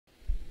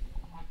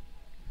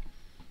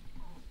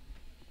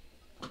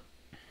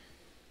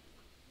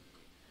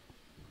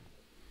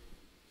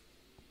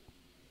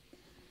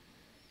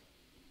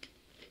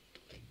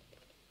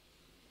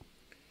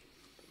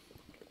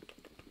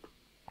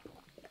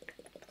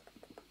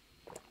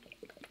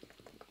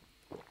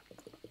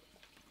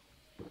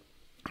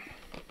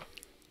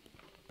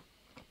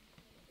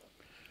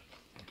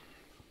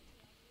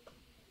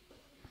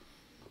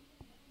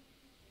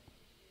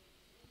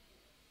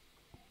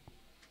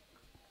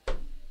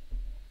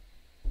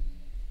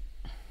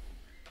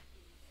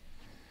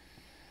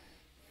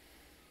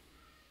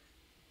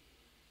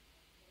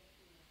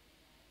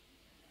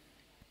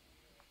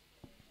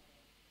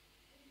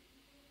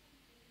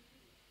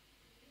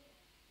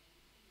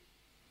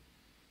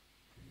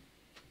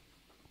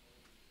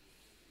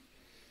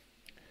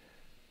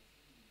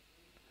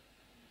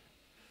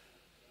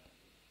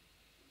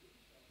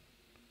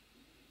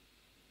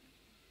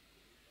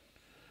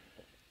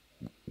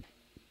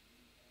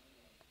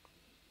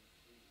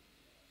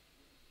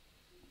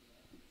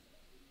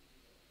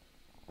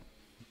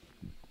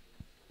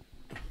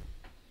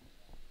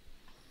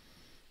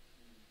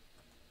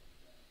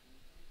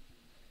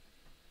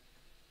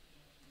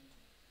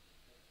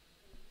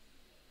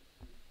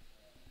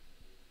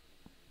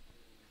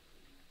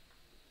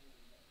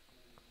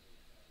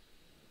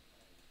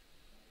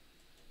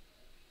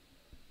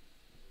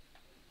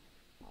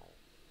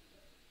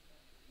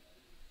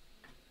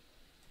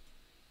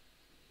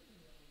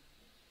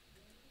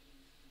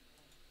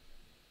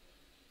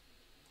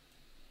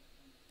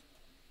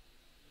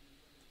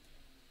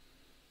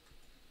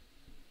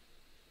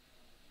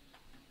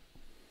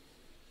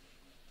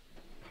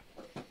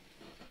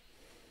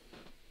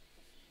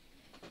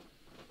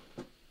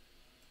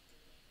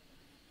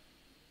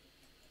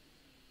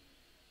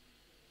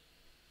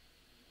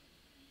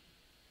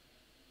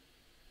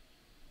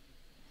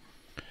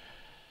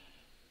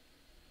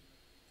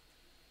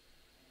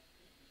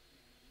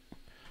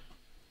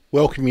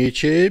Welcome,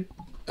 YouTube.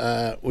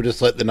 We'll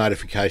just let the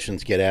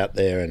notifications get out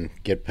there and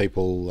get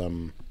people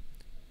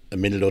a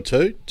minute or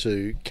two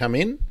to come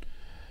in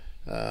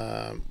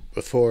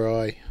before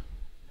I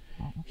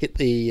hit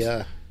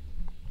the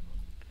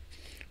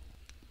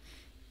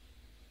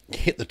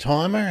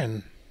timer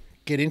and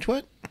get into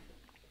it.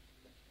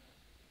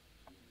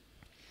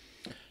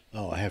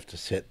 Oh, I have to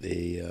set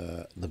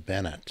the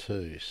banner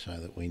too, so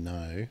that we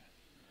know.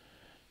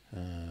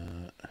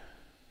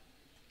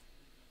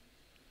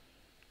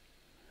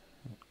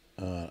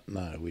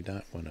 No, we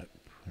don't want to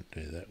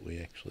do that. We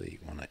actually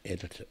want to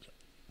edit it.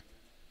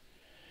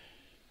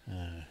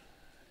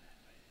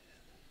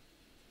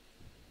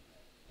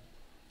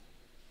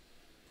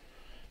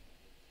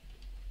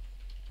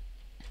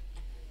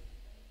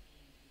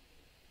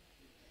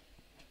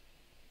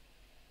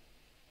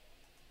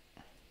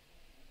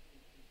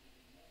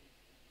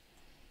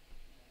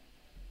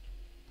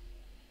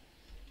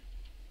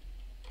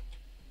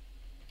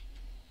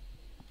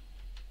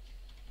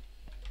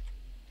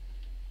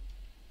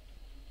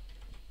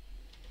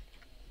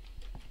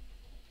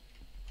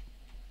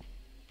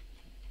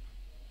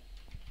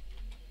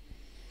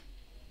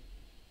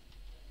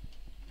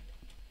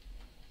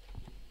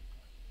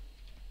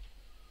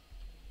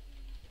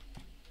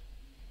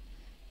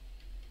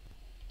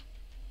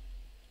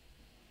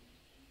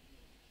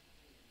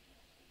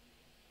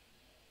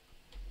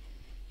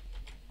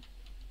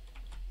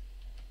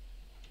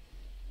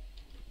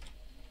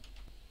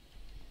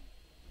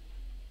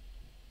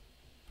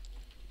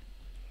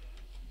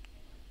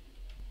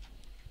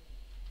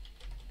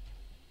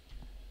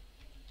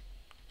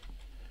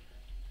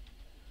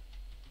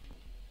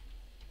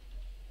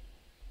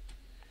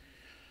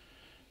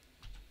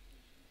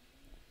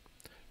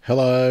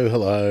 Hello.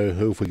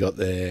 Who have we got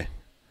there?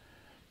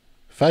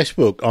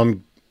 Facebook.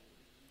 I'm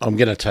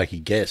going to take a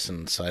guess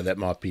and say that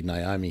might be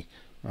Naomi.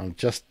 I'm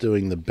just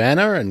doing the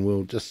banner, and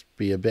we'll just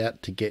be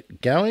about to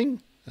get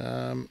going.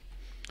 Okay,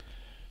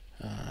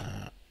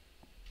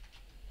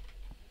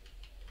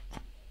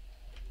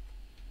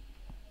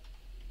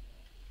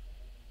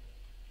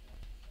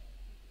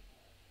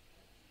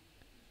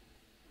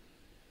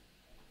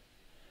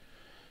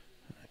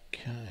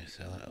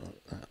 so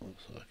that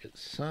looks like it's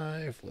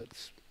saved.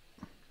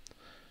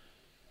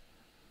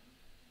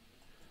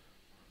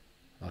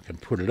 I can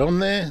put it on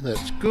there.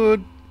 That's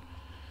good.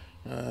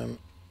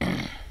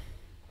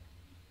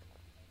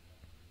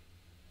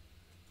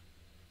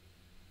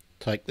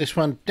 Take this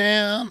one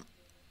down.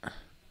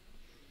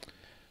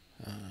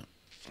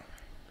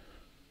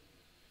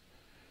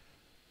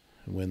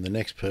 When the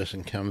next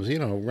person comes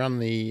in, I'll run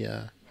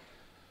the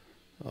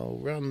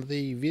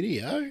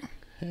video,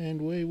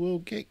 and we will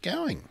get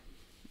going.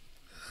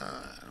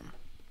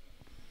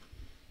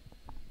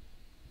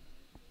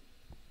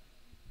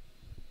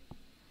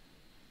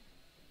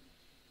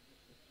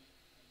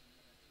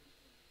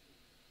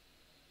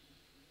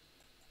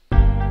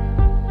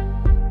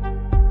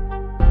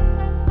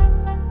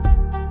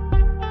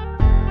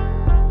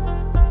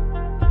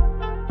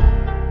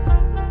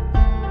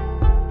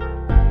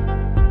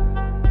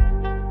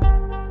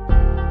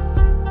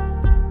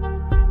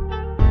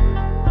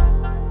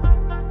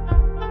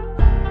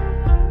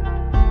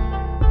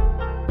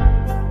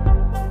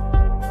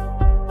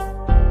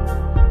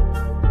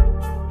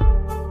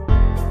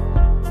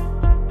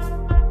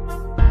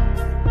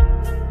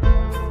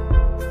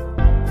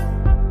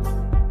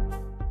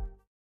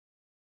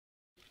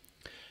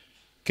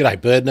 G'day,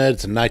 bird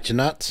nerds and nature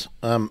nuts.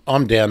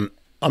 I'm down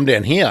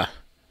here.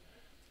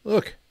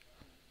 Look,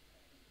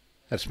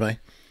 that's me.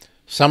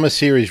 Summer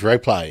series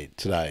replay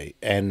today,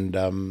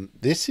 and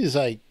this is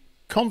a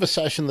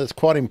conversation that's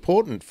quite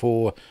important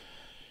for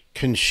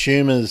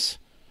consumers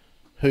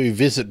who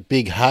visit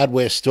big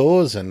hardware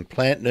stores and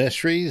plant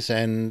nurseries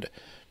and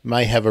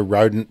may have a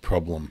rodent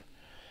problem,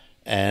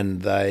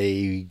 and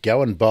they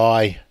go and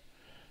buy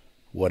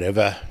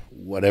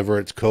whatever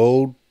it's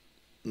called,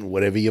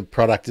 whatever your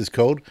product is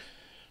called.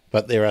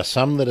 But there are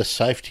some that are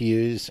safe to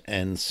use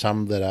and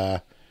some that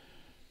are,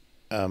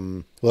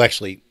 well,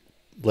 actually,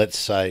 let's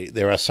say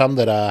there are some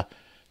that are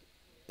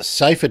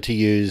safer to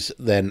use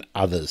than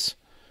others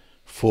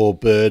for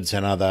birds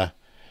and other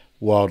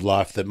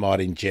wildlife that might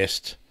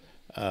ingest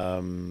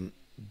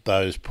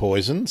those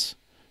poisons,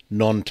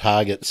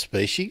 non-target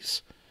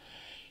species.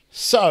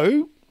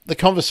 So the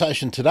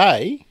conversation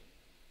today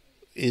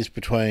is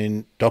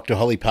between Dr.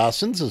 Holly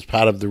Parsons as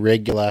part of the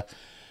regular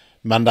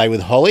Monday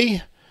with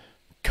Holly,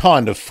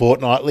 kind of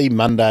fortnightly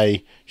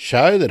Monday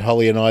show that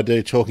Holly and I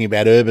do, talking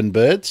about urban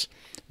birds.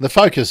 The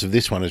focus of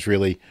this one was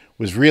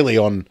really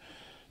on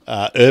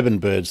urban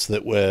birds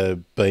that were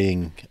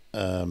being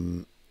oh,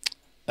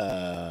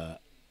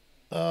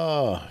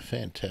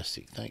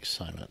 fantastic, thanks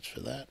so much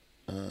for that.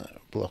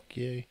 Block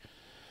you.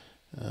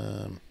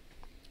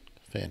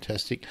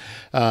 Fantastic.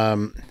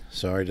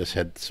 Sorry, just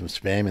had some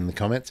spam in the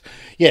comments.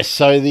 Yes,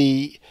 so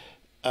we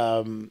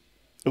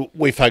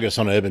focus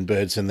on urban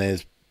birds, and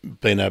there's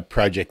been a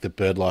project that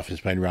Birdlife has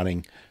been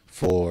running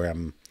for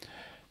a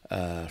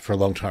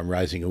long time,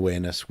 raising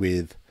awareness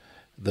with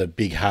the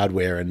big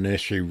hardware and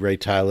nursery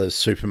retailers,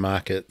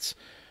 supermarkets,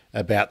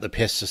 about the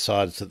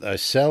pesticides that they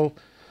sell.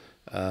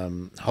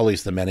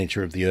 Holly's the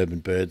manager of the Urban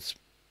Birds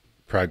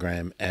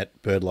program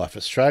at Birdlife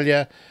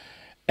Australia.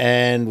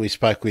 And we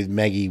spoke with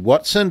Maggie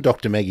Watson,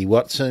 Dr. Maggie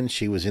Watson.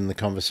 She was in the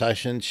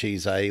conversation.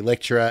 She's a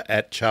lecturer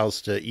at Charles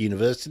Sturt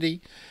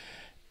University.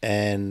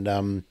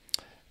 And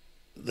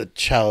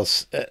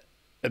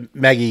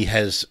Maggie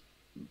has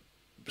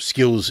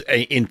skills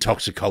in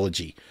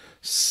toxicology.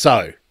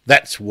 So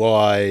that's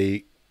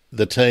why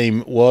the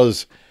team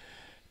was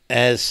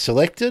as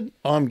selected.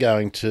 I'm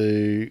going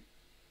to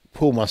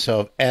pull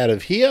myself out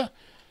of here.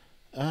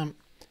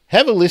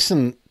 Have a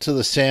listen to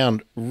the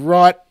sound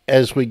right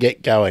as we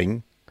get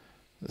going.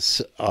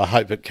 I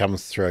hope it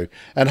comes through.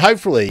 And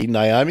hopefully,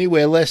 Naomi,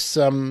 we're less...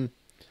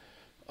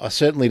 I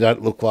certainly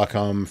don't look like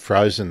I'm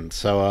frozen.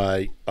 So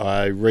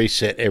I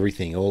reset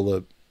everything, all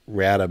the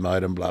router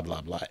modem, blah,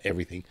 blah, blah,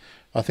 everything.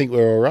 I think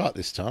we're all right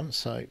this time.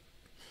 So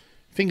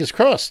fingers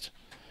crossed.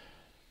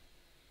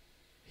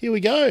 Here we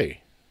go.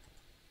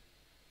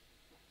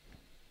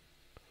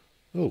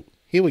 Oh,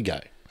 here we go.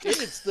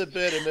 It's the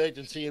bird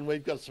emergency, and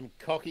we've got some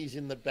cockies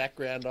in the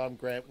background. I'm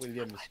Grant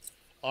Williams.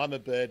 I'm a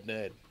bird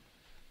nerd.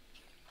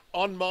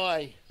 On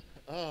my,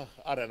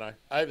 I don't know,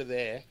 over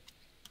there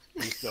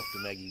is Dr.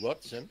 Maggie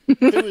Watson,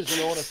 who is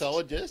an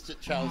ornithologist at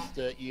Charles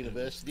Sturt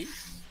University,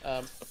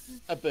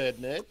 a bird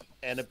nerd,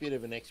 and a bit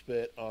of an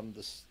expert on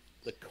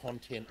the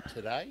content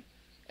today.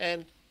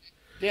 And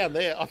down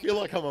there, I feel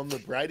like I'm on the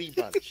Brady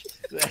Bunch.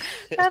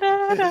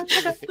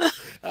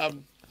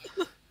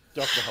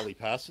 Dr. Holly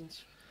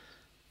Parsons,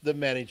 the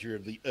manager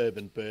of the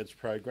Urban Birds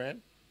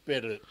program,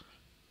 better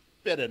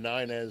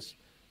known as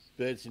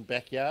Birds in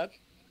Backyard.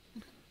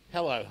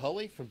 Hello,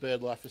 Holly from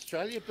Birdlife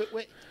Australia. But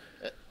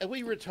are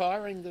we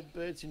retiring the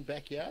Birds in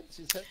Backyards?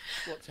 Is that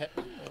what's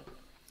happening?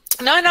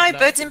 No,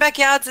 Birds in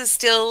Backyards is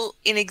still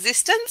in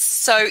existence.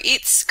 So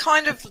it's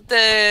kind of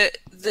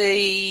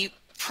the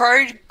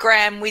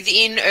program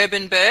within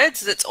Urban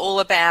Birds that's all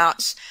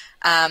about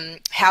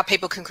how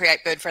people can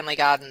create bird-friendly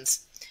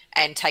gardens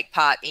and take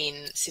part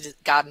in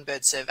garden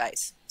bird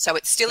surveys. So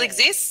it still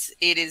exists.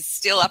 It is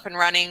still up and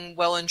running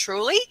well and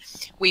truly.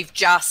 We've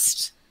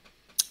just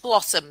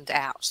blossomed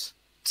out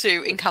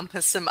to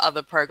encompass some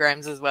other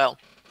programs as well.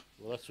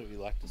 Well, that's what we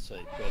like to see,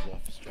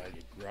 Birdlife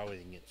Australia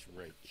growing its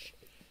reach.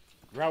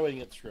 Growing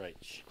its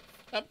reach.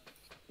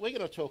 We're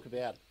going to talk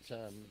about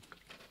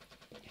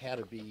how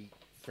to be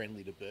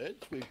friendly to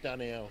birds. We've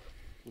done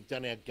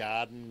our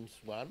gardens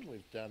one.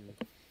 We've done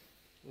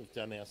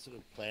our sort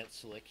of plant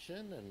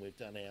selection, and we've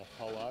done our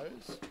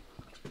hollows.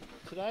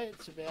 Today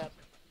it's about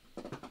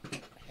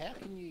how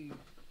can you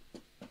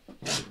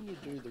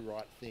do the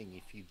right thing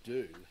if you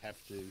do have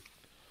to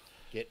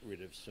get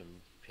rid of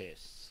some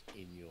pests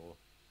in your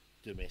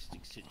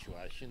domestic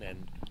situation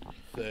and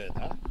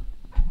further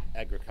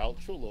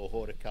agricultural or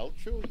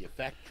horticultural, your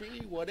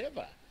factory,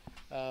 whatever.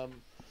 And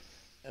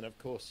of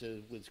course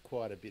there was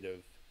quite a bit of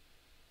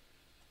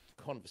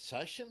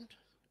conversation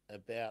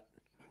about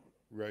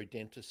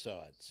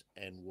rodenticides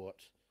and what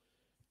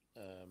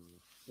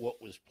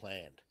was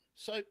planned.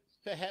 So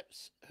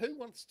perhaps who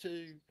wants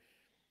to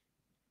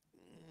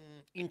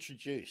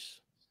introduce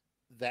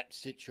that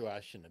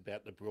situation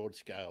about the broad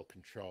scale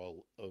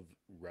control of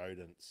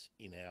rodents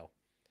in our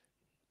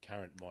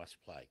current mice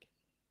plague?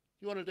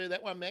 You want to do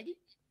that one, Maggie?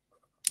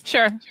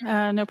 Sure,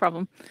 no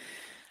problem.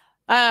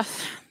 The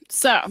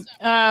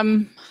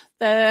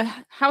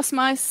house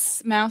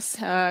mouse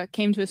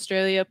came to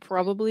Australia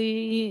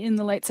probably in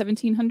the late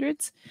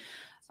 1700s,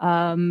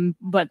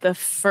 but the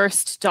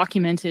first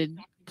documented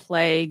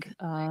plague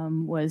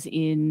was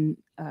in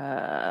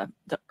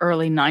the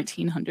early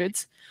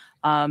 1900s.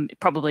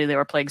 Probably there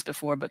were plagues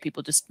before, but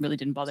people just really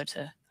didn't bother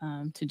to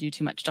do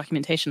too much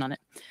documentation on it.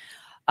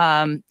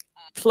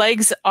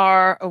 Plagues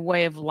are a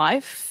way of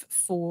life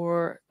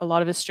for a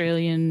lot of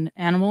Australian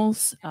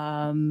animals.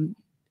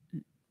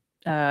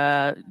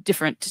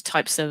 Different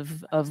types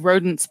of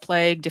rodents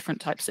plague,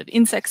 different types of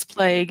insects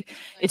plague.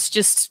 It's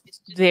just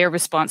their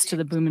response to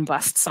the boom and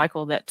bust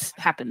cycle that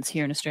happens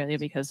here in Australia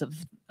because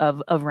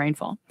of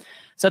rainfall.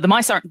 So the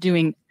mice aren't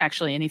doing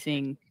actually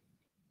anything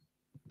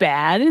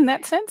bad in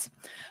that sense.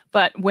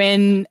 But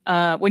when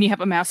you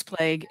have a mouse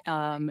plague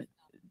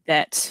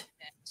that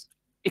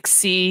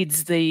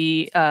exceeds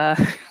the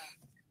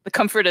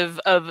comfort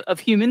of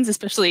humans,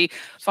 especially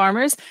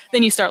farmers,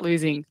 then you start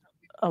losing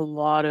a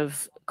lot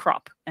of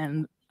crop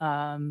and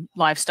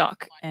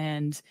livestock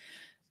and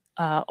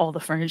all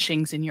the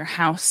furnishings in your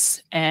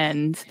house,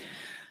 and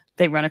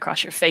they run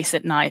across your face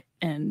at night,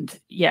 and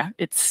yeah,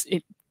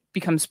 it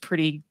becomes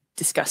pretty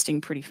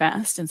disgusting pretty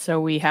fast. And so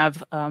we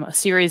have a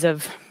series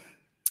of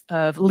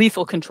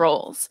lethal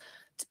controls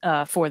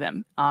for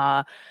them.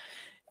 The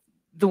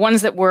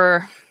ones that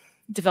were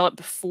developed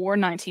before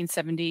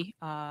 1970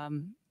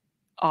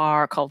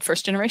 are called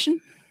first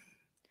generation,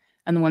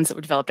 and the ones that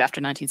were developed after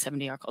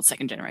 1970 are called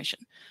second generation.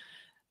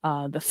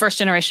 The first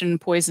generation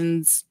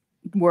poisons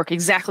work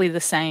exactly the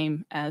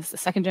same as the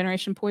second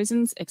generation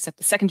poisons, except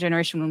the second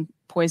generation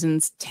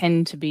poisons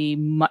tend to be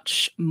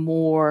much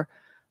more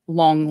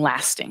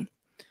long-lasting.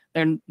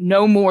 They're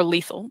no more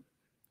lethal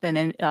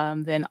than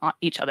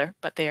each other,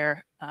 but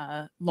they're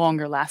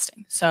longer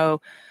lasting.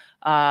 So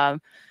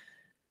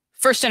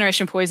first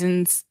generation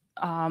poisons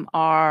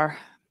are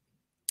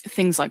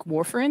things like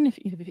warfarin.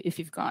 If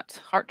you've got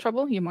heart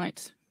trouble, you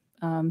might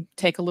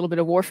take a little bit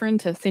of warfarin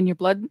to thin your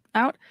blood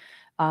out,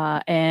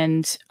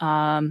 and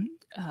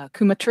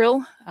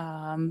Coumatril.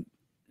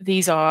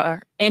 These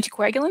are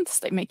anticoagulants.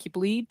 They make you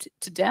bleed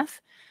to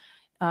death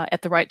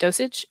at the right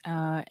dosage,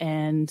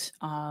 and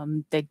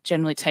they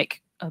generally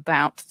take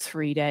about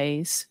 3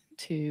 days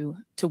to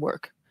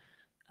work,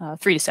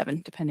 3 to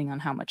 7, depending on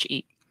how much you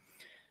eat.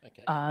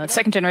 Okay.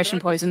 Second generation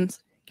poisons.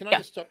 Can I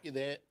just stop you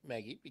there,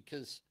 Maggie?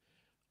 Because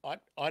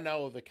I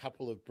know of a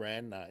couple of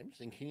brand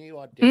names, and can you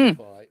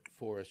identify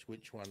for us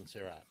which ones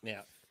there are?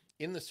 Now,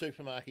 in the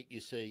supermarket, you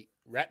see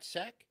Rat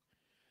Sack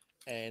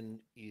and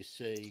you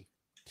see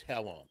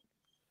Talon.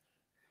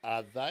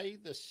 Are they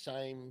the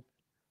same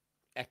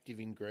active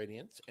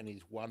ingredients, and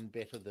is one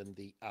better than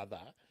the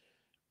other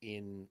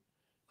in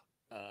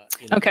a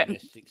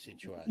domestic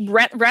situation?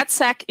 Rat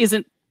Sack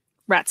isn't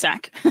Rat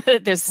Sack.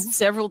 There's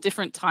several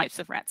different types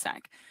of Rat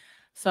Sack.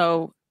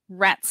 So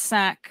Rat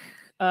Sack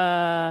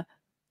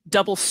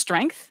double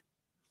strength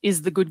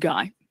is the good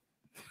guy.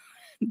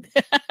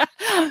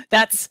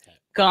 That's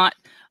got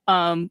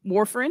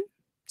warfarin.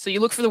 So you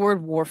look for the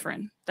word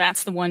warfarin.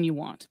 That's the one you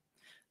want.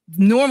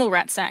 Normal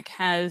Rat Sack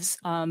has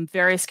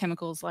various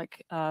chemicals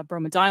like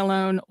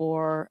bromadiolone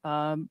or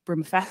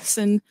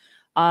bromifacin.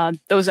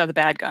 Those are the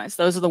bad guys.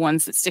 Those are the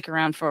ones that stick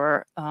around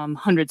for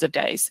hundreds of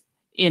days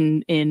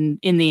in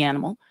the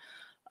animal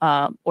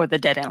or the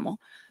dead animal.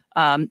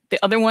 The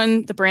other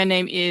one, the brand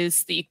name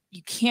is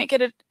you can't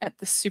get it at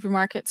the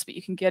supermarkets, but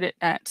you can get it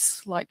at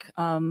like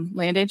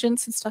land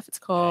agents and stuff. It's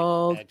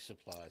called Ag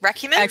supplies.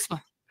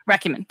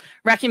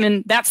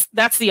 Racumin.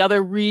 That's the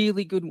other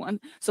really good one.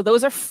 So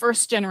those are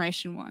first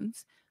generation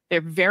ones. They're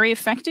very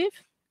effective,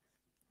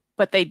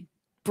 but they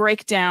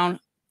break down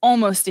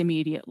almost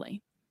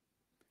immediately.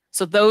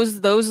 So those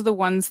are the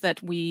ones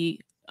that we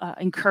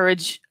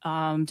encourage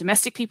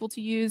domestic people to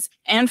use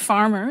and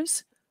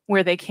farmers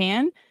where they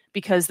can,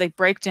 because they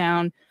break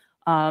down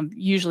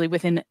usually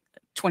within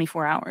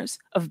 24 hours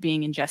of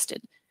being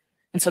ingested.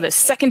 And so the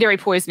secondary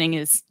poisoning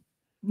is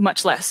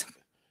much less.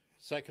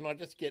 So can I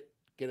just get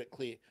it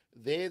clear?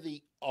 They're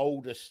the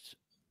oldest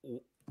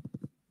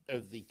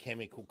of the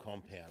chemical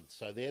compounds.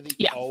 So they're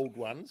the old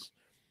ones.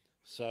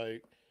 So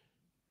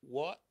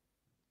what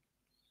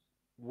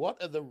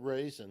are the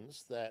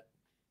reasons that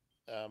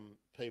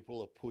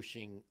people are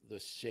pushing the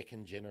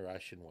second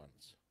generation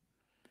ones?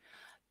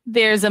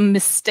 There's a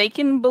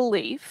mistaken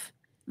belief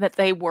that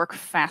they work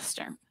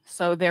faster.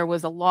 So there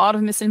was a lot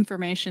of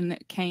misinformation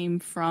that came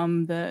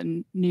from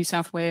the New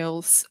South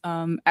Wales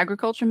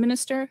agriculture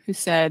minister, who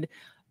said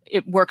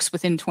it works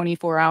within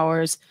 24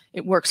 hours,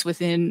 it works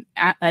within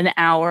an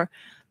hour.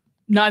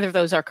 Neither of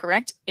those are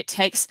correct. It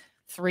takes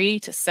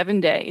 3 to 7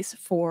 days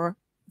for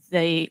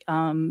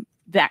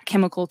that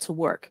chemical to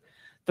work.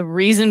 The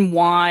reason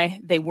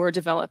why they were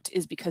developed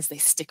is because they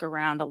stick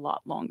around a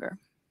lot longer.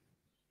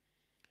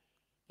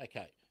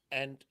 Okay.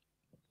 And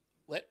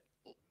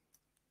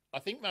I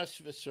think most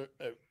of us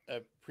are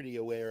pretty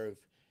aware of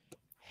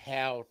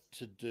how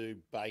to do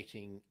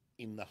baiting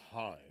in the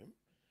home,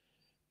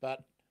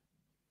 but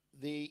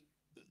the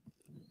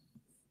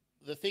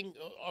thing,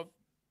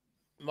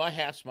 my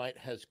housemate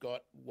has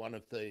got one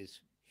of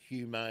these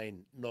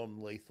humane,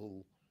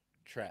 non-lethal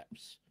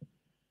traps,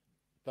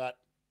 but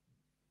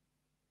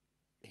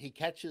he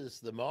catches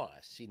the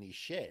mice in his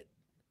shed,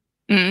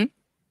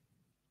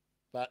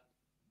 but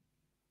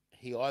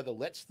he either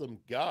lets them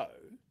go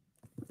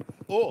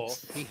or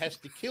he has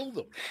to kill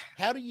them.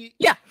 How do you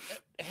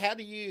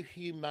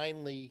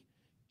humanely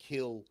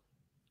kill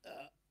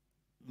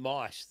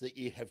mice that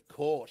you have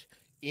caught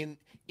in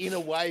a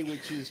way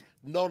which is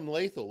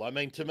non-lethal? I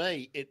mean, to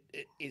me,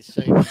 it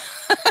seems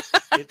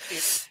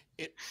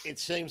it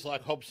seems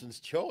like Hobson's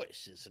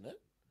choice, isn't it?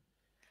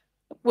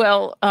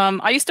 Well,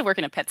 I used to work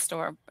in a pet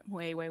store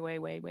way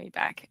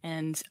back,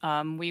 and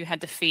we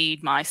had to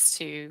feed mice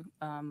to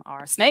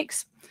our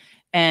snakes.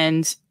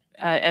 And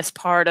as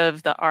part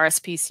of the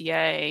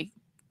RSPCA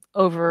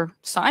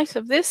oversight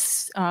of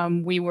this,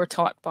 we were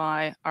taught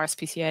by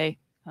RSPCA,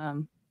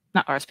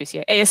 not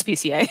RSPCA,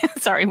 ASPCA,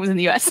 sorry, it was in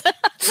the US,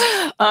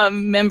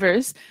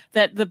 members,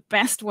 that the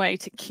best way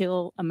to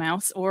kill a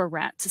mouse or a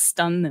rat, to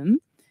stun them,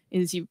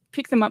 is you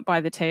pick them up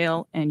by the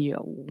tail and you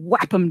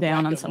whack them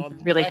down on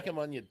something really... Whack them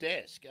on your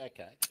desk,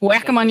 okay.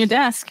 Whack them on your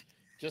desk.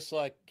 Just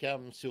like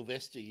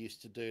Sylvester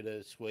used to do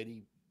to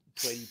Sweetie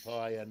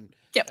Pie and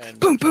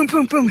boom, boom,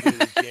 boom, boom.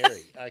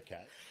 Jerry.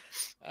 Okay.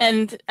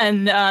 And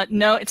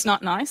no, it's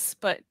not nice,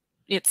 but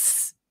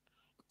it's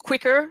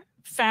quicker,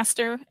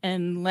 faster,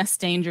 and less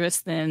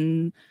dangerous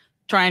than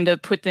trying to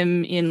put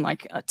them in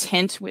like a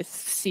tent with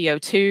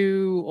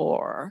CO2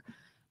 or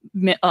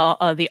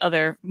the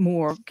other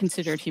more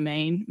considered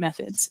humane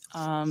methods.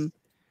 I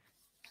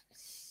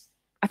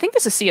think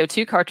there's a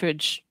CO2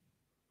 cartridge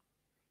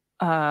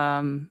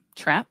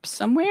trap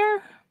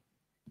somewhere.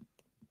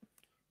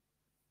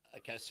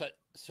 Okay,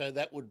 so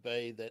that would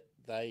be that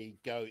they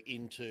go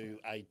into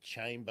a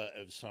chamber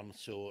of some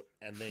sort,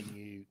 and then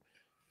you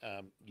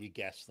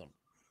gas them.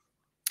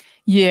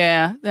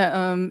 Yeah,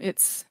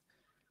 it's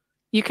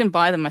you can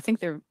buy them. I think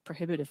they're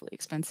prohibitively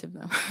expensive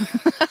though.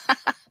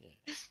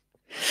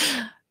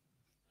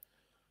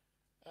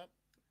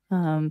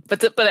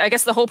 But I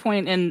guess the whole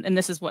point, and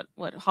this is what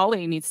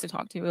Holly needs to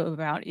talk to you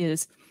about,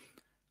 is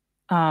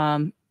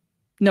no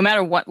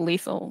matter what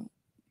lethal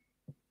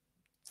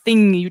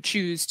thing you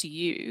choose to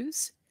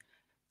use,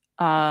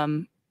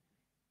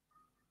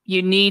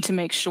 you need to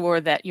make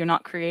sure that you're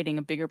not creating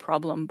a bigger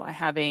problem by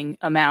having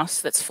a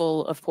mouse that's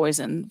full of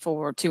poison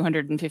for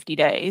 250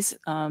 days,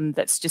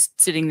 that's just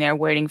sitting there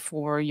waiting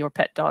for your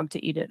pet dog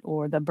to eat it,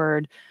 or the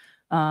bird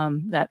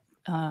that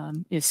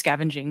is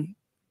scavenging.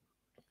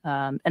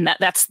 And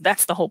that's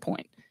the whole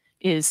point,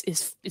 is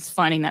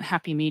finding that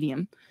happy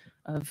medium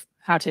of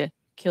how to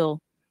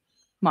kill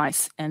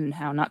mice and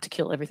how not to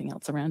kill everything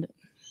else around it.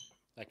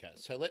 Okay,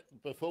 so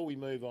before we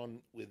move on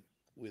with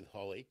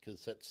Holly,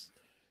 because that's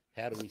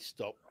how do we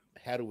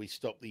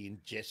stop the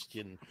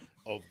ingestion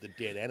of the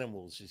dead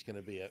animals is going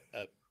to be a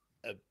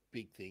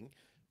big thing.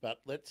 But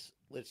let's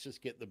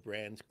just get the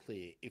brands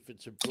clear. If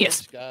it's a broad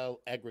scale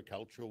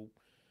agricultural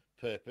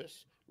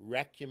purpose,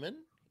 Racumen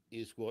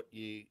is what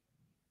you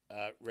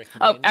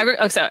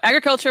recommend. So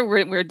agriculture,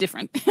 we're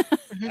different.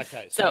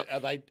 Okay, so are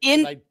they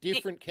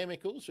different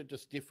chemicals or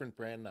just different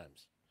brand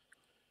names?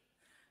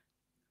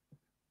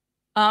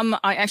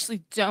 I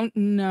actually don't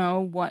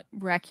know what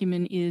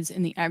Racumen is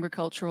in the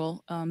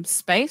agricultural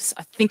space.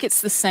 I think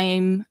it's the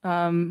same.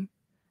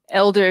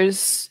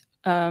 Elders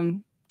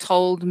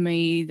told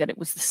me that it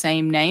was the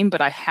same name,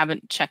 but I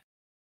haven't checked.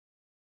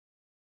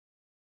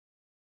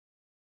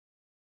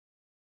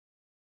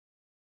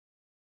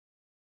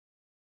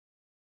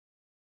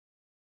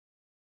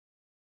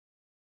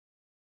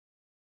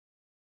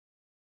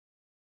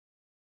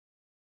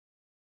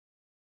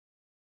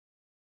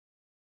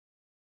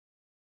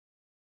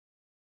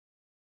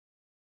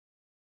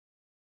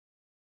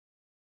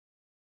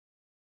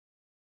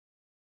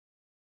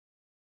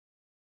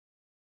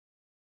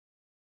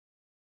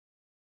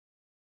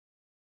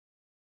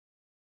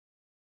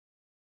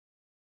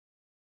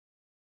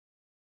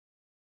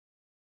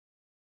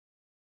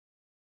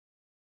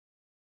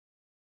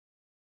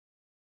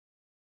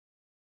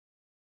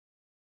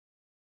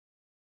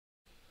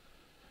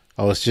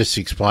 I was just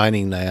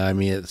explaining,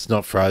 Naomi, it's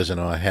not frozen.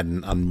 I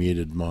hadn't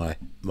unmuted my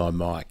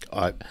mic.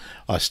 I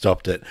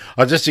stopped it.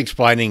 I was just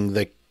explaining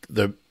the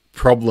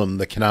problem,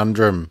 the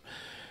conundrum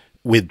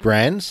with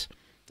brands.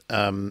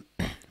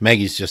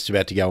 Maggie's just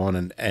about to go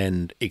on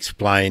and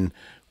explain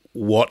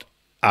what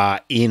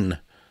are in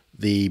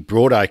the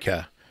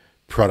broadacre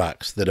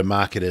products that are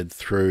marketed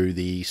through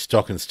the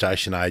stock and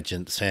station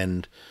agents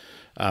and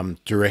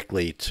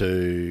directly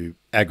to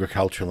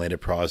agricultural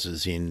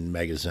enterprises in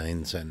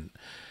magazines and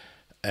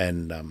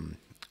on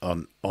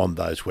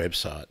those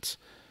websites.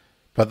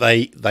 But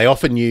they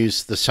often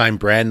use the same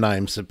brand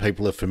names that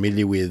people are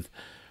familiar with,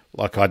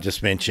 like I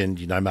just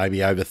mentioned,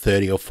 maybe over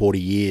 30 or 40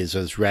 years,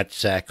 as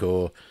Ratsack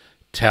or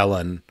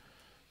Talon,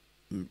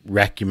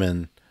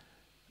 Racumen,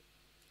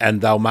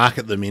 and they'll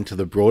market them into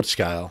the broad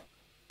scale,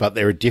 but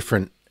they're a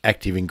different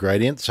active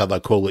ingredient, so they'll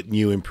call it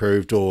new,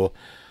 improved, or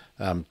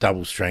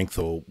double strength,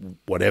 or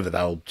whatever.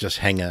 They'll just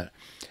hang a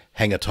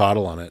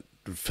title on it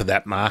for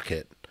that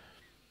market,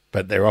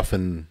 but they're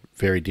often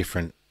very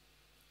different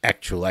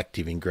actual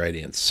active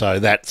ingredients. So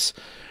that's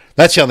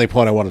the only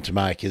point I wanted to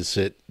make, is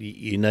that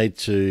you need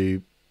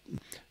to,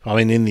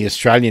 in the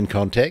Australian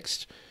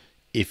context,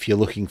 if you're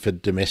looking for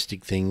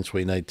domestic things,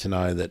 we need to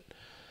know that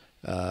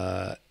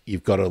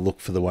you've got to look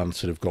for the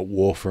ones that have got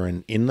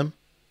warfarin in them,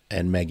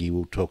 and Maggie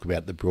will talk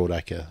about the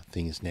broadacre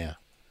things now.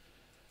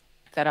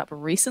 That up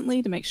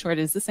recently to make sure it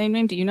is the same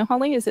name. Do you know,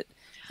 Holly? Is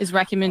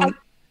Racumen?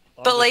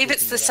 Believe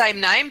it's the same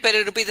name, but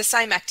it'll be the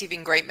same active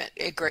ingredient.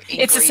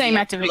 It's the same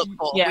active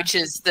ingredient, which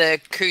is the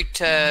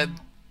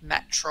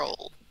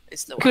Cutametrol.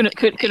 Is the one.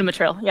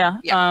 Cutametrol, yeah.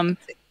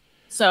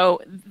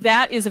 So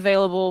that is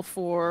available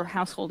for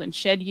household and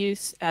shed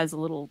use as a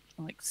little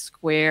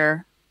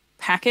square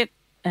packet,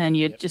 and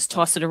you just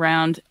toss it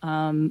around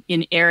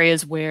in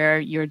areas where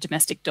your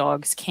domestic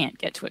dogs can't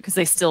get to it, because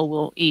they still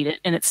will eat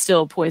it, and it's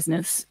still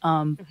poisonous.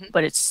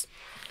 But it's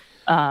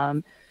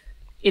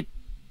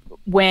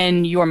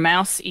when your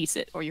mouse eats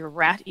it or your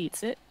rat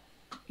eats it,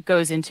 it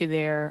goes into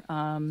their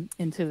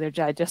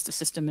digestive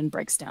system and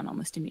breaks down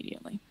almost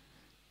immediately.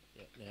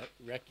 Yeah. Now,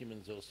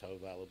 Racumen's also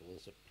available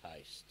as a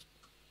paste.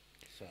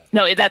 So.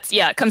 No, it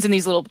comes in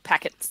these little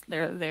packets.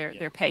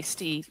 They're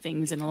pasty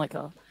things in like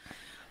a.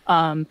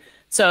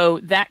 So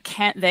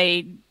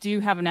they do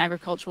have an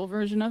agricultural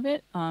version of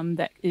it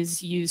that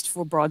is used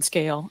for broad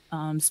scale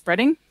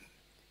spreading.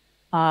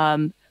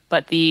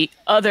 But the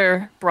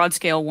other broad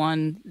scale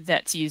one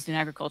that's used in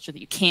agriculture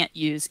that you can't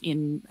use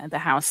in the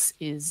house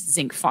is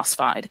zinc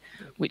phosphide,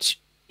 which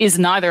is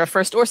neither a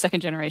first or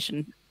second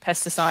generation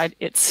pesticide.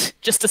 It's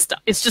just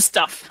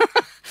stuff.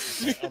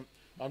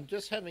 I'm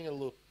just having a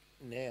look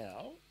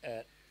now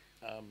at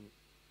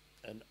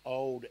an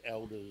old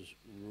Elders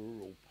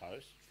rural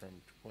post from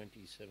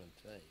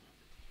 2017,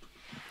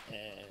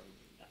 and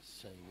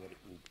seeing what it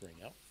will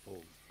bring up for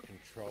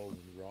control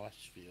in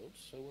rice fields.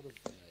 So what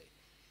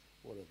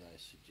are they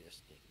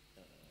suggesting?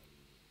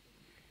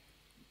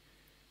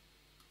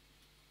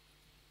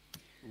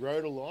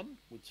 Rodolon,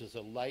 which is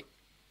a late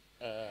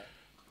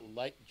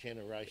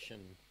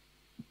generation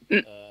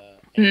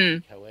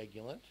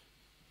anticoagulant.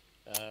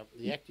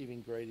 The active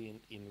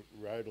ingredient in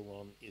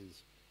Rodolon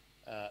is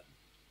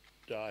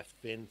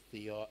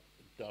diphenthioline.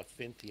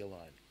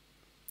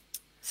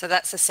 So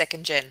that's a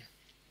second gen.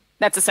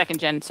 That's a second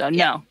gen, so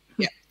Yeah.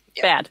 no.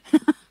 Yeah. Bad.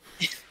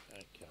 Okay.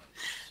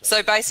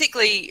 So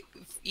basically,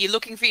 you're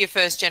looking for your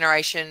first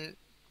generation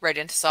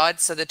rodenticides.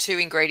 So the two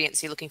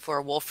ingredients you're looking for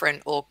are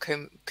warfarin or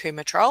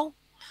coumatrol.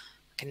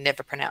 I can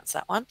never pronounce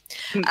that one.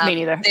 Me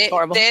neither. It's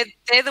horrible.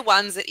 They're the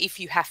ones that if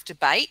you have to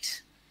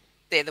bait,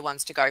 they're the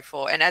ones to go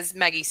for. And as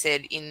Maggie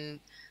said, in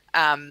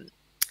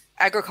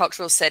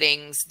agricultural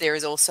settings, there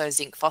is also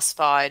zinc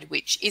phosphide,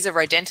 which is a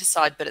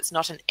rodenticide, but it's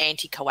not an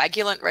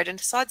anticoagulant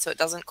rodenticide, so it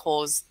doesn't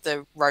cause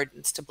the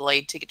rodents to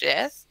bleed to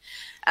death.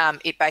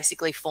 It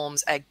basically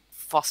forms a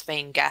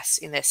phosphine gas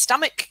in their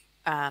stomach,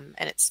 and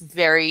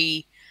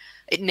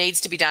it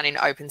needs to be done in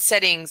open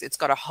settings. It's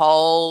got a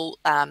whole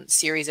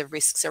series of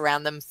risks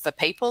around them for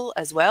people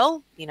as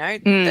well. You know,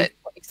 that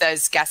if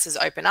those gases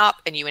open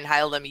up and you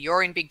inhale them,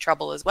 you're in big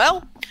trouble as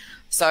well.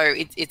 So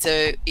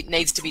it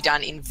needs to be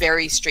done in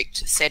very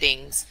strict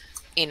settings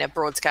in a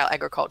broad scale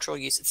agricultural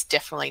use. It's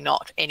definitely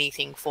not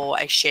anything for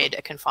a shed,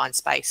 a confined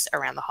space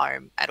around the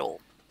home at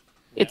all.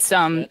 It's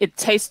it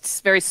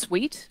tastes very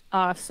sweet,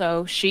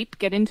 so sheep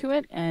get into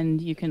it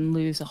and you can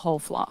lose a whole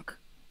flock.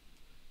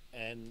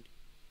 And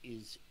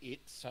is it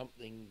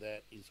something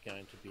that is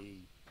going to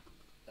be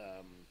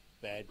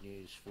bad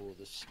news for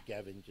the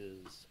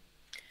scavengers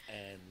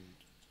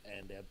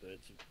and our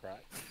birds of prey?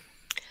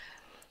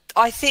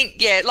 I think,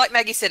 yeah, like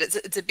Maggie said,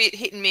 it's a bit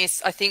hit and miss.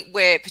 I think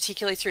we're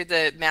particularly through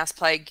the mouse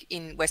plague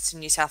in Western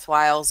New South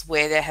Wales,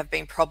 where there have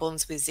been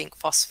problems with zinc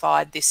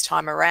phosphide this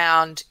time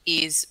around,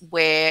 is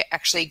where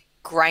actually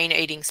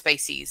grain-eating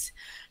species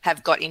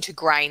have got into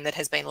grain that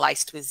has been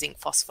laced with zinc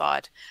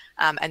phosphide.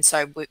 And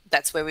so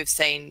that's where we've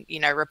seen, you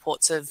know,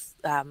 reports of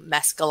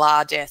mass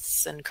galah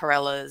deaths and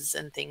corellas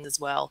and things as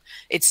well.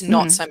 It's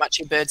not so much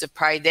your birds of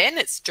prey then,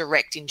 it's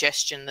direct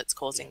ingestion that's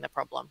causing the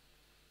problem.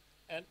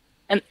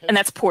 And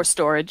that's poor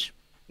storage.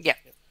 Yeah.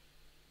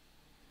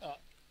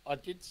 I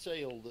did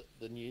see all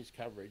the news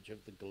coverage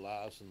of the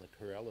galahs and the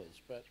corellas,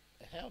 but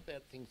how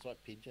about things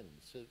like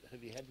pigeons?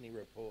 Have you had any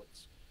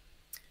reports?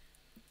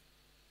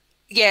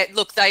 Yeah,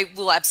 look, they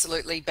will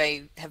absolutely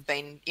have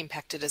been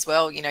impacted as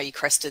well. You know, your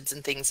cresteds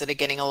and things that are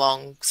getting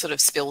along sort of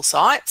spill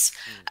sites.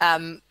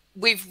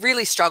 We've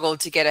really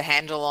struggled to get a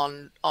handle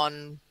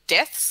on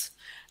deaths.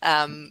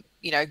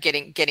 You know,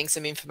 getting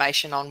some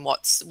information on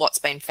what's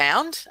been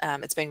found.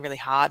 It's been really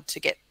hard to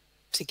get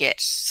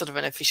sort of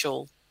an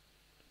official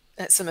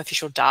some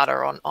official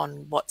data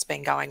on what's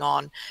been going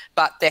on,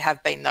 but there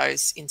have been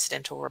those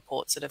incidental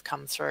reports that have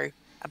come through.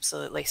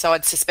 Absolutely. So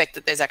I'd suspect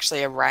that there's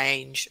actually a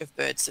range of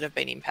birds that have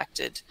been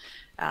impacted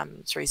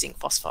through zinc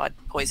phosphide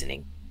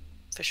poisoning,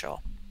 for sure.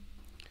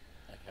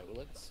 Okay,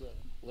 well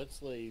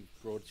let's leave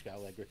broad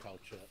scale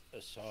agriculture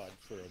aside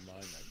for a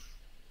moment.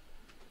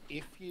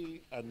 If you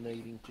are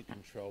needing to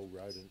control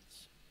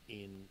rodents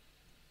in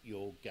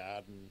your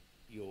garden,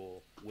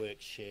 your work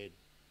shed,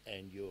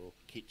 and your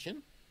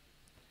kitchen,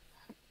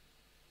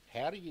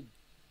 how do you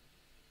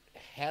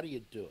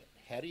do it?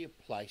 How do you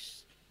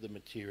place the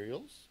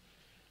materials,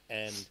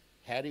 and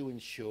how do you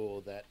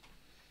ensure that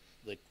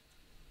the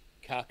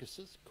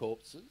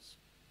corpses,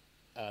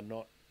 are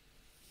not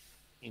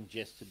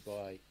ingested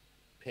by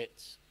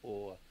pets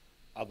or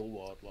other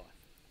wildlife?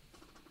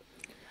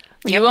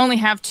 You only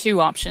have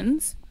two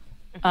options.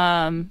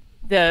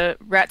 The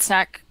rat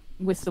sack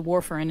with the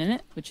warfarin in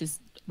it, which is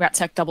rat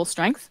sack double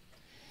strength,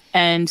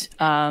 and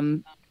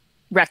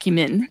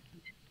racumin.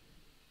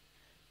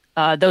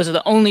 Those are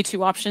the only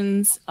two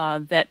options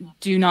that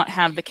do not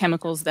have the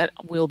chemicals that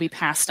will be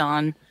passed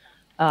on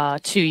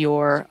to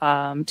your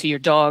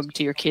dog,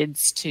 to your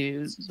kids,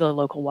 to the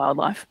local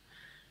wildlife.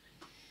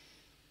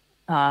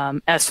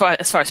 As far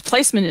as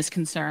placement is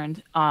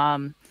concerned,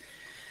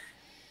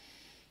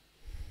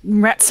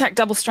 rat sack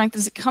double strength,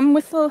 does it come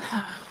with the?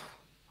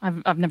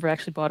 I've never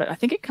actually bought it. I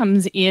think it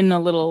comes in a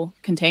little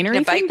container.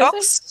 A bait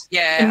box?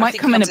 Yeah, it might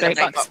come in a bait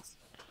box.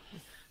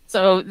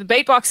 So the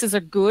bait boxes are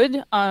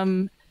good,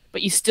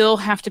 but you still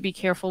have to be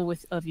careful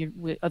of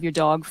your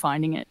dog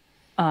finding it.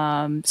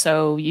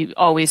 So you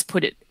always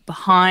put it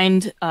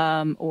behind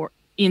or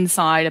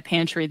inside a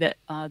pantry that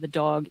the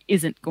dog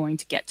isn't going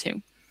to get to.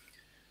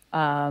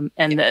 And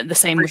the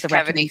same with the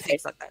cavity,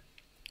 things like that.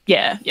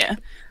 Yeah.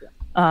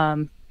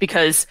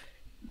 Because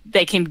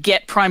they can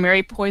get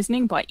primary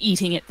poisoning by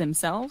eating it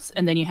themselves,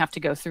 and then you have to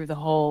go through the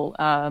whole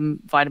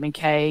vitamin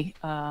K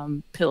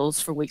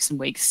pills for weeks and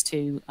weeks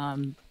to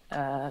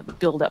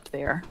build up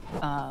their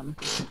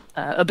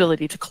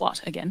ability to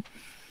clot again.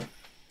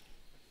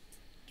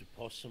 Do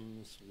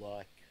possums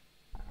like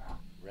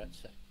rat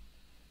sack?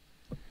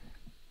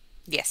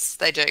 Yes,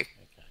 they do.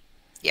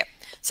 Yep.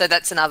 So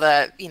that's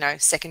another,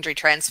 secondary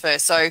transfer.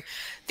 So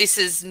this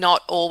is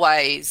not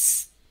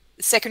always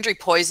secondary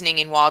poisoning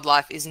in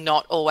wildlife is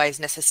not always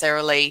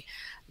necessarily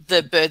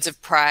the birds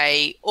of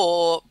prey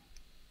or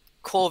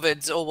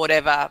corvids or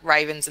whatever,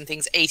 ravens and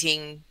things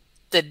eating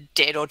the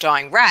dead or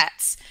dying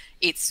rats.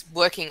 It's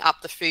working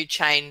up the food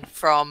chain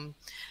from,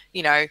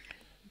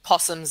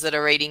 possums that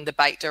are eating the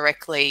bait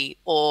directly,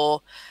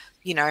 or,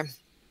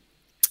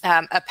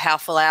 a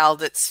powerful owl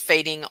that's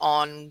feeding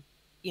on,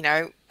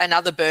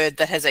 another bird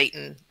that has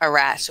eaten a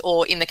rat.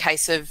 Or in the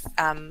case of,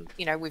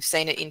 we've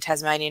seen it in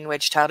Tasmanian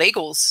wedge-tailed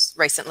eagles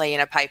recently in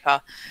a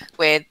paper,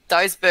 where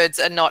those birds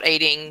are not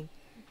eating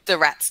the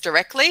rats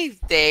directly.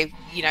 They're,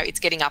 it's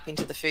getting up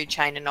into the food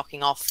chain and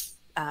knocking off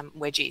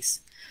wedgies.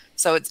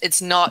 So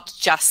it's not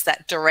just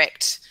that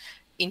direct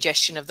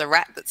ingestion of the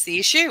rat that's the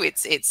issue.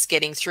 It's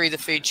getting through the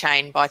food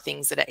chain by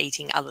things that are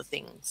eating other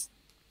things.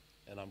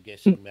 And I'm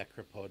guessing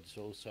macropods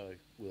also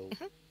will,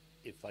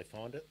 if they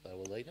find it, they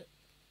will eat it.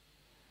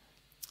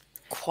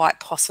 Quite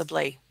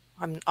possibly.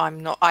 I'm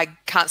not. I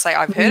can't say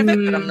I've heard of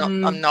it, but I'm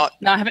not.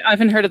 No, I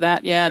haven't heard of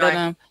that. Yeah, I don't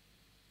know.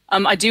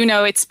 I do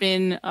know it's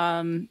been.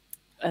 We're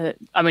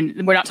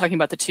not talking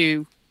about the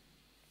two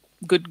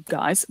good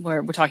guys.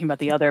 We're talking about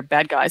the other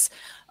bad guys.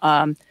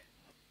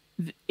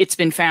 It's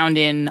been found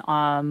in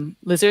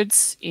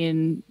lizards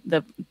in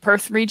the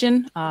Perth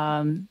region.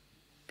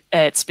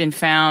 It's been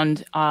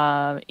found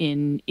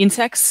in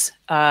insects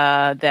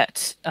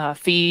that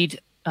feed.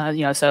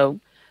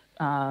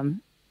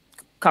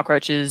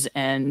 Cockroaches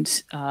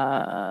and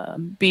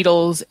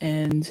beetles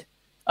and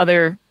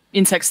other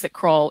insects that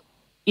crawl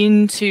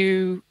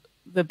into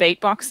the bait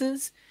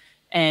boxes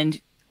and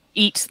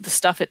eat the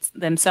stuff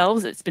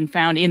themselves. It's been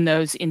found in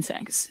those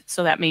insects.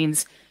 So that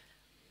means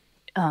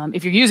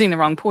if you're using the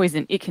wrong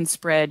poison, it can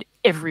spread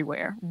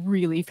everywhere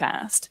really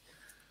fast.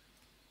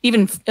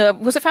 Even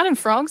was it found in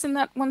frogs in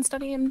that one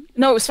study?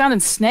 No, it was found in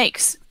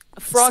snakes.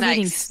 A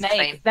frog-eating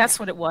snake. That's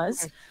what it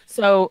was.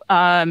 So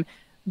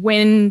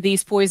when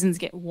these poisons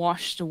get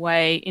washed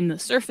away in the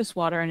surface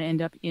water and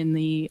end up in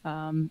the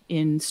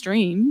in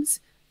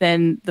streams,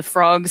 then the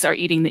frogs are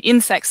eating the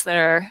insects that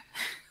are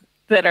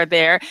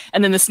there,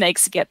 and then the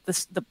snakes get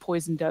the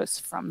poison dose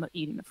from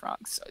eating the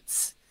frogs. So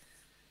it's.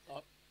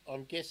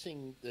 I'm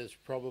guessing there's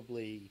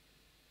probably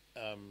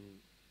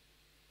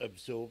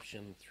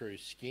absorption through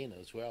skin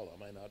as well. I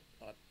mean,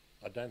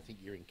 I don't think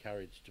you're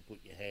encouraged to put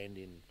your hand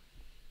in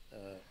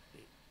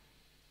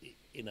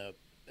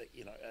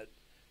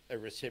a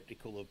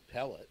receptacle of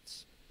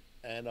pellets,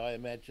 and I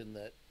imagine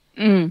that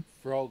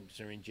frogs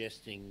are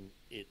ingesting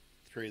it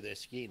through their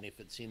skin if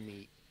it's in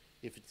the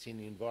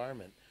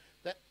environment.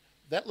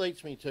 That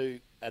leads me to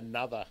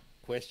another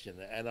question,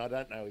 and I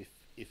don't know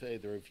if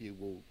either of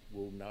you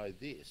will know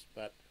this,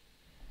 but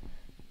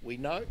we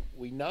know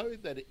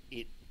that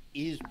it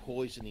is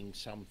poisoning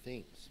some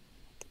things,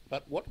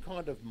 but what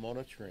kind of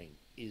monitoring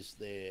is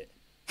there?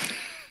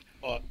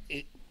 I'm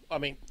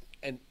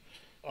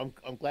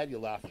glad you're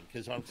laughing,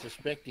 because I'm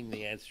suspecting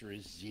the answer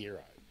is zero.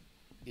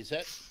 Is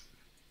that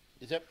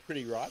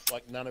pretty right?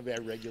 Like, none of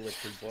our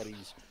regulatory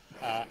bodies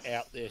are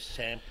out there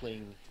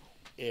sampling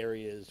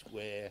areas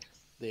where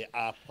there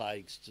are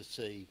plagues to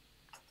see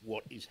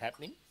what is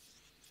happening?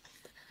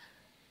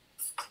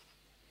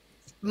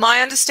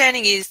 My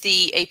understanding is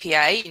the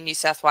EPA in New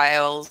South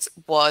Wales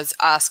was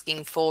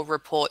asking for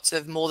reports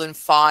of more than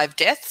 5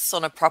 deaths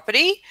on a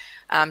property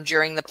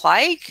during the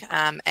plague,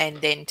 and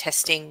then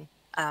testing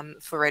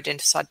for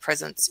rodenticide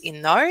presence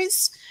in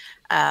those.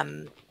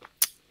 That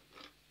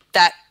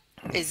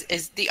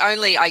is the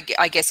only, I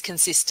guess,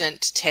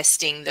 consistent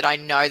testing that I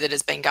know that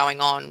has been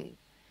going on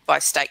by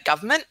state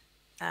government.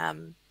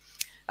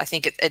 I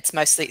think it's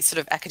mostly sort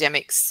of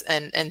academics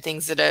and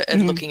things that are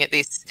looking at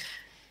this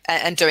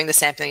and doing the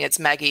sampling. It's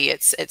Maggie,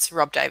 it's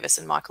Rob Davis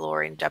and Michael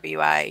Orr in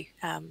WA,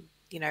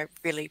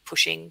 really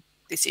pushing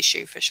this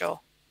issue for sure.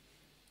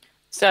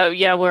 So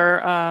yeah,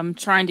 we're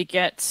trying to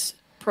get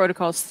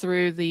protocols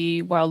through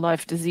the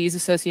Wildlife Disease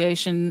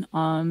Association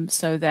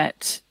so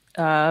that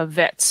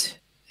vets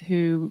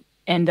who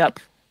end up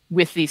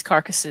with these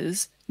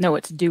carcasses know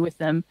what to do with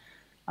them,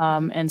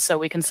 and so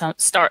we can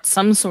start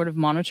some sort of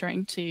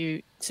monitoring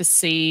to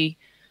see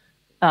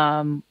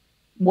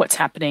what's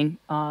happening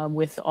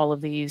with all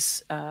of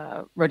these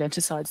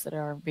rodenticides that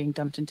are being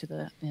dumped into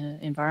the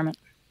environment.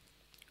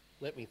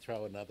 Let me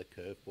throw another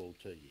curveball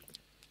to you.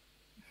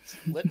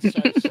 Let's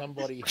say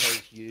somebody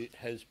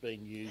has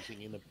been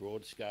using, in a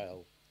broad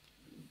scale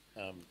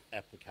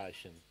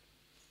application,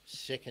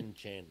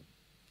 second-gen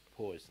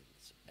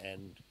poisons,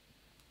 and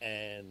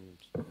an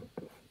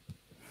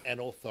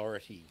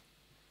authority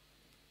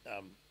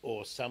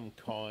or some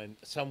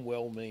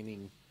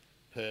well-meaning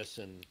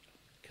person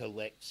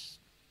collects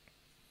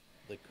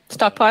the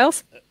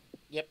stockpiles.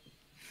 Yep.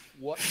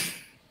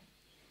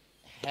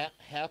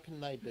 How can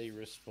they be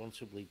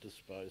responsibly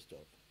disposed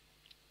of?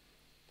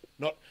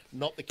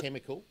 Not the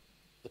chemical,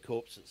 the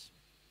corpses.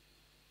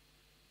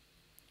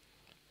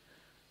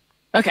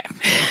 Okay.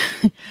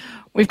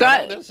 We've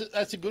got...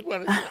 That's a good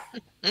one, isn't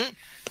it?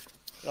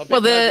 I bet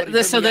Well,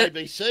 nobody from the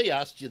ABC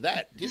asked you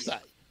that, did they?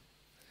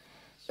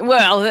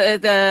 well,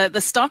 the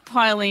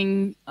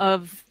stockpiling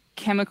of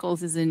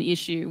chemicals is an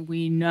issue,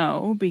 we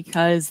know,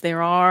 because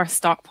there are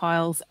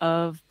stockpiles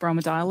of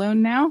bromadiolone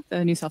now.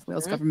 The New South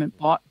Wales government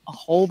bought a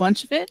whole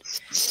bunch of it,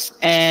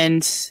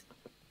 and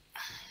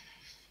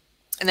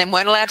then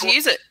weren't allowed to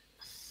use it.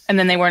 And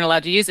then they weren't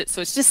allowed to use it.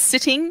 So it's just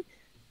sitting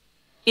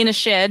in a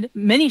shed,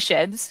 many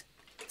sheds,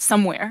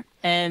 somewhere,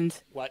 and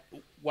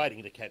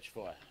waiting to catch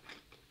fire.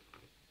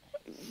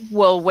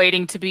 Well,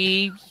 waiting to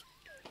be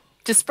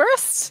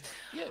dispersed.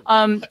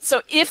 Yeah.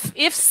 So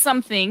if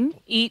something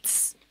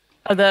eats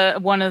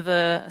one of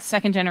the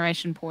second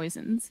generation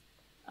poisons,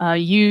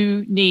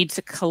 you need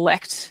to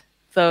collect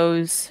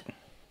those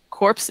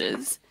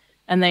corpses,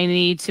 and they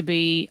need to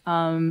be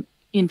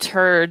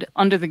interred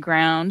under the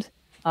ground,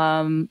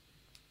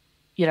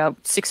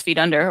 6 feet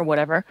under or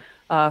whatever,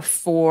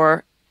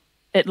 for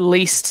at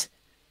least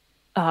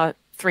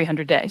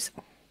 300 days.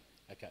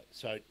 Okay,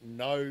 so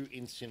no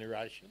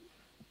incineration?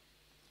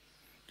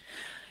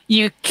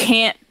 You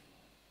can't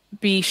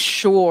be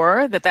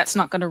sure that that's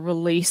not going to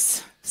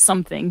release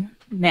something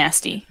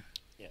nasty.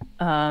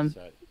 Yeah.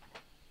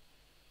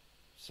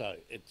 So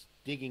it's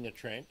digging a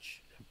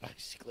trench,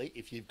 basically,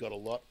 if you've got a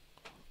lot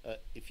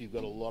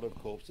of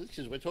corpses,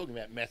 because we're talking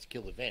about mass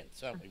kill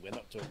events, aren't we? We're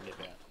not talking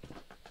about,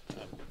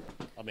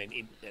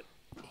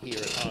 here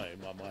at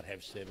home, I might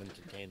have 7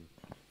 to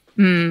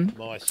 10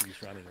 mice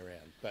running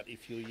around. But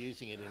if you're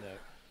using it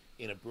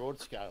in a broad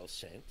scale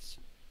sense,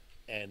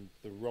 and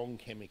the wrong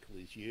chemical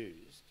is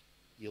used,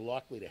 you're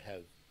likely to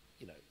have,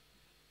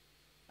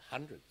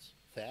 hundreds,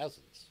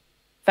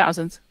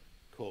 thousands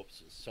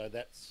corpses. So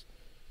that's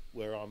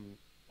where I'm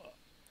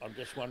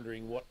just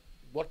wondering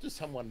what does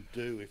someone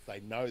do if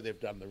they know they've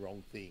done the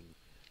wrong thing,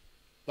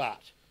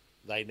 but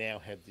they now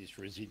have this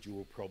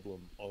residual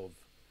problem of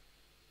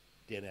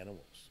dead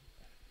animals?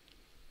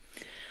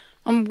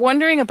 I'm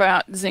wondering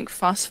about zinc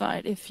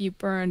phosphide. If you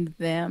burned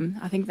them,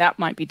 I think that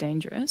might be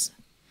dangerous.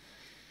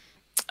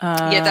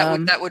 Yeah,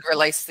 that would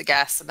release the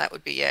gas, and that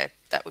would be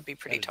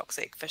pretty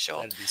toxic for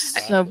sure. That'd be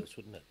startless,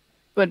 wouldn't it?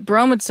 But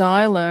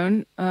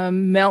bromadiolone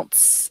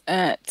melts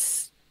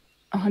at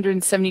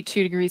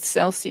 172 degrees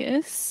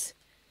Celsius,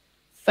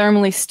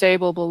 thermally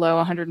stable below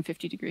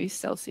 150 degrees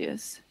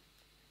Celsius,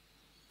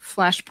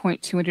 flash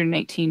point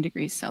 218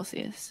 degrees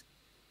Celsius.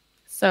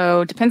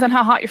 So depends on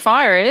how hot your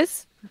fire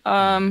is.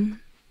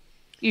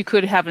 You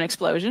could have an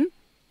explosion.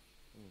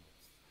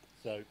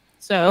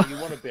 So you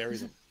want to bury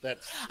them.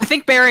 I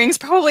think burying's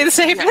probably the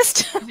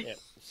safest. Yeah.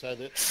 So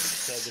the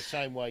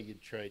same way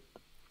you'd treat,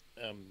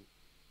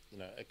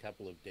 a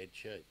couple of dead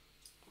sheep,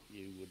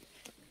 you would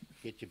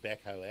get your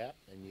backhoe out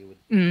and you would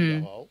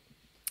dig a hole,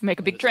 make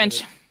a big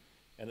trench,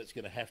 and it's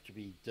going to have to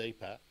be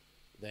deeper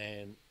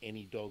than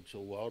any dogs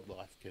or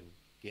wildlife can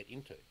get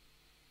into.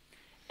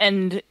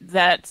 And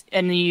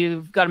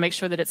you've got to make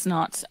sure that it's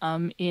not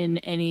in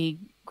any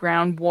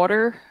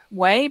groundwater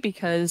way,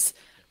 because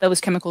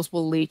those chemicals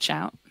will leach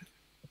out.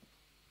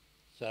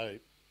 So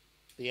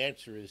the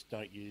answer is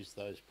don't use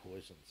those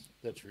poisons.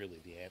 That's really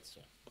the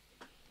answer.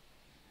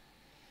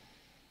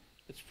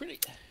 It's pretty...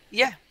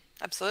 Yeah,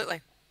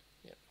 absolutely.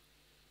 Yeah.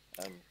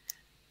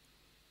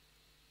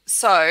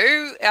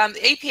 So the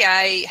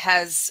EPA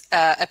has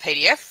a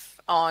PDF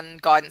on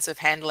guidance of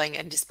handling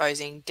and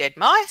disposing dead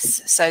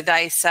mice. So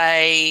they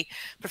say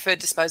preferred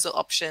disposal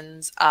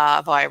options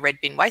are via red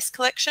bin waste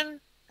collection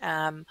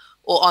or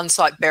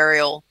on-site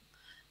burial.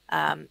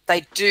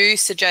 They do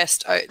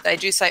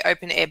say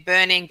open air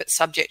burning, but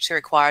subject to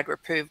required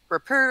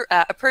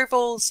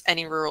approvals and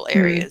in rural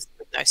areas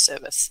with no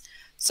service.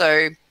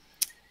 So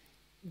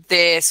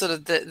they're sort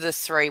of the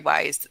three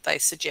ways that they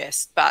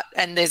suggest.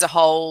 And there's a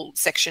whole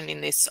section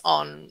in this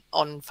on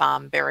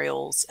farm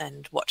burials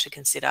and what to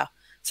consider.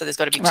 So there's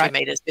got to be 2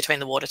 meters between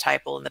the water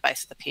table and the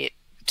base of the pit,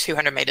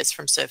 200 meters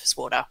from surface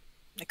water,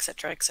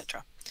 etc.,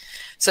 etc.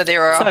 So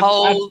there are a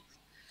whole.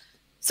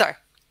 Sorry.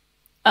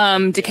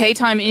 Decay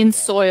time in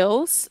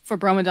soils for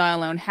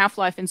bromadiolone,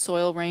 half-life in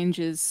soil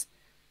ranges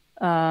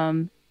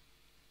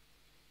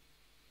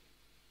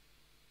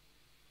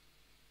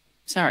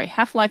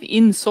half-life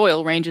in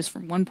soil ranges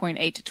from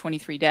 1.8 to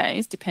 23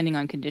 days, depending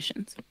on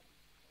conditions.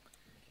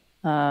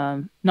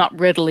 Not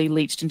readily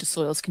leached into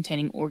soils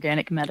containing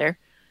organic matter,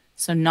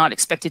 so not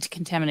expected to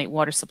contaminate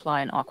water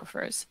supply and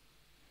aquifers.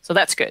 So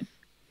that's good.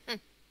 That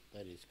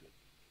is good.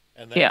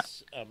 And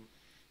that's... Yeah.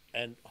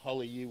 And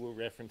Holly, you were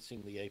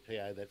referencing the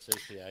EPA. That's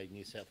EPA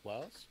New South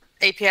Wales.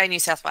 EPA New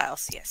South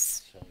Wales,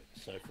 yes.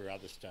 So for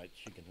other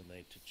states, you're going to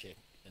need to check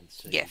and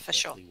see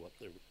exactly what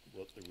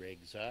the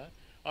regs are.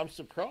 I'm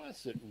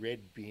surprised that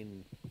red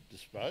bin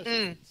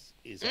disposal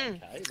is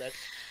okay.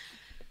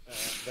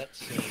 That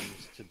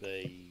seems to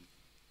be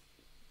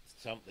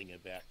something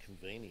about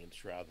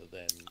convenience rather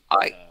than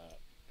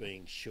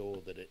being sure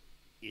that it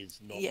is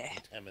not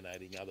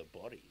contaminating other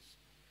bodies.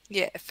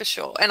 Yeah, for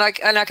sure. And I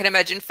can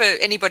imagine for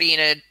anybody in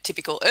a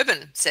typical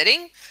urban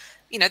setting,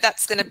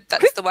 that's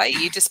the way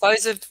you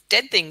dispose of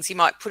dead things. You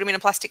might put them in a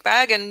plastic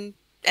bag and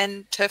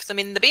turf them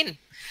in the bin.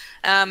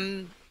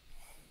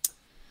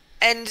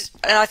 And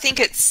I think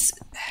it's,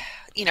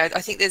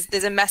 I think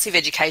there's a massive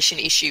education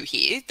issue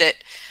here that,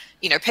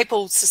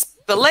 people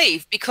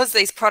believe because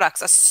these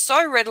products are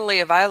so readily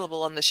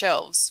available on the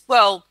shelves.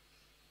 Well,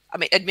 I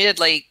mean,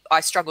 admittedly,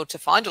 I struggled to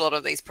find a lot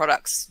of these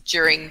products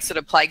during sort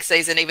of plague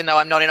season, even though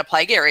I'm not in a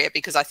plague area,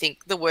 because I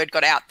think the word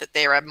got out that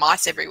there are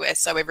mice everywhere,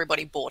 so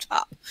everybody bought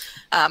up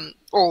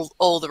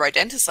all the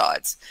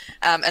rodenticides,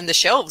 and the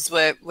shelves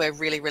were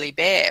really, really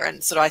bare.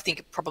 And sort of, I think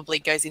it probably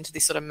goes into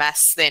this sort of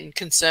mass then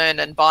concern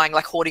and buying,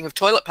 like hoarding of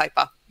toilet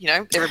paper.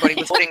 Everybody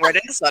was hoarding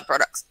rodenticide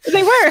products.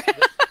 They were.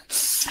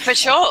 For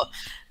sure.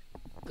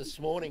 This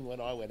morning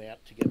when I went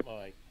out to get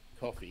my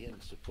coffee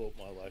and support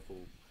my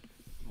local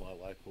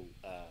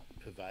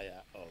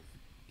purveyor of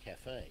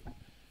caffeine,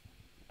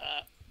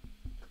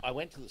 I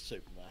went to the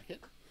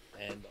supermarket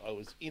and I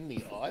was in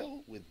the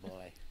aisle with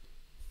my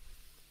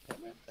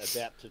camera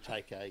about to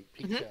take a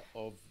picture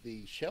of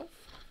the shelf,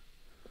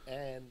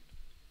 and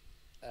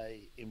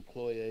a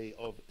employee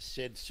of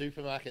said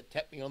supermarket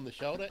tapped me on the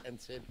shoulder and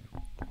said,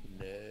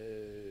 "No."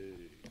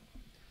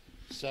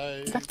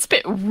 So that's a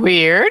bit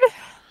weird.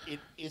 It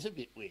is a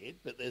bit weird,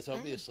 but there's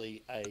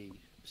obviously a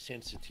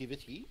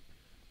sensitivity.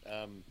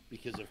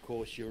 Because of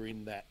course you're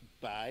in that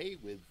bay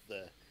with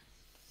the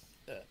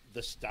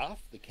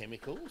stuff, the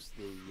chemicals,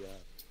 the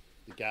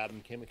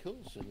garden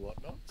chemicals and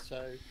whatnot.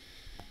 So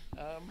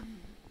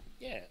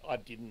I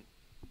didn't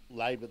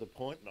labour the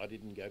point, and I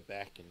didn't go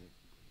back and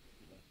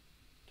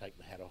take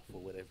the hat off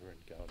or whatever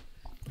and go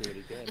and do it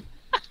again.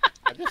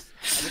 I just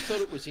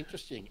thought it was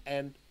interesting.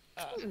 And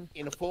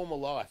in a former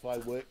life, I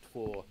worked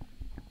for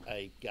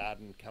a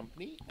garden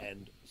company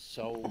and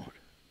sold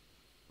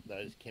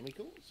those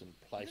chemicals and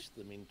placed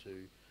them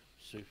into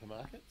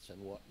supermarkets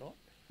and whatnot.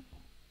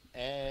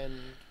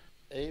 And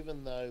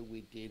even though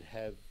we did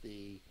have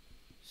the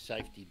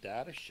safety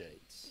data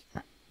sheets,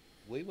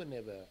 we were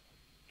never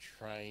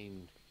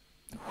trained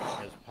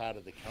as part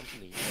of the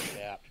company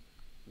about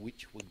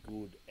which were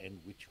good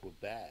and which were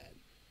bad.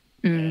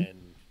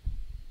 And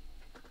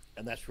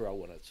that's where I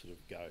want to sort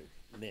of go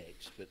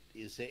next. But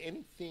is there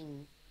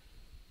anything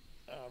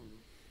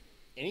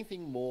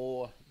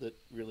more that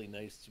really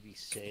needs to be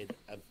said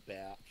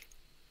about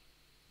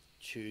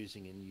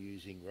choosing and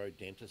using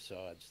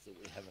rodenticides that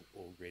we haven't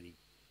already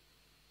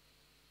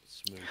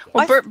smoothed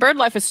Well, over?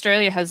 Birdlife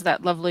Australia has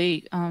that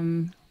lovely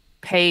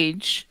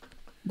page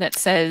that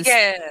says...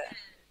 Yeah.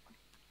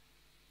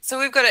 So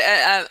we've got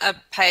a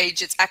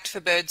page, it's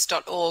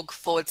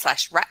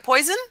actforbirds.org/rat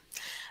poison,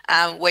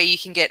 where you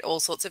can get all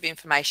sorts of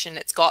information.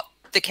 It's got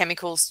the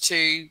chemicals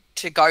to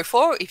go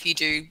for if you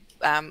do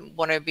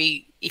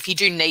if you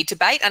do need to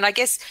bait. And I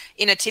guess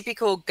in a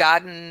typical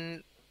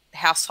garden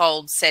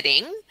household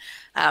setting,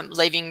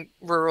 leaving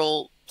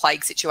rural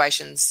plague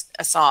situations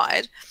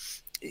aside,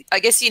 I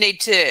guess you need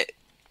to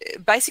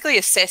basically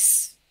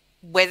assess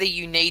whether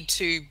you need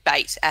to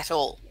bait at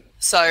all.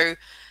 So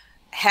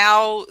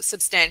how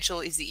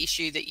substantial is the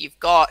issue that you've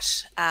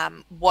got?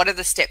 What are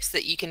the steps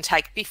that you can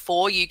take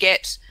before you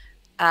get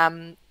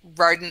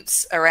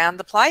rodents around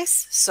the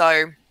place?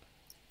 So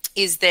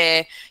is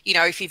there,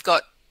 if you've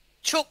got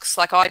chooks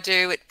like I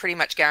do, it pretty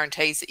much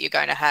guarantees that you're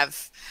going to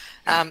have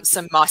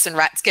some mice and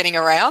rats getting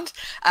around.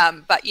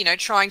 But,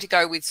 trying to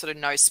go with sort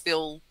of no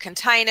spill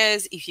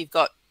containers. If you've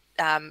got,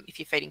 if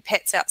you're feeding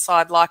pets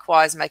outside,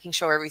 likewise, making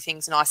sure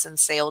everything's nice and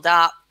sealed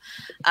up,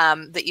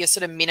 that you're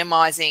sort of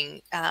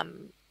minimizing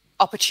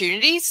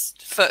opportunities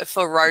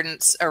for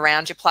rodents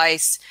around your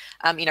place.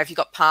 If you've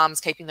got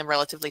palms, keeping them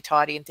relatively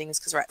tidy and things,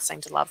 because rats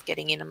seem to love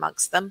getting in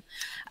amongst them.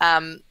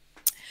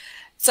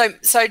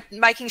 So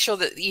making sure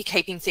that you're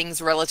keeping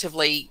things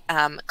relatively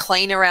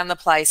clean around the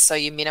place, so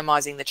you're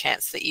minimising the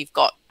chance that you've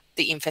got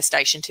the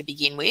infestation to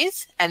begin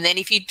with. And then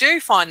if you do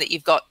find that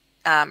you've got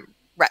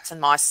rats and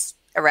mice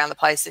around the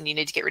place and you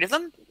need to get rid of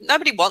them,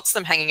 nobody wants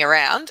them hanging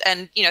around,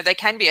 and they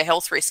can be a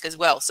health risk as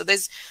well. So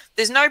there's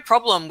no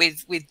problem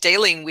with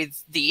dealing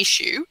with the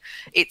issue.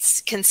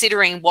 It's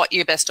considering what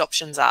your best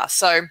options are.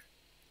 So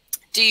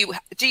do you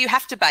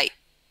have to bait?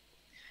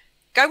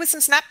 Go with some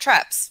snap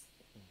traps.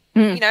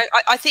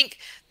 I think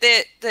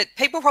that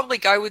people probably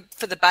go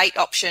for the bait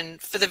option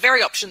for the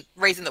very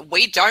reason that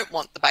we don't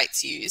want the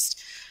baits used,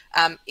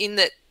 in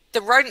that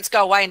the rodents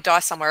go away and die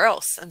somewhere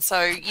else, and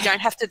so you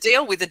don't have to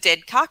deal with a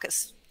dead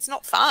carcass. It's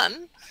not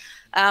fun.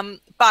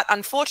 But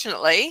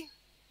unfortunately,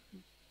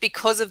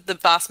 because of the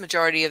vast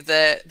majority of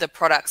the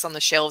products on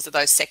the shelves of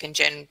those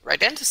second-gen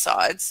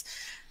rodenticides,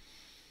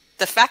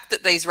 the fact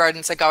that these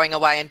rodents are going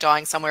away and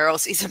dying somewhere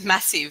else is a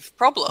massive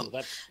problem.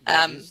 Well,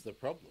 that is the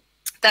problem.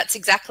 That's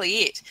exactly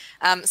it.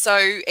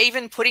 So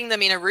even putting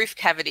them in a roof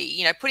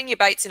cavity, putting your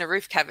baits in a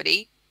roof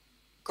cavity,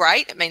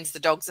 great. It means the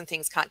dogs and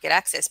things can't get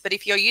access. But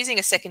if you're using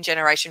a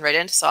second-generation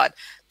rodenticide,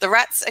 the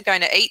rats are going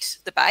to eat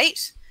the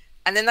bait,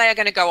 and then they are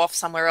going to go off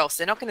somewhere else.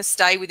 They're not going to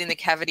stay within the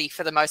cavity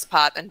for the most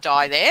part and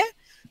die there.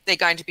 They're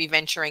going to be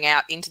venturing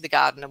out into the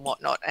garden and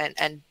whatnot,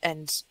 and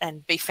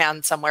be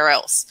found somewhere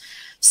else.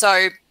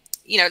 So,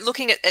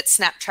 looking at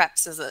snap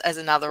traps as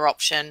another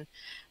option.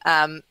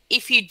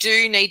 If you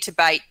do need to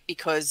bait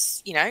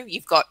because, you know,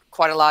 you've got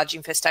quite a large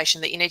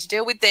infestation that you need to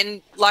deal with,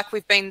 then like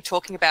we've been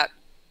talking about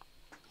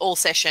all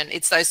session,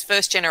 it's those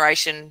first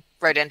generation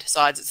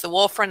rodenticides. It's the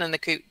warfarin and the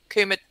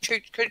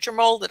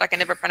cumatrimol that I can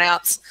never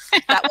pronounce,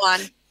 that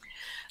one.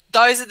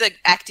 Those are the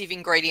active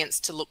ingredients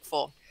to look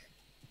for.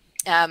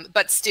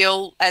 But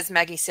still, as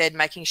Maggie said,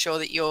 making sure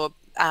that you're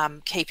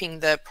keeping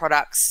the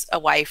products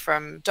away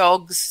from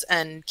dogs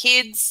and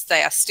kids.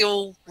 They are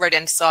still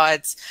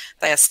rodenticides.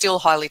 They are still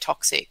highly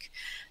toxic.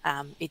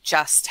 It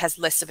just has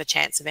less of a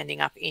chance of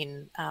ending up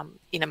in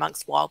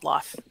amongst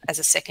wildlife as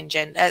a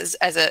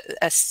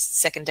a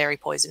secondary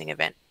poisoning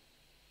event.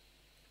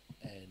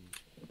 And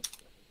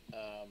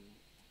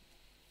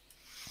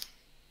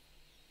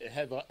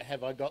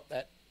have I got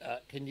that?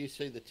 Can you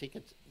see the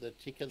ticket? The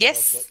ticket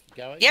yes. that I've got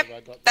going. Yep. Have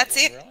I got that's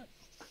that it. Right?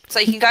 So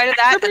you can go to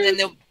that, and then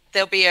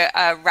there'll be a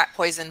rat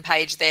poison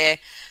page there.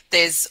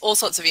 There's all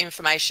sorts of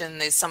information.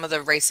 There's some of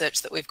the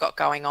research that we've got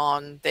going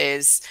on.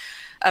 There's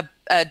a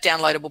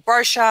downloadable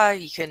brochure.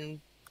 You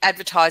can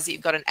advertise that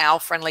you've got an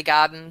owl-friendly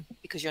garden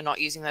because you're not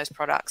using those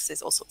products.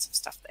 There's all sorts of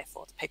stuff there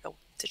for the people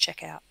to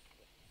check out.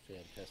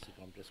 Fantastic.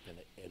 I'm just going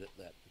to edit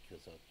that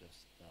because I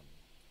just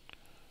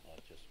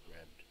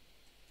grabbed.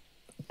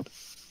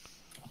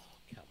 Oh,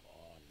 come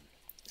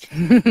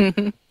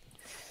on.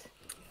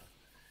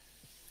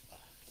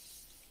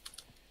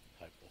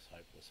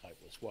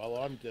 Hopeless. While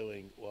I'm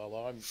doing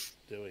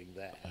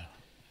that,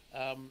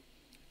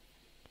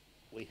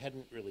 we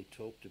hadn't really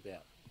talked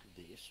about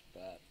this,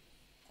 but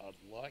I'd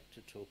like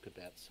to talk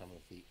about some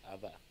of the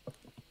other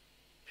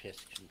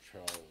pest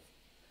control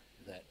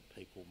that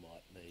people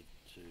might need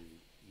to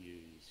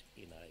use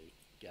in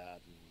a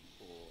garden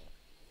or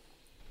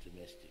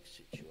domestic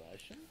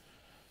situation.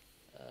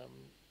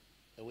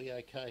 Are we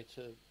okay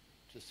to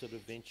sort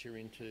of venture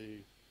into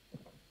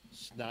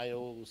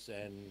snails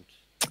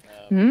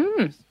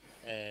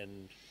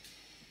and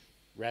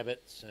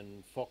rabbits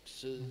and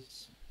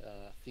foxes,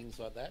 things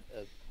like that?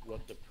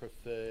 What the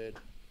preferred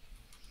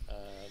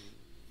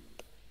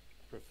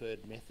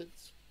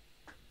methods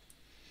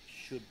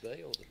should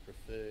be, or the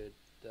preferred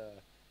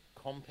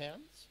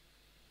compounds?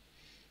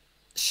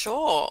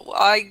 Sure.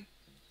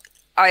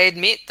 I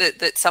admit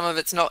that some of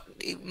it's not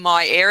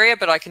my area,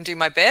 but I can do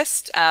my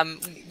best.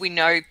 We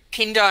know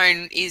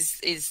pindone is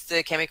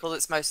the chemical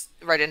that's most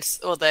rodents,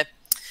 or the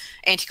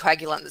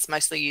anticoagulant that's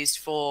mostly used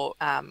for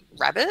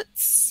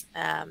rabbits,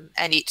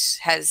 and it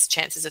has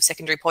chances of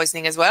secondary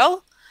poisoning as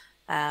well.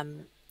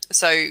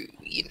 So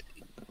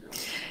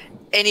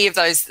any of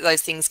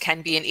those things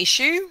can be an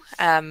issue.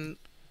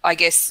 I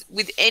guess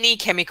with any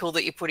chemical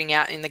that you're putting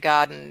out in the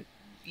garden,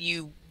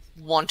 you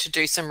want to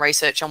do some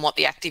research on what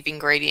the active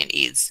ingredient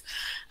is,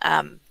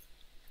 and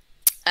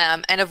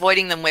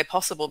avoiding them where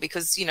possible,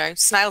 because, you know,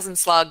 snails and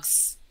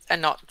slugs are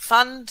not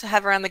fun to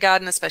have around the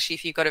garden, especially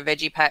if you've got a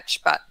veggie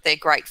patch, but they're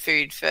great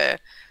food for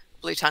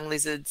blue-tongue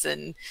lizards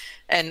and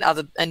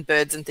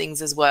birds and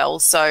things as well.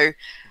 So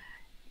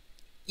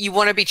you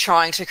want to be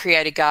trying to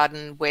create a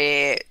garden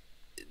where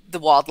the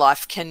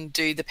wildlife can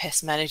do the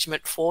pest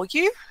management for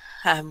you,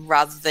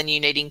 rather than you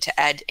needing to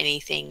add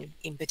anything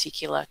in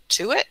particular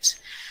to it.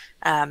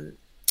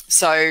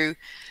 So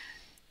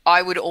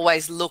I would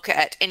always look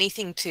at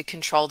anything to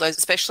control those,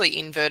 especially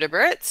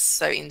invertebrates,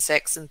 so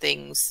insects and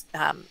things,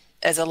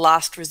 as a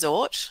last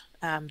resort,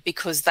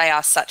 because they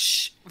are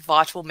such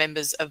vital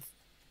members of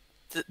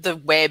the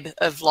web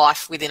of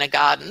life within a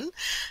garden,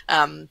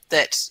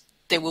 that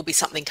there will be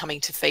something coming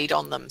to feed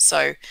on them.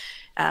 So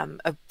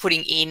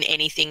putting in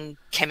anything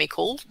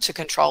chemical to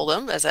control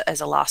them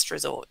as a last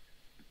resort.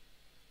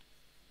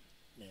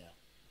 Now,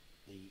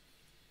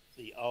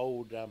 the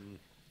old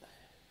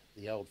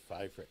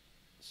favourite,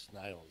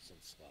 snails and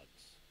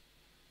slugs.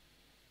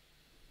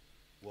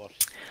 What?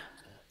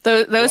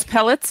 Those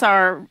pellets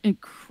are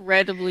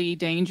incredibly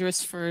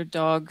dangerous for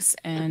dogs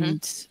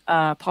and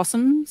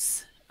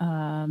possums.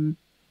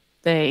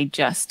 They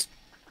just,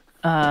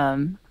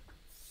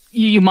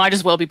 you might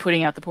as well be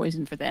putting out the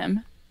poison for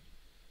them.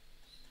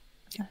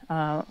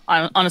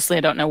 Honestly,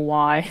 I don't know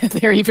why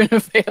they're even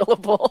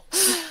available.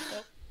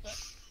 Well,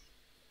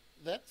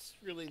 that's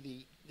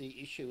really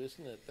the issue,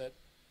 isn't it? That,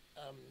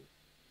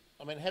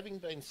 I mean, having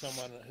been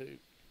someone who, you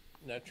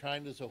know,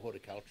 trained as a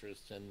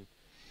horticulturist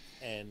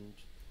and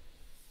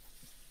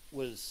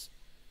was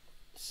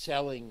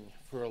selling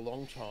for a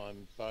long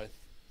time, both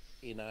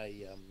in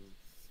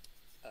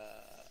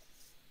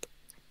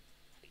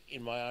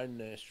in my own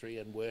nursery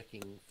and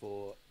working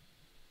for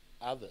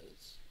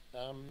others,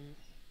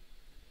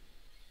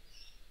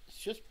 it's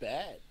just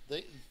bad.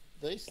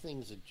 These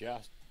things are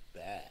just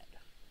bad.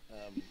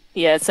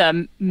 Yeah, it's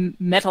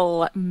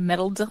metaldehyde.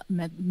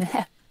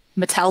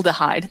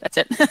 That's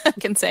it. I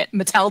can say it.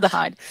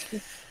 Metaldehyde.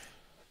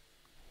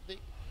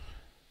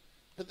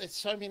 But there's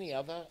so many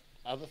other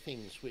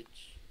things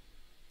which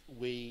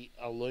we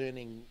are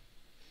learning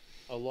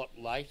a lot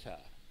later,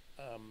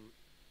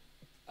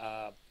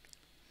 are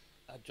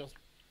just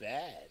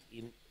bad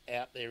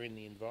out there in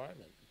the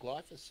environment.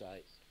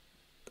 Glyphosate,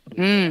 we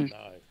now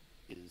know,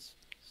 is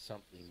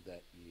something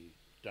that you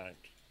don't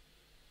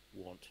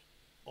want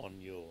on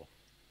your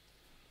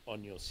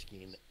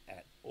skin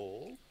at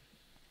all.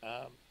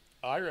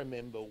 I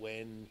remember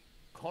when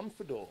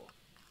Confidor,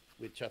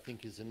 which I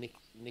think is a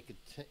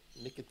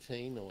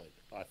nicotinoid,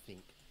 I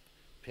think,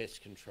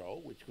 pest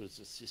control, which was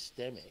a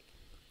systemic.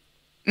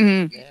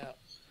 Now,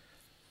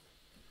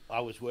 I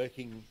was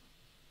working,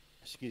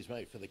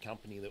 for the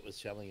company that was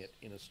selling it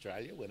in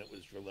Australia when it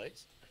was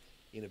released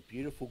in a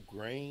beautiful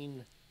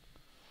green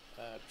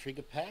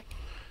trigger pack,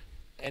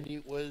 and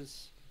it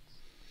was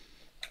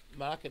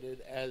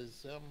marketed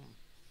as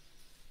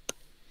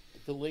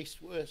the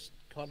least worst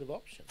kind of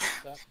option.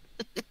 But,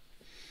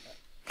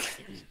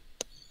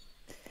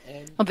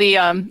 and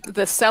well,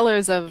 the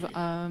sellers of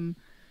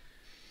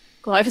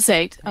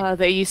glyphosate,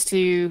 they used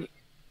to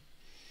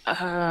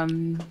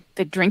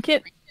they'd drink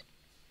it.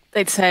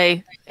 They'd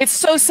say it's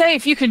so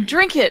safe you can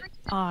drink it.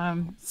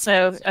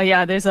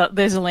 Yeah, there's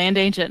a land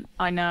agent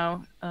I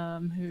know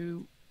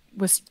who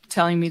was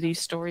telling me these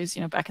stories.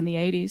 Back in the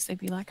 80s, they'd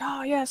be like,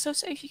 "Oh yeah, so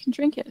safe you can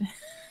drink it."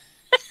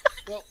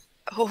 well,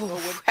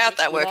 How'd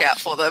that work out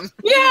for them?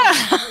 Yeah,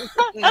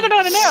 I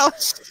don't know.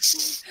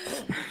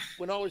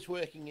 When I was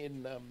working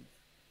in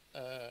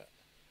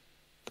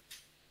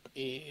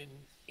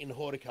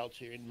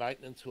horticulture, in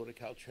maintenance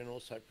horticulture, and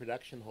also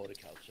production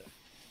horticulture,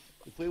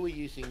 if we were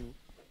using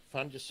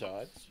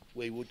fungicides,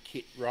 we would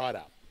kit right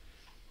up.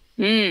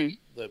 The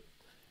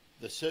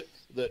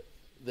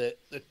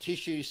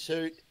tissue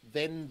suit,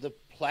 then the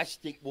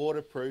plastic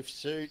waterproof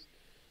suit,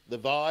 the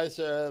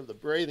visor, the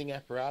breathing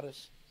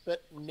apparatus,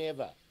 but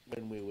never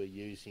when we were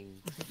using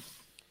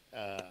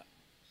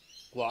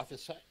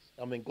glyphosate.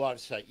 I mean,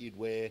 glyphosate, you'd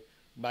wear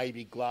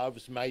maybe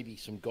gloves, maybe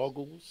some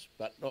goggles,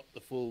 but not the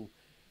full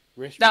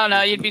respiratory.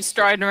 No, you'd be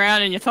striding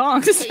around in your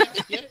thongs.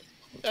 Yeah.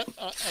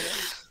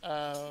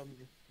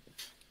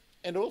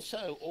 And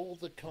also all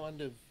the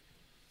kind of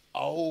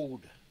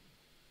old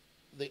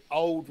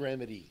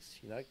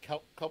remedies,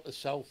 copper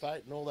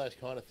sulfate and all those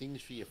kind of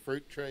things for your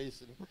fruit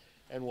trees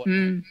and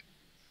whatnot.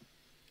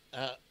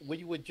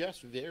 We were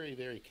just very,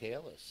 very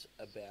careless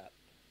about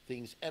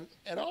things. And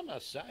I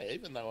must say,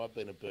 even though I've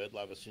been a bird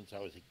lover since I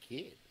was a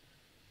kid,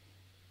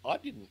 I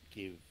didn't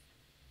give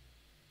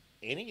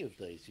any of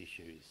these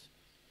issues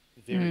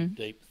very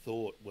deep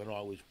thought when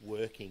I was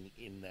working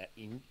in that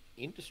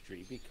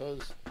industry,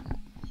 because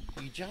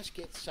you just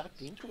get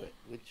sucked into it,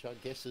 which I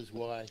guess is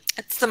why...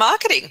 It's the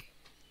marketing.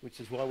 Which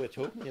is why we're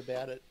talking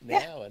about it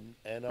now,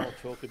 and I'll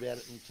talk about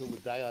it until the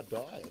day I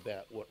die,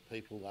 about what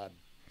people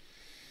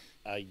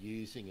are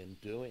using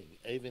and doing,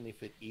 even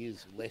if it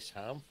is less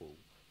harmful.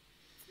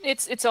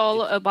 It's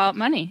all about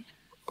money.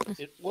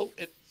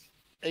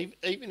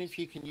 Even if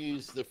you can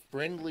use the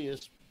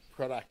friendliest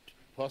product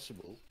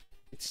possible,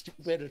 it's still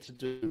better to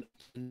do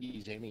than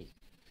use any.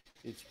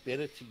 It's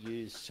better to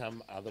use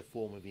some other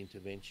form of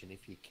intervention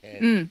if you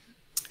can.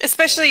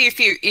 Especially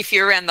if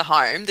you're around the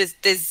home,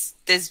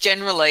 there's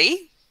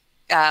generally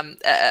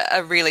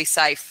a really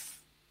safe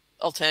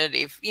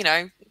alternative.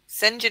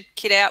 Send your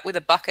kid out with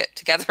a bucket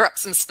to gather up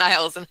some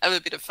snails and have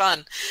a bit of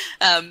fun.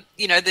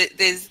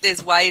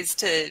 There's ways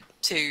to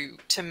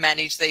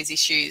manage these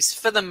issues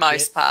for the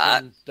most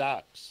part. Get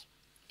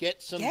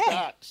some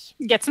ducks.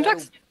 Get some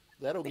ducks.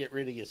 That'll get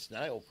rid of your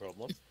snail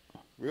problem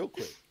real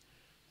quick.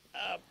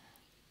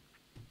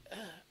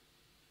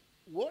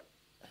 What,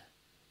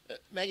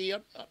 Maggie?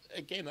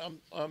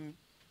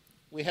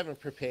 We haven't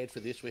prepared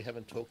for this. We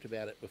haven't talked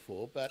about it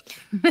before, but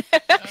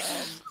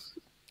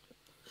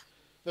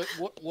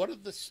what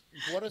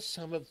are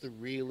some of the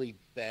really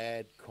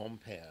bad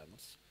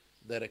compounds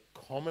that are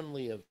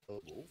commonly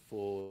available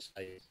for,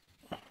 say,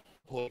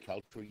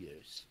 horticultural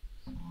use?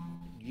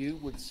 You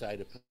would say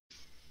to people,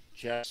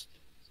 just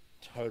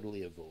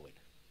totally avoid.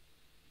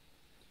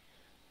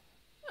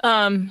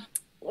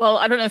 Well,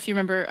 I don't know if you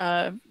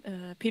remember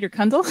Peter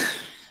Cundall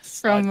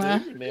from. I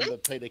do remember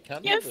Peter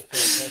Cundall, yes. The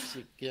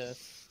fantastic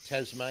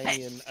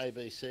Tasmanian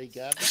ABC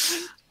gardener.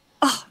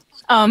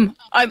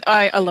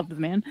 I love the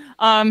man.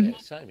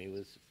 Same. He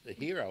was a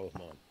hero of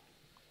mine.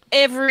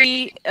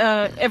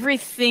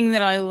 Everything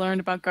that I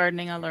learned about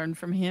gardening, I learned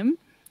from him.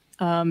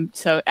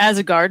 So as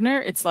a gardener,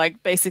 it's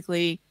like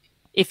basically,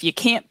 if you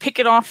can't pick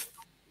it off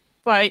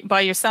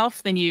by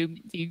yourself, then you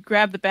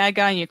grab the bad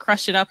guy and you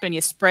crush it up and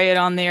you spray it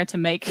on there to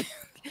make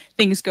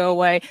things go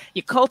away.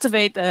 You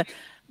cultivate the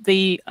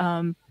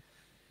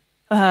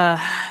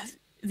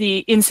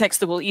insects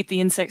that will eat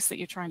the insects that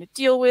you're trying to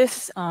deal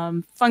with.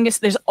 Fungus.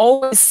 There's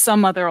always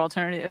some other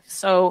alternative.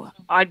 So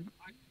I'd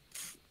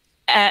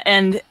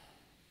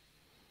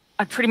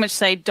pretty much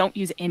say don't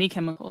use any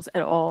chemicals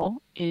at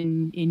all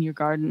in your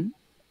garden,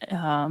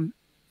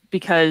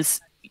 because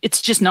it's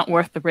just not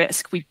worth the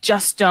risk. We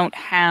just don't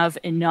have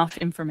enough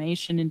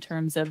information in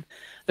terms of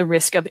the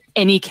risk of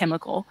any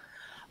chemical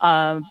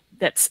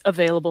that's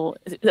available,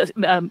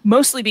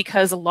 mostly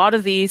because a lot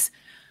of these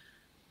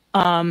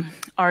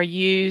are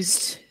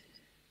used.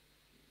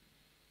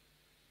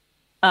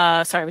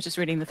 Sorry, I was just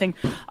reading the thing.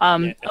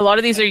 A lot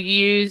of these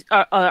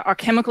are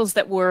chemicals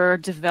that were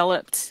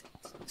developed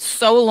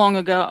so long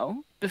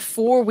ago,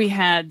 before we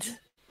had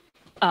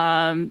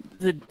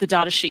the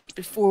data sheet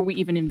before we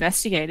even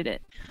investigated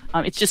it.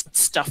 It's just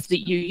stuff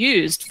that you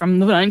used from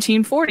the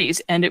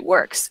 1940s, and it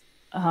works.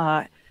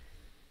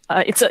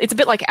 It's a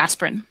bit like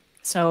aspirin.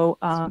 So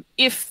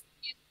if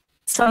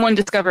someone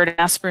discovered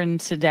aspirin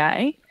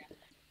today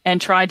and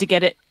tried to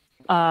get it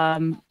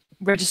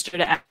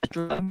registered as a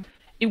drug,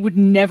 it would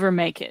never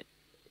make it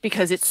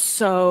because it's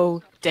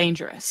so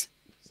dangerous.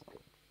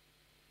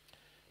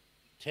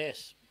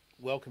 Tess,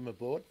 welcome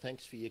aboard.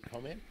 Thanks for your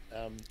comment.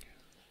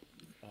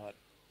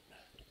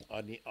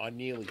 I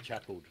nearly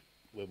chuckled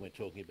when we're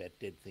talking about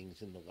dead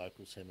things in the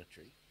local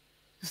cemetery.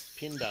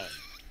 Pindone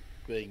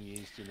being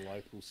used in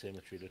local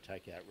cemetery to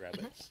take out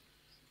rabbits.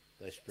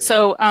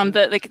 So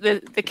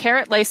the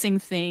carrot lacing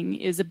thing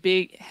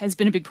has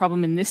been a big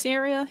problem in this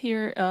area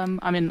here.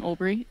 I'm in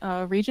Albury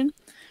region.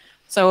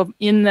 So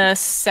in the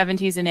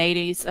 70s and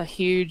 80s, a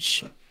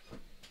huge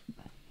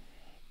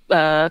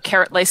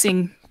carrot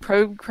lacing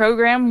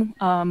program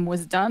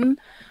was done,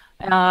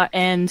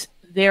 and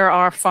there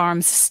are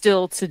farms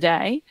still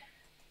today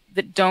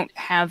that don't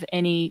have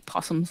any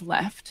possums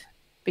left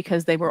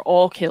because they were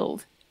all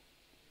killed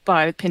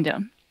by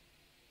pindone.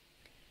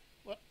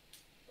 Well,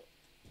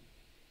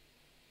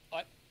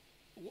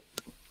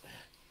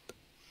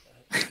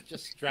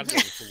 just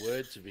struggling for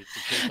words a bit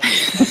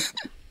because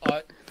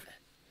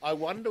I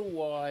wonder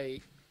why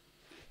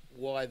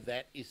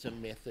that is a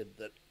method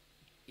that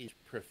is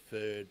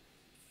preferred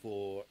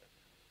for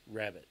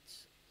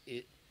rabbits.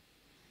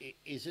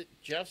 Is it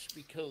just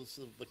because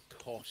of the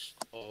cost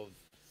of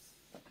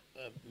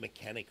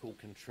mechanical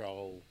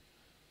control,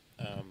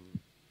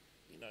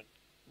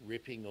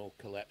 ripping or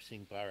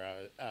collapsing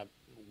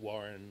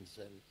warrens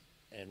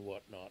and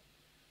whatnot?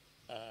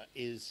 Are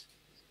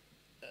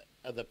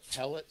the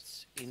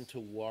pellets into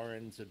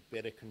warrens a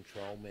better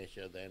control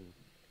measure than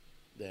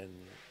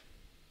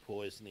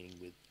poisoning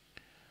with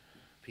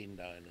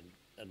pindone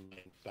and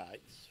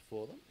baits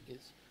for them?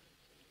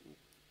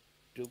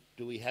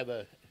 Do we have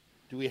a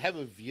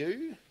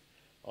view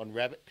on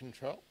rabbit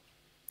control?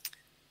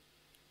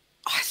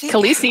 I think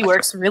Khaleesi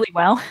works really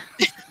well.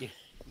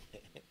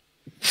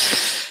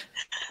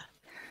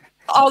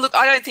 Oh, look,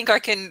 I don't think I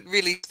can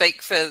really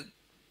speak for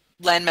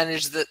land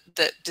managers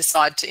that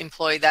decide to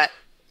employ that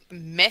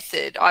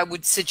method. I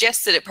would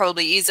suggest that it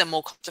probably is a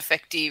more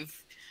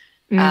cost-effective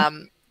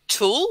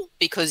tool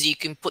because you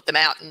can put them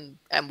out and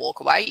walk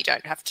away. You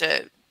don't have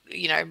to,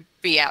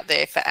 be out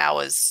there for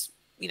hours,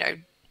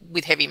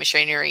 with heavy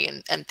machinery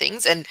and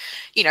things. And,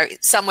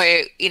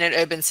 somewhere in an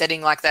urban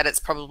setting like that, it's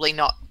probably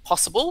not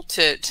possible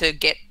to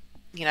get,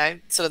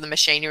 sort of the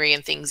machinery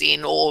and things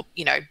in, or,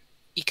 you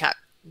can't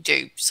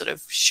do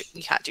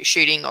you can't do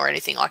shooting or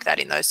anything like that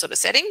in those sort of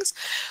settings.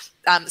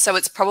 So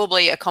it's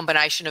probably a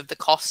combination of the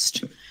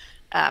cost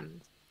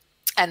and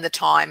the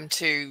time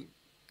to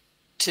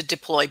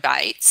deploy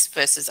baits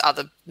versus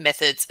other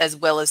methods, as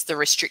well as the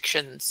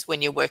restrictions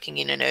when you're working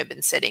in an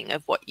urban setting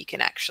of what you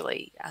can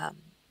actually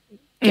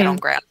get on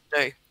ground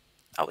to do,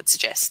 I would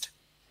suggest.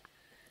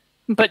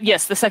 But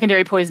yes, the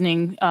secondary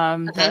poisoning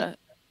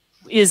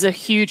is a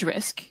huge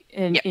risk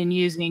in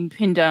using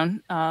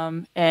pindone.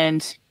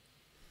 And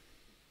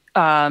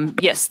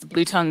yes, the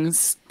blue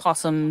tongues,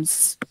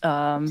 possums,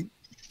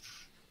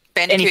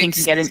 anything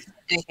can get in.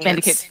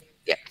 Bandicoots.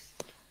 Yeah.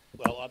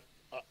 Well,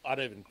 I'd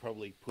even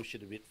probably push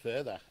it a bit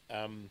further.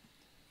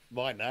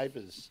 My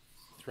neighbours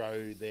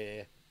throw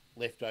their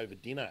leftover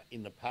dinner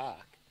in the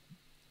park.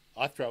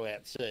 I throw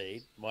out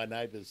seed. My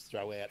neighbours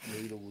throw out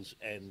noodles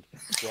and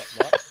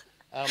whatnot.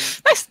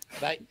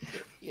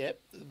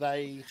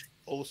 They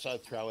also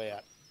throw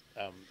out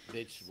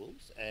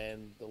vegetables,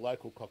 and the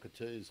local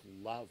cockatoos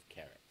love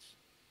carrots.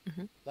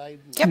 They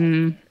love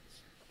carrots.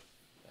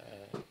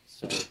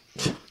 So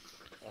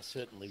I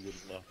certainly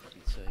wouldn't like to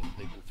be seeing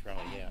people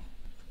throwing out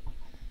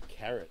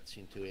carrots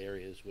into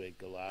areas where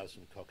galahs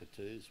and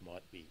cockatoos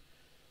might be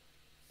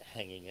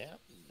hanging out.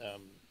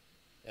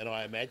 And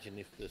I imagine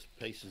if the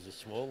pieces are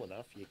small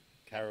enough, your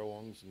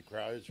currawongs and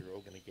crows are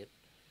all going to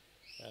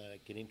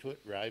get into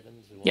it,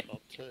 ravens and whatnot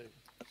too.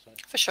 So,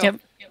 for sure.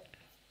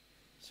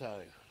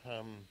 So,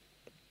 I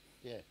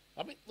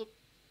mean, look,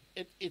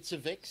 it's a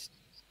vexed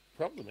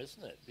problem,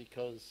 isn't it?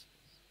 Because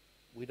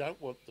we don't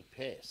want the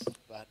pest,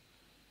 but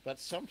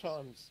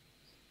sometimes,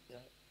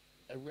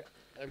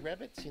 are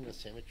rabbits in the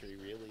cemetery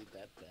really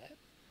that bad?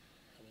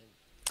 I mean,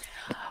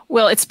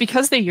 well, it's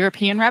because they're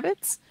European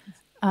rabbits.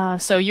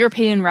 So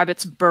European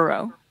rabbits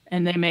burrow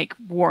and they make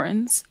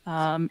warrens.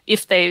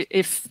 If the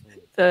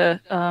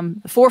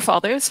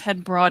forefathers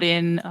had brought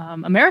in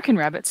American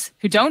rabbits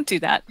who don't do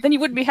that, then you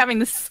wouldn't be having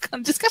this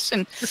kind of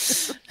discussion.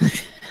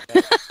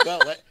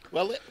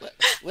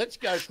 Let's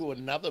go to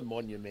another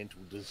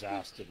monumental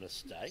disaster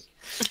mistake: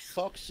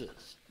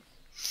 foxes.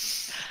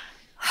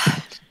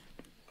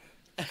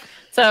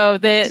 So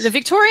the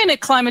Victorian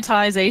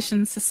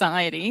Acclimatization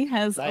Society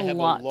has a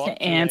lot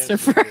to answer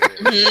for.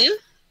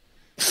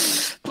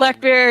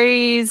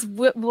 Blackberries,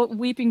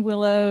 weeping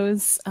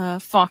willows,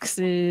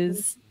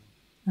 foxes.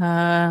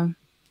 I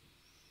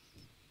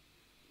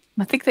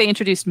think they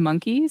introduced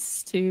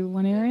monkeys to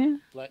one area.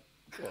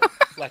 Well,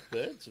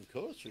 blackbirds, of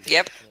course.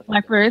 Yep.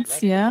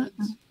 Blackbirds, yeah.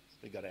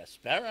 We got our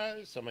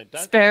sparrows. I mean,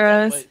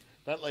 Sparrows.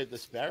 Don't leave the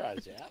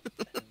sparrows out.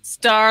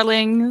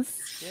 Starlings.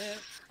 Yeah.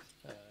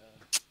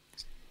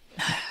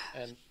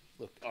 And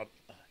look,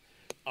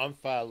 I'm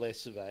far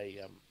less of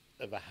a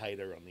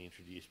hater on the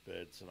introduced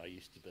birds than I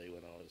used to be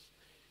when I was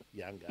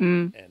younger.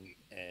 And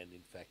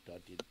in fact, I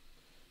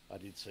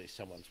did see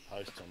someone's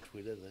post on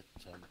Twitter that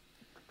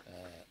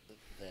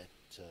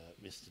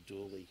Mr.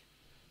 Dooley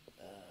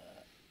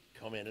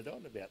commented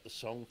on about the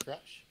song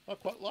thrush. I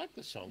quite like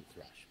the song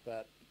thrush,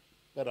 but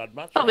I'd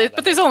much rather.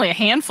 But there's only a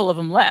handful of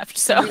them left,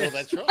 so. Well,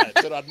 that's right.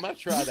 But I'd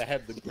much rather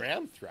have the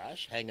ground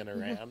thrush hanging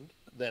around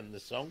than the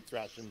song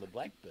thrush and the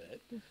blackbird.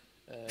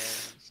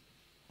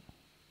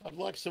 I'd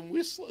like some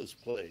whistlers,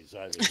 please,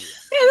 over here.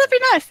 Yeah, that'd be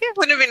nice. Yeah,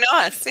 Wouldn't it be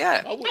nice?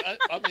 Yeah.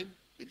 I mean,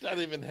 we don't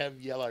even have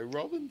yellow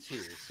robins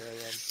here.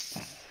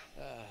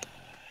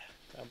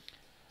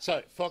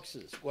 So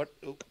foxes. What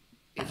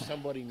if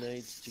somebody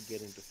needs to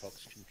get into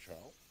fox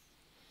control?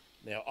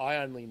 Now, I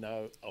only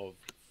know of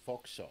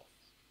fox off.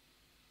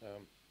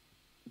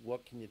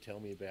 What can you tell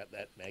me about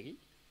that, Maggie?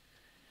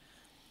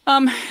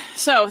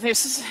 So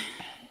there's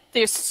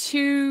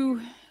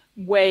two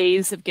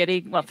ways of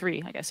getting, well,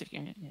 three, I guess, if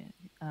you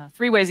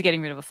three ways of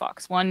getting rid of a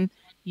fox. One,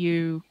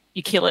 you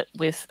kill it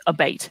with a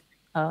bait,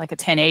 like a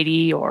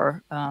 1080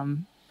 or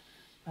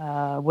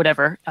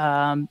whatever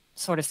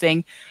sort of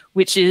thing,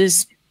 which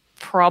is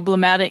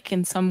problematic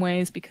in some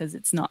ways because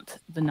it's not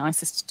the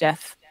nicest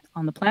death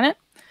on the planet.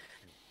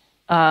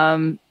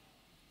 What's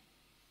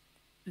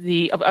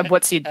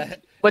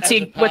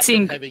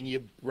having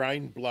your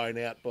brain blown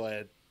out by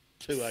a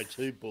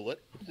 202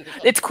 bullet?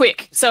 It's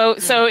quick. So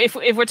if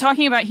we're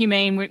talking about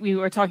humane, we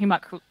were talking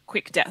about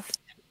quick death.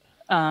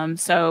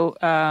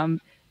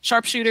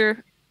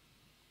 Sharpshooter,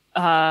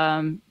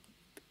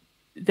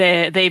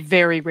 they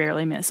very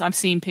rarely miss. I've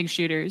seen pig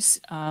shooters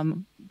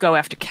go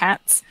after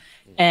cats,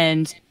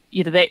 and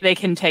they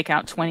can take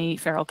out 20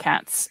 feral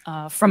cats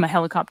from a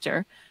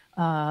helicopter.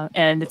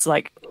 And it's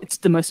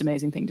the most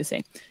amazing thing to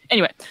see.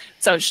 Anyway,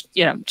 so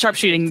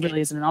sharpshooting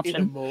really isn't an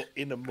option.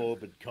 In a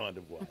morbid kind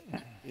of way.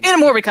 In a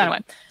morbid kind of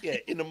way. Yeah,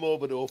 in a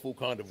morbid, awful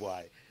kind of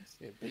way.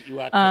 Yeah, but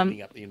you are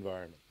cleaning up the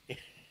environment.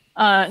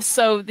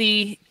 So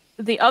the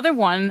other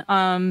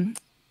one,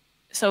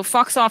 so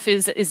fox off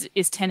is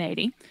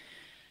 1080.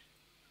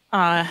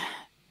 On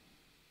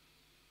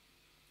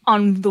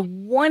the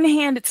one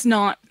hand, it's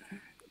not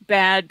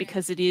bad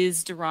because it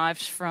is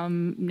derived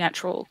from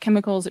natural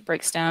chemicals. It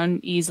breaks down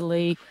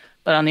easily.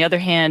 But on the other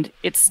hand,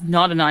 it's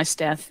not a nice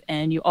death,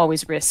 and you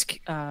always risk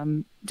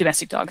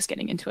domestic dogs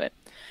getting into it.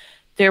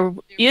 There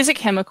is a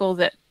chemical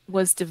that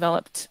was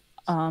developed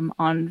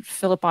on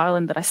Phillip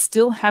Island that I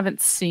still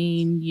haven't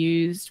seen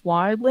used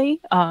widely.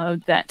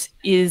 That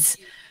is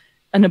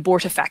an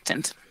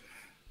abortifactant.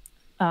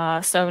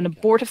 So an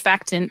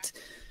abortifactant,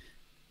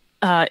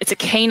 it's a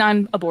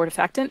canine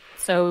abortifactant.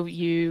 So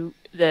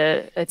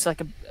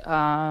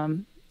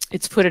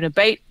it's put in a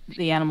bait,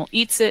 the animal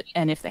eats it,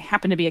 and if they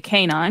happen to be a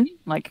canine,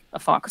 like a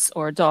fox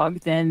or a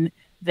dog, then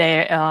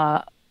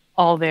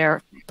all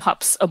their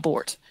pups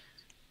abort.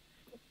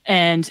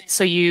 And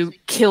so you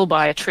kill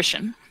by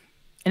attrition,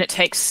 and it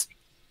takes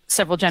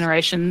several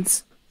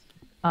generations.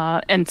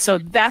 And so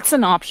that's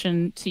an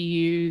option to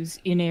use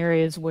in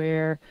areas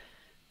where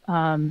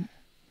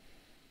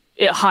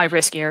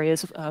high-risk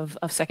areas of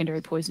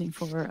secondary poisoning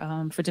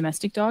for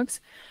domestic dogs,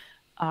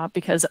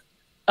 because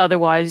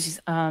otherwise,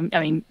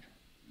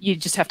 you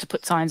just have to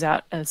put signs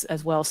out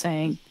as well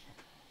saying,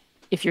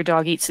 if your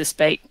dog eats this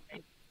bait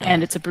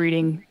and it's a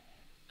breeding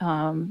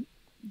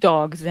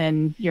dog,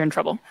 then you're in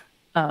trouble.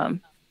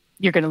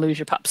 You're going to lose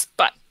your pups,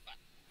 but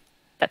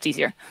that's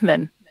easier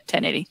than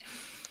 1080.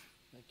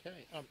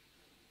 Okay,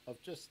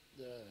 I've just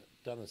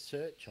done a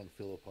search on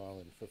Phillip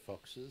Island for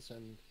foxes,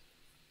 and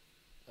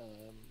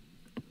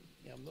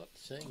I'm not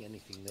seeing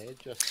anything there.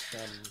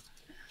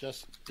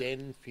 Just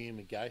den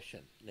fumigation.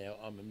 Now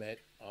I'm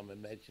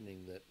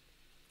imagining that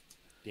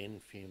den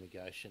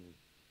fumigation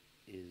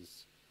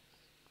is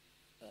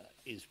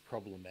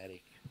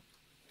problematic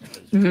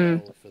as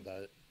well for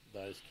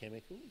those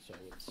chemicals, I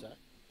would say.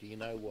 Do you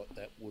know what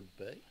that would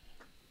be?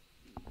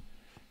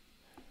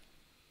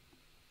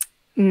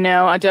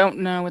 No, I don't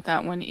know what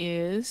that one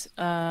is.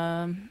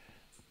 What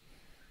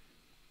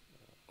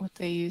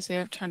they use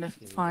there, I'm trying to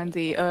find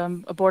the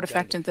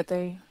abortifactant that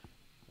they...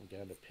 I'm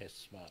going to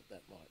Pest Smart.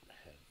 That might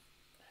have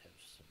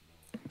some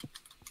more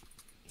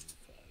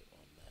info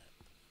on that.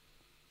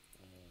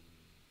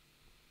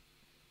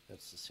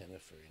 That's the Centre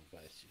for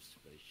Invasive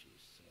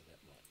Species, so that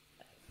might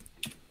have a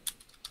bit more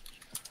information.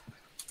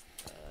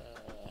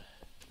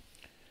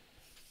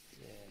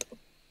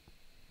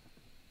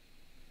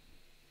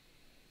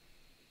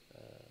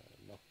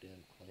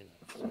 Knockdown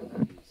cleanup. So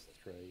that is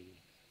three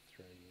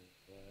ways.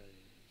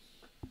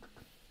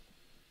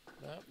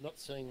 No, not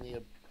seeing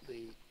the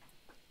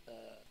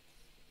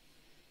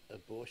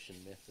abortion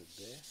method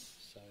there.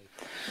 So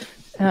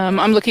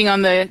I'm looking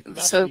on the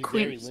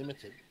very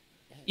limited.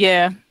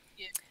 Yeah.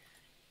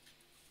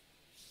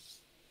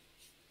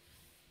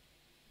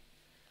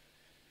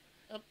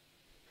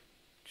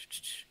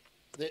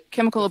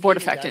 chemical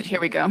abortifacient. Here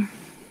we go.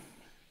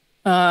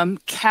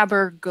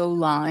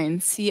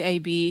 Cabergoline, Cabergoline. Cabergoline.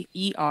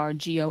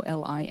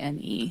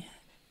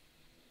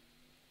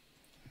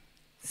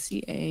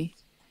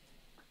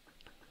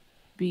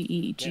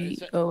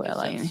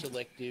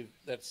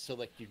 That's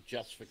selective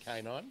just for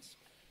canines.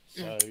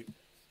 So,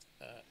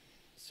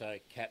 so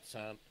cats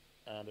aren't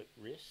at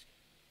risk.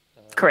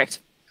 Correct.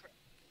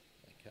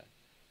 Okay.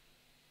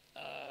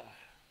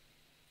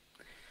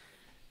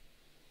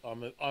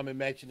 I'm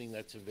imagining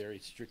that's a very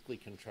strictly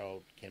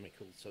controlled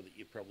chemical, so that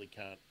you probably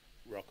can't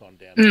rock on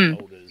down to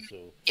boulders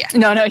or. Yeah.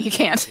 No, you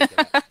can't. You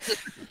can't.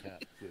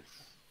 Good.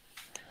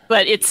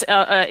 But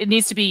it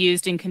needs to be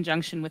used in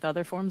conjunction with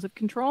other forms of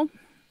control,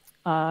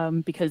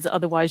 because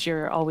otherwise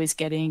you're always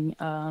getting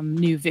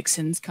new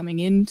vixens coming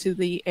into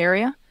the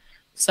area.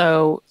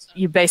 So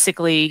you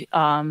basically,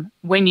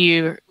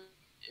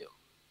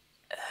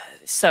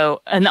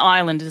 so an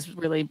island is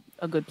really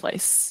a good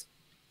place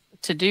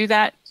to do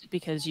that,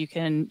 because you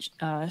can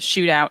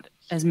shoot out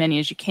as many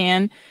as you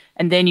can,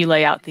 and then you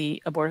lay out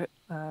the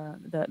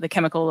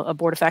chemical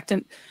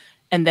abortifactant,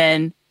 and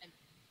then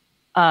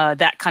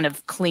that kind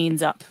of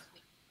cleans up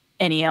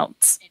any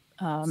else,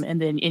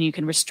 and you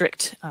can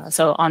restrict.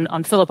 So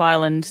on Phillip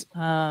Island,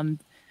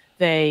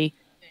 they've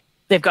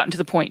gotten to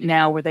the point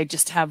now where they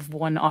just have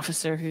one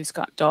officer who's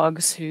got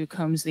dogs who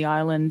combs the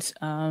island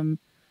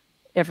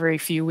every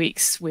few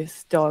weeks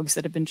with dogs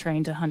that have been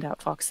trained to hunt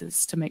out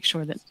foxes, to make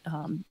sure that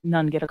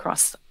none get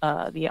across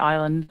the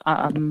island,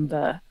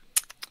 the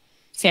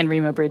San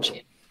Remo Bridge.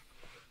 Here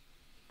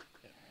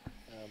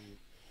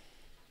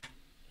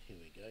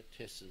we go.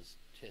 Tessa's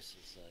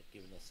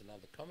given us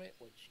another comment.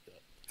 What she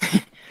got?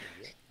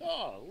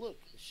 Oh, look,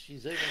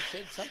 she's even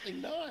said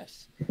something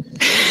nice.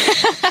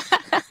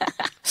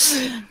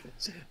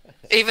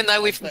 Even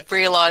though we've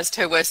realised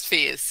her worst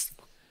fears.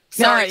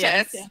 Sorry,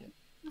 Tess. Yeah.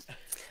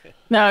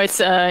 No,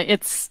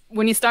 it's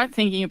when you start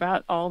thinking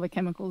about all the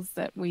chemicals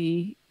that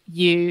we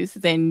use,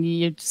 then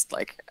you're just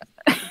like,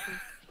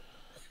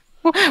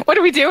 what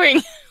are we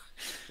doing?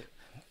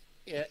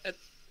 Yeah,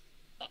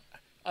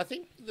 I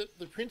think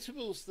the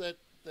principles that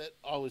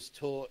I was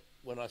taught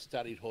when I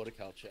studied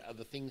horticulture are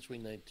the things we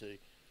need to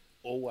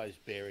always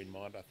bear in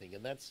mind, I think,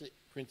 and that's the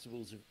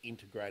principles of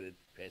integrated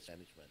pest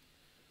management.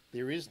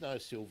 There is no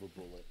silver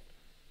bullet,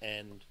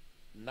 and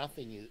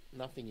nothing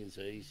is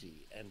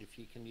easy. And if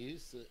you can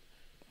use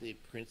the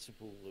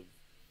principle of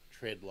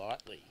tread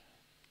lightly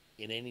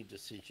in any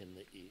decision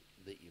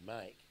that you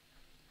make,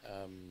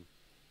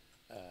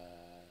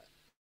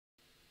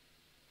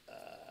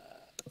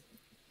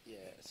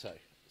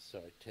 So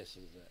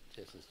Tessa's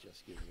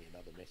just given me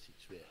another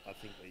message there.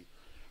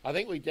 I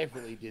think we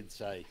definitely did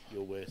say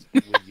your worst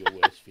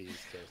fears,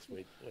 Tess.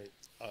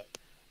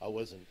 I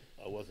wasn't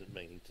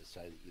meaning to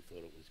say that you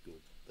thought it was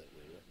good that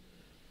we were.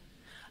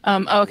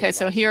 Okay,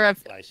 so here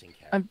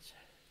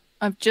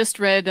I've just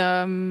read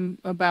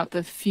about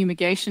the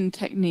fumigation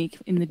technique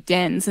in the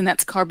dens, and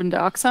that's carbon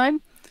dioxide.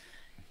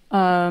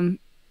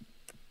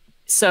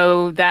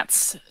 So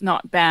that's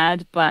not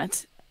bad,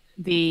 but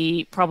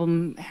the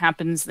problem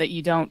happens that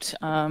you don't,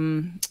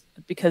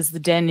 because the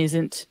den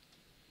isn't,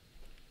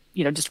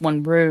 just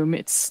one room.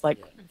 It's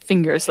like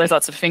fingers. There's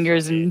lots of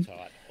fingers, and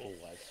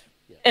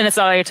it's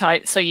not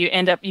airtight. So you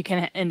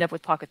can end up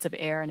with pockets of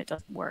air, and it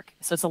doesn't work.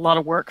 So it's a lot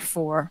of work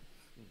for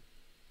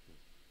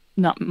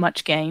not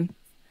much gain.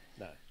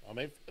 No, I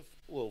mean,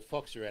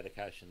 fox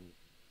eradication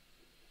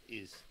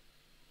is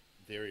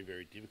very,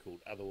 very difficult.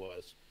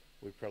 Otherwise,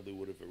 we probably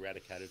would have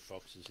eradicated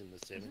foxes in the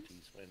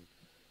 70s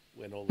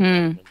when all the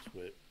governments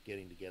were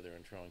getting together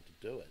and trying to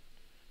do it.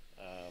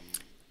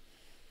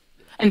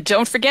 And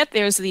don't forget,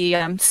 there's the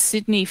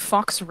Sydney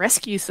Fox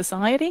Rescue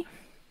Society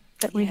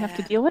that we have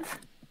to deal with.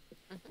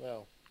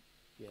 Well,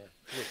 yeah.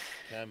 Look,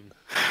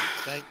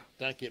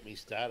 don't get me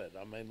started.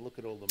 I mean, look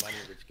at all the money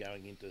that's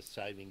going into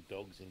saving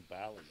dogs in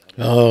Bali.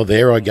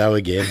 There I go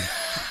again.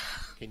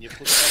 Can you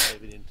put some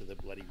of it into the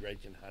bloody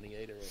Region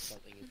Honeyeater or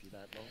something if you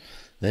don't mind?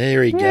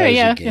 There he goes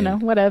again. Yeah,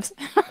 whatevs.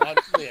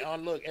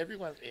 Look,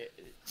 everyone.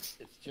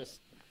 It's just,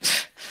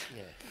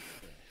 yeah.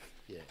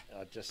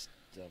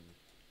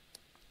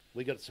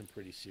 We got some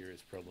pretty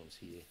serious problems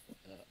here.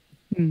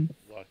 I'd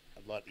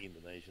like the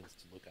Indonesians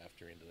to look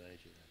after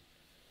Indonesia.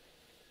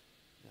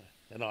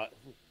 And don't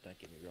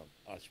get me wrong,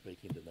 I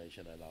speak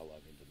Indonesian and I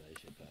love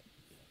Indonesia, but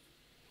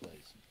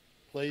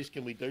please,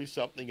 can we do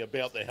something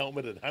about the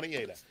helmeted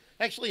honeyeater?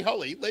 Actually,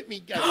 Holly, let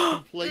me go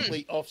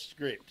completely off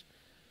script.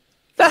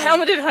 The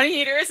helmeted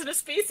honeyeater isn't a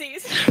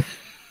species.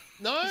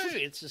 No,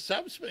 it's a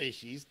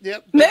subspecies. No,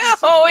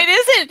 it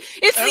isn't.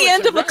 It's the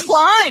end of a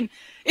cline.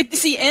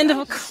 It's the end of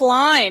a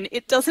cline.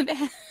 It doesn't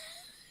have...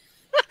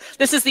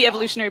 This is the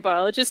evolutionary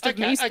biologist of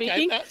me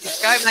speaking. Go,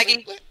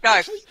 Maggie.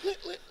 Go.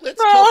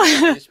 Let's talk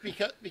about this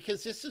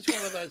because this is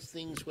one of those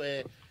things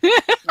where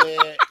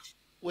the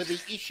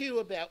issue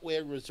about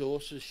where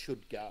resources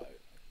should go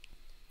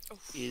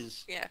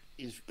is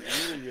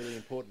really, really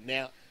important.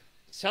 Now,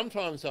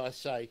 sometimes I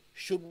say,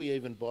 should we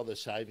even bother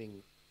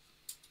saving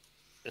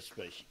a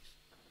species?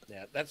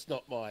 Now, that's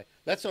not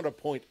a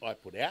point I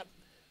put out.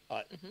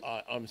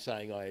 I'm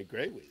saying I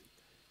agree with.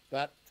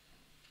 But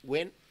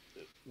when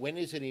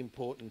is it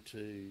important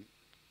to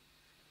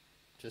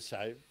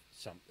save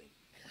something?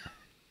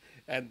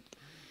 And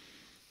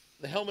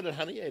the helmeted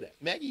honeyeater.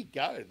 Maggie,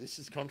 go. This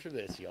is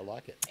controversy. I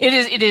like it.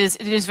 It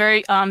is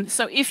very.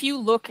 So if you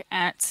look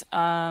at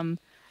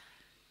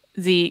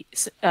the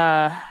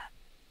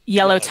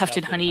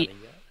yellow-tufted honey. Yeah.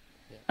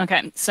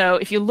 Okay, so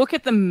if you look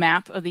at the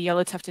map of the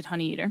yellow-tufted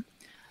honeyeater,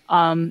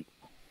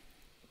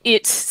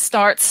 it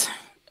starts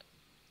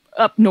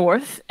up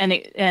north, and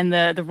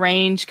the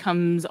range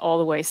comes all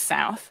the way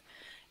south,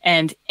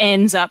 and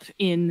ends up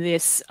in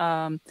this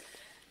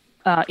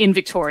in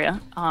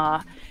Victoria.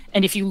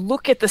 And if you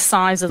look at the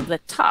size of the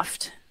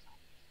tuft,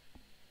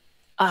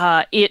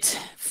 it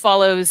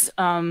follows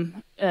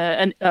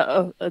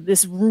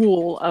this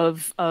rule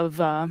of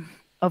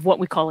what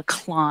we call a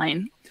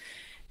cline,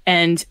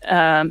 and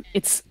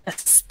it's a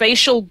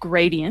spatial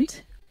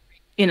gradient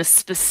in a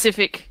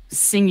specific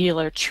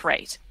singular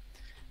trait.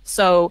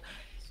 So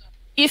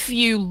if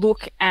you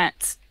look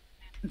at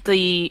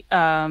the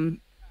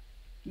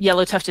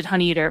yellow-tufted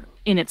honeyeater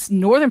in its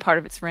northern part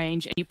of its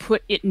range, and you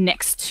put it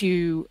next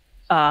to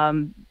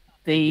the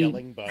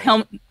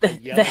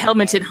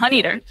helmeted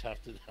honeyeater,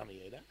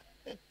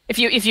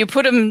 if you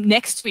put them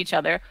next to each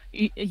other,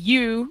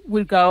 you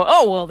would go,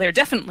 oh, well, they're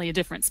definitely a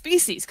different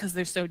species because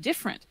they're so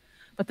different.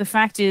 But the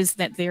fact is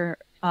that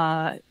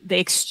they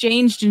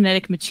exchange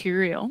genetic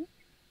material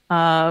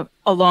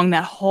along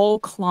that whole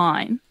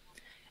cline.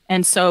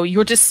 And so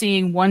you're just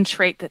seeing one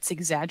trait that's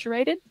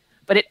exaggerated,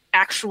 but it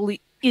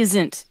actually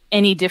isn't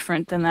any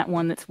different than that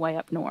one that's way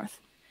up north.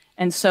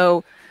 And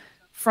so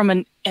from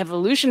an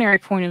evolutionary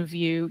point of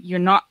view, you're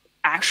not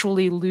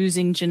actually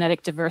losing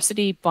genetic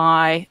diversity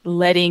by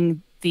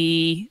letting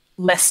the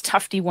less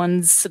tufty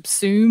ones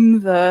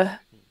subsume the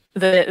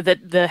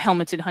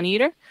helmeted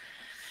honeyeater.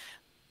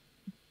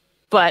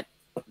 But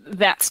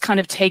that's kind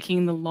of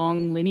taking the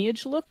long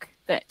lineage look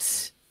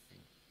that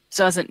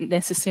doesn't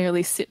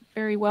necessarily sit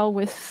very well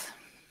with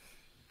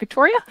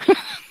Victoria.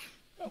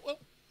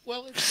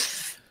 well,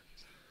 it's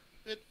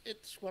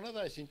one of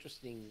those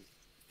interesting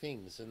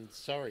things. And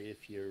sorry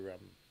if you're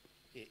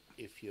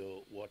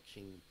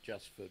watching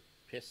just for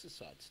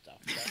pesticide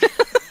stuff.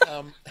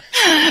 But,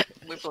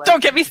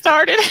 don't get me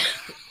started.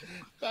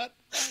 But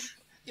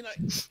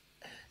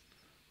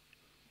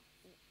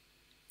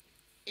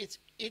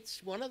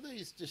it's one of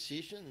these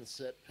decisions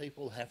that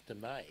people have to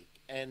make,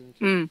 and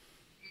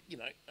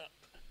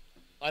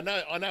I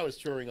know it's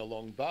drawing a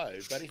long bow,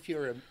 but if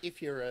you're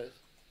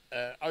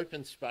a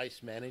open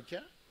space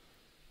manager,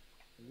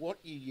 what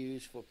you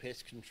use for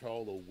pest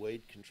control or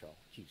weed control,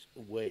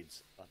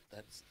 weeds,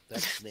 that's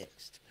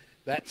next.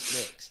 That's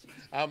next.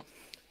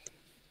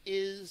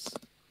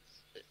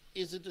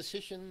 Is a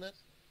decision that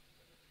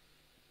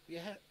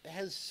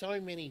has so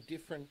many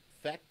different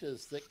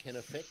factors that can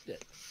affect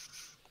it.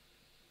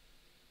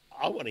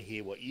 I want to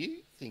hear what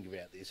you think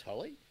about this,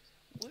 Holly.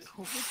 Which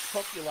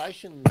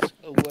populations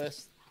are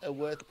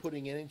worth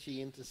putting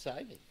energy into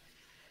saving?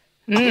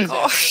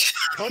 Gosh.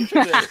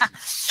 Controversy.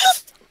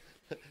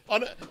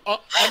 on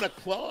a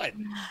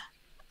cline.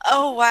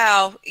 Oh,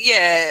 wow.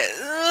 Yeah.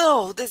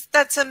 Oh,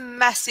 that's a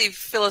massive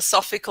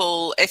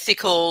philosophical,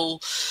 ethical,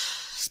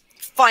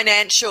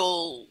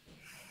 financial,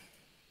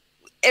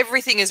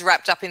 everything is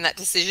wrapped up in that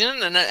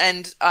decision.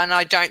 And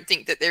I don't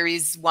think that there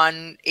is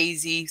one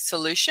easy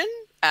solution.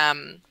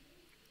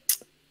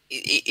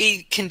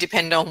 It can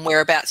depend on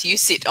whereabouts you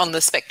sit on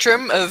the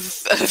spectrum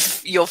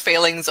of your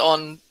feelings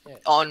on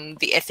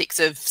the ethics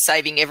of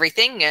saving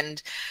everything,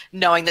 and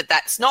knowing that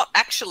that's not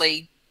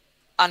actually,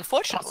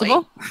 unfortunately,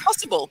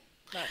 possible.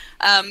 No.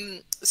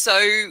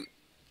 So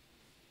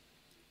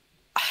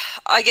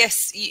I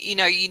guess,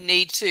 you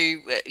need to,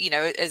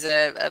 as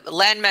a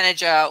land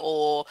manager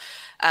or,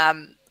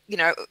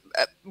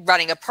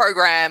 running a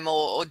program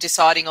or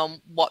deciding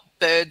on what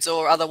birds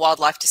or other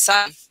wildlife to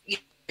save,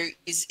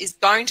 is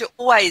going to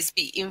always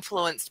be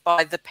influenced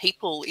by the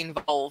people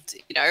involved.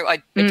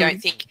 I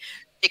don't think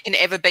it can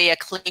ever be a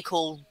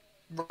clinical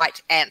right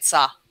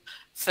answer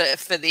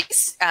for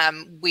this.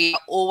 We are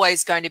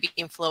always going to be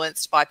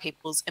influenced by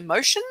people's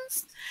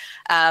emotions,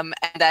 and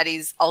that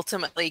is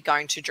ultimately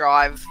going to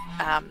drive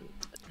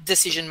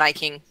decision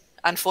making.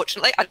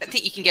 Unfortunately, I don't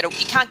think you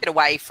can't get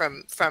away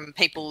from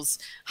people's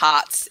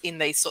hearts in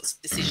these sorts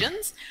of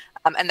decisions,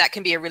 and that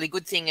can be a really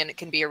good thing, and it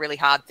can be a really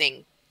hard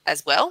thing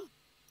as well.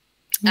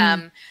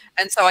 And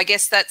so I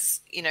guess that's,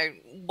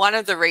 one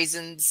of the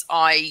reasons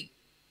I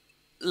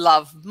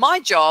love my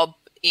job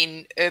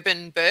in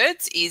urban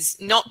birds is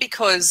not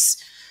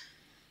because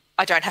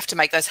I don't have to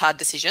make those hard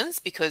decisions,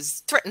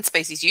 because threatened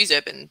species use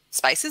urban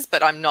spaces,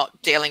 but I'm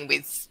not dealing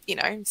with,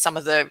 some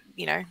of the,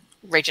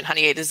 Regent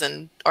honeyeaters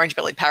and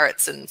orange-bellied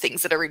parrots and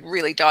things that are in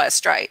really dire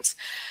straits.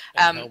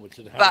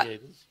 Helmeted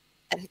honeyeaters.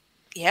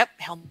 Yep,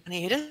 helmeted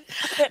honeyeaters.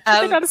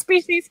 They're not a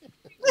species.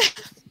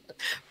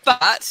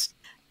 But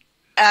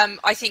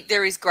I think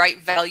there is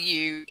great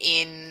value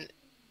in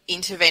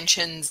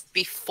interventions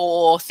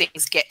before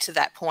things get to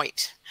that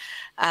point.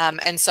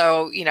 And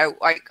so, you know,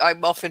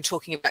 I'm often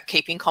talking about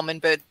keeping common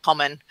birds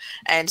common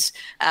and,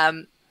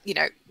 you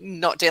know,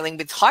 not dealing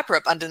with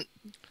hyper-abundant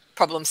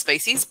problem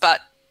species,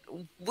 but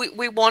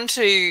we want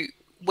to,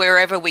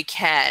 wherever we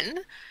can,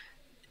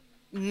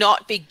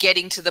 not be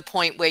getting to the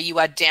point where you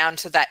are down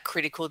to that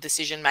critical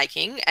decision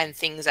making and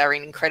things are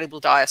in incredible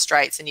dire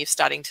straits and you're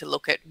starting to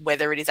look at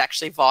whether it is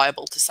actually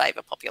viable to save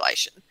a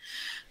population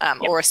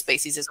or a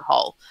species as a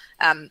whole.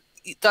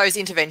 Those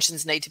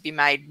interventions need to be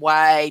made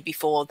way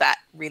before that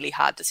really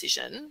hard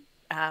decision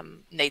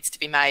needs to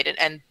be made.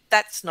 And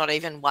that's not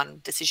even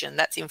one decision.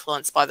 That's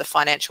influenced by the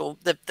financial,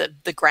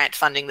 the grant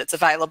funding that's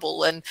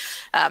available and,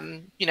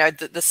 you know,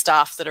 the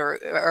staff that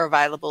are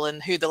available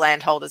and who the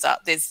landholders are.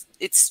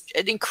 It's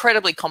an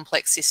incredibly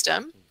complex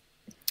system.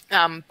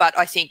 But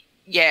I think,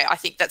 I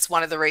think that's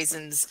one of the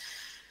reasons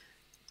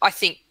I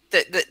think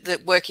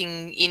that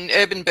working in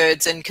urban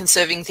birds and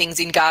conserving things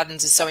in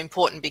gardens is so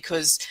important,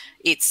 because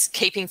it's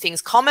keeping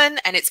things common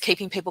and it's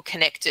keeping people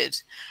connected.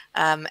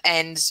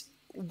 And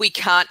we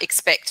can't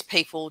expect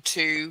people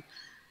to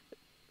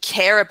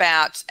care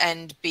about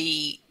and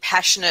be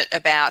passionate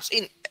about,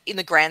 in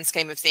the grand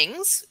scheme of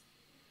things,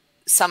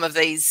 some of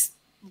these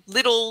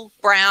little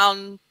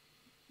brown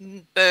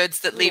birds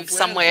that live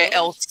somewhere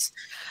else.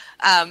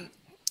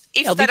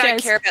 If they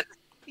don't care about,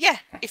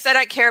 if they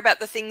don't care about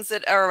the things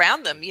that are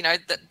around them, you know,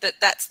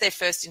 that's their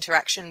first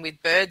interaction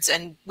with birds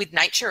and with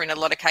nature in a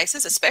lot of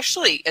cases,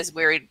 especially as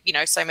we're, you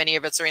know, so many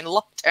of us are in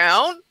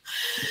lockdown.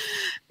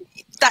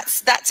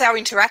 That's our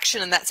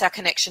interaction and that's our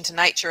connection to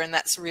nature, and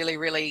that's really,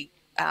 really,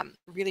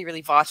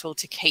 really vital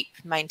to keep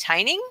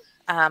maintaining.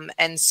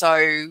 And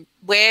so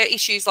where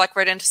issues like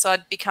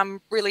rodenticide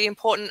become really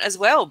important as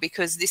well,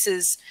 because this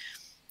is,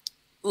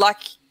 like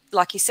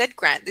you said,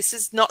 Grant, this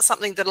is not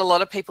something that a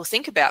lot of people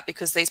think about,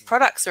 because these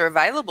products are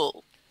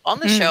available on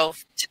the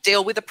shelf to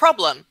deal with a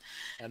problem.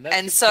 And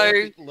that's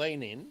so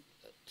lean in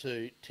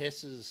to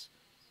Tess's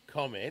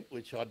comment,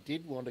 which I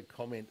did want to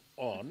comment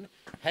on,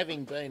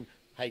 having been,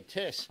 hey,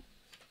 Tess,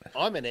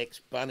 I'm an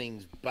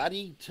ex-Bunnings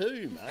buddy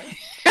too, mate.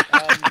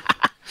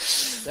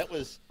 That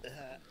was,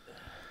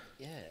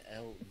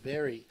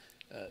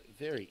 a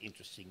very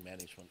interesting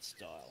management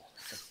style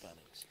at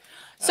Bunnings.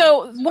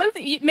 So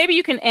maybe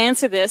you can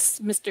answer this,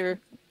 Mr.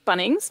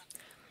 Bunnings.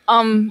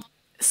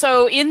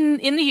 So in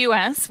the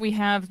US, we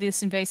have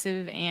this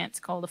invasive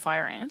ant called the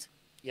fire ant.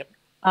 Yep.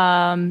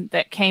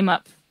 That came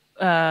up.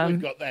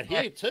 We've got that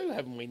here too,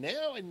 haven't we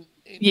now?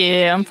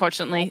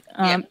 Unfortunately.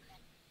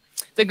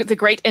 The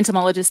great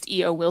entomologist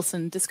E.O.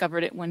 Wilson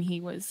discovered it when he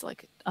was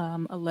like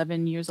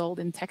 11 years old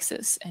in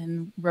Texas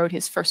and wrote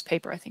his first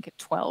paper, I think, at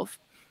 12.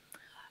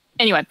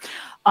 Anyway,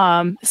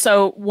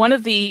 so one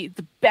of the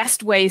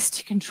best ways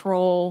to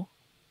control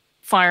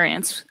fire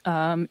ants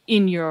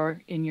in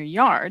your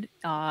yard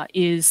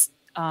is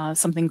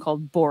something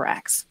called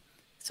borax.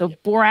 So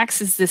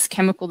borax is this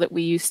chemical that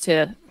we use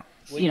to,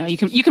 you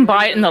can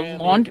buy it in the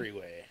laundry.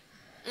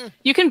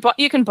 You can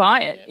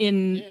buy it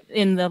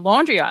in the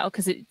laundry aisle,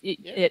 because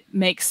it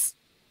makes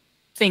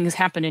things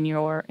happen in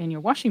your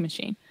washing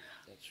machine.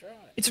 That's right.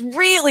 It's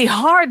really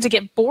hard to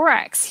get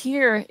borax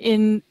here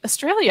in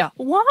Australia.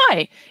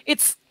 Why?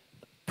 It's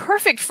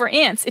perfect for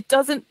ants. It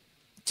doesn't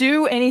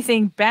do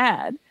anything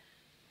bad.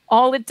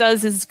 All it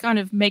does is kind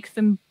of make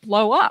them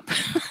blow up.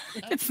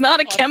 It's not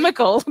a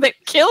chemical that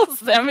kills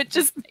them. It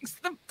just makes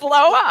them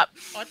blow up.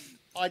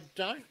 I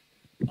don't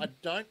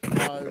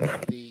know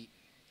the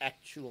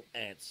actual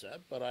answer,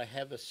 but I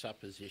have a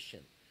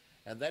supposition,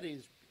 and that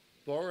is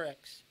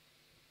borax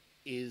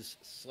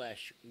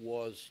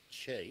was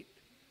cheap.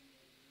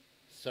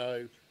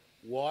 So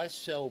why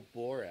sell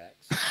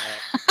borax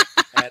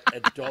at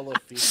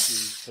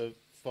 $1.50 for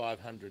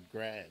 500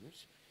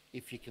 grams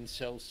if you can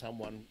sell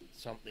someone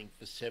something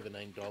for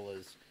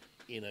 $17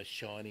 in a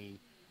shiny,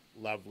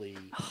 lovely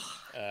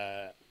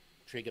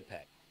trigger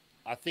pack?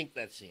 I think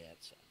that's the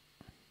answer.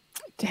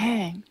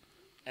 Dang.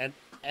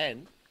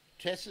 And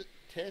Tess's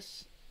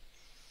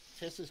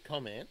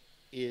comment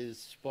is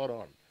spot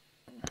on.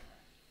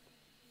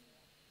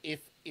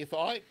 If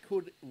I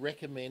could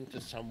recommend to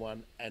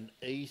someone an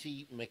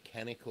easy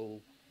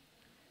mechanical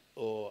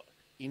or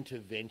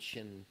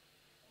intervention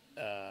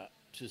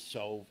to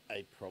solve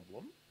a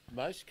problem,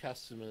 most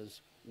customers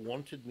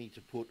wanted me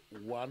to put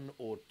 1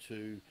 or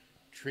 2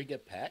 trigger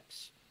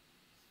packs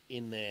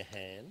in their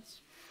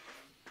hands,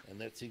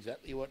 and that's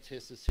exactly what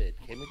Tessa said.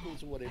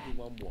 Chemicals are what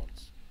everyone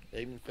wants,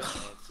 even for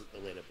ants at the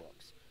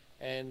letterbox.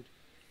 And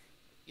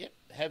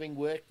having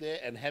worked there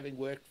and having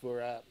worked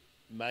for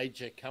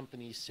major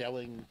companies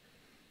selling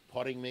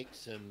potting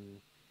mix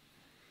and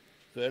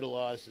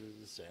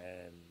fertilizers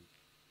and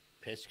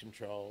pest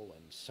control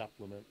and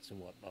supplements and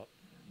whatnot,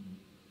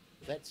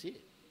 that's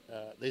it.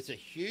 There's a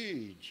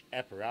huge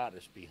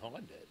apparatus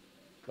behind it,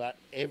 but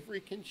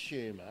every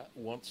consumer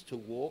wants to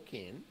walk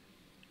in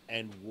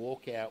and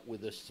walk out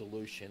with a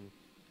solution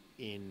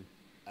in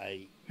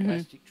a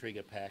plastic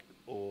trigger pack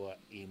or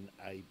in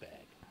a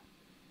bag.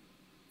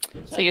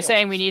 So you're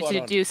saying we need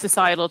to do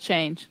societal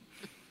change?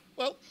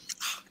 Well,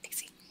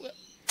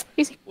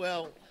 Easy.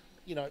 Well,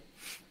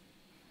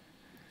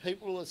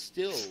 people are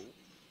still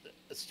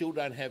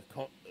don't have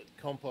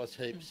compost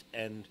heaps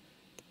and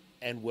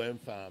worm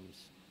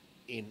farms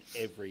in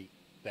every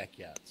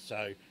backyard.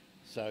 So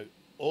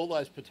all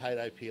those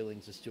potato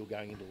peelings are still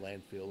going into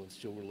landfill and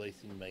still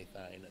releasing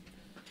methane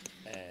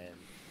and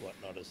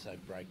whatnot as they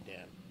break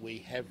down. We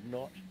have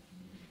not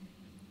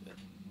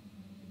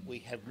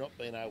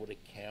been able to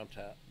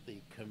counter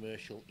the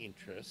commercial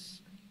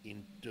interests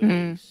in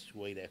doing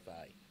sweet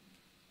FA,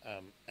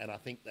 and I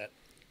think that.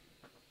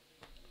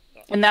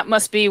 And that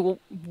must be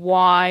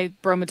why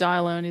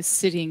bromadiolone is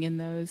sitting in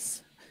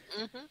those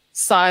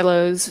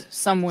silos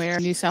somewhere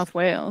in New South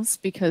Wales,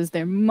 because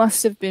there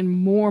must have been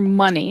more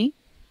money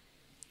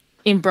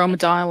in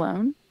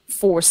bromadiolone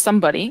for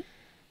somebody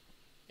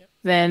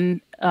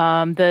than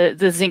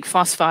the zinc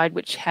phosphide,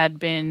 which had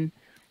been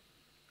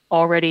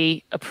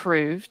already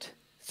approved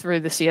through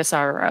the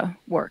CSIRO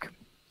work.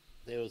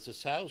 There was a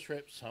sales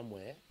rep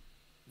somewhere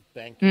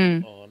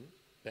banking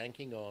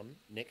on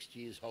next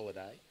year's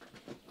holiday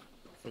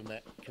from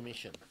that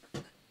commission.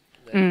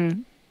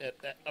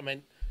 I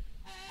mean,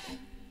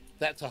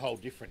 that's a whole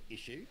different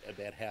issue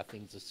about how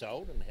things are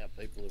sold and how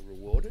people are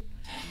rewarded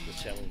for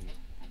selling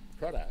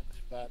products.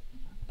 But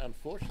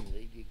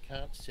unfortunately, you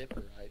can't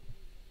separate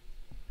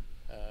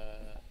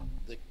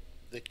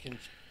the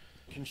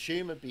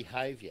consumer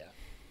behaviour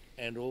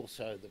and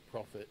also the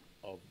profit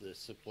of the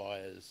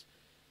suppliers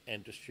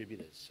and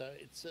distributors. So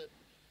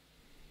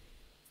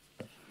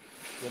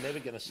we're never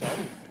going to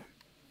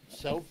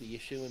solve the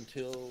issue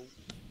until,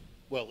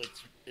 well,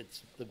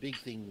 it's the big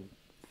thing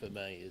for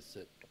me is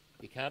that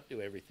you can't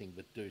do everything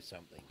but do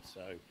something.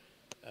 So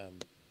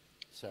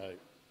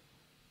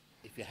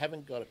if you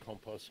haven't got a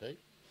compost heap,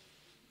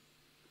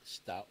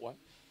 start one.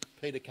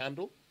 Peter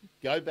Cundall,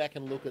 go back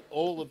and look at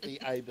all of the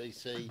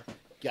ABC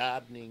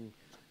gardening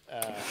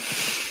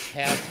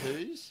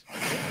how-tos.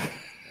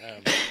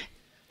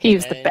 He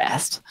was the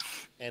best.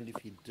 And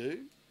if you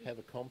do have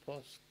a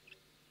compost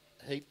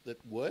heap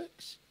that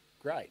works,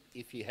 great.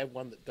 If you have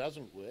one that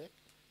doesn't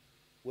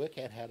work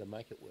out how to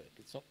make it work.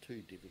 It's not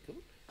too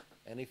difficult.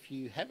 And if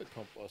you have a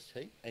compost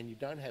heap and you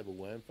don't have a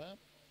worm farm,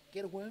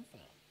 get a worm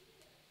farm.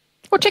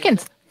 Or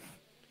chickens.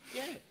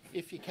 Yeah,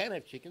 if you can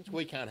have chickens.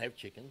 We can't have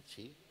chickens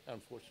here,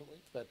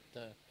 unfortunately, but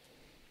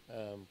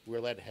we're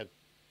allowed to have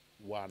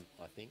one,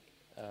 I think.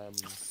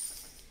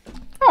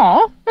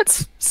 Oh,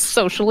 that's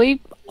socially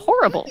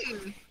horrible.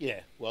 Yeah,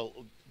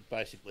 well,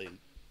 basically,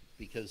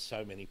 because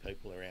so many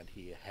people around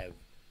here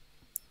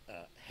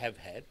have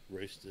had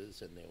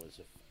roosters, and there was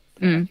a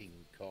fighting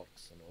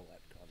cocks and all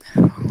that kind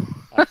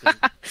of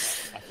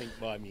stuff. I think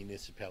my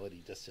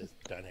municipality just says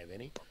don't have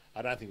any.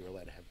 I don't think we're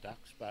allowed to have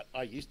ducks, but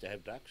I used to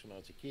have ducks when I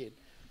was a kid,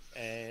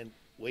 and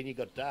when you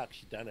got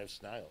ducks, you don't have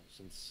snails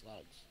and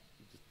slugs.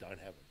 You just don't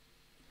have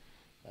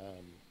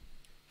them.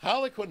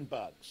 Harlequin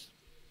bugs.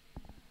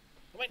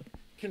 I mean,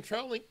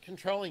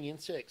 controlling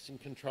insects and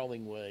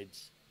controlling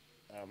weeds.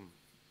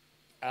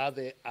 Are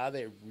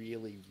there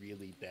really,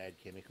 really bad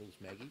chemicals,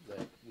 Maggie,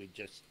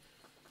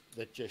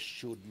 that just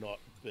should not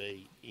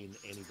be in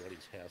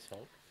anybody's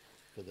household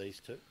for these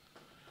two?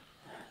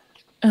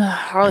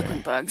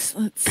 Harlequin bugs.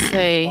 Let's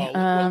say.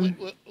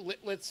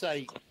 Let's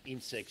say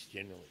insects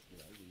generally. You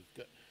know, you've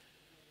got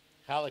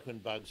harlequin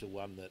bugs are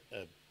one that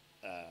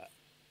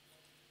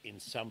in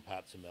some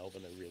parts of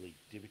Melbourne are really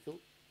difficult.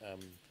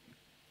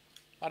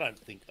 I don't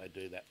think they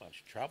do that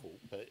much trouble.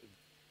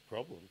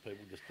 Problem.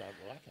 People just don't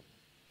like them.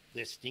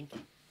 They're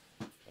stinky.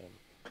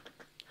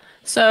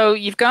 So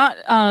you've got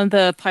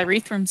the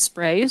pyrethrum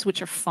sprays,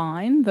 which are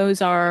fine.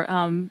 Those are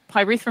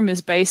pyrethrum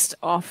is based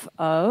off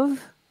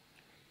of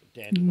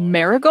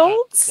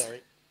marigolds.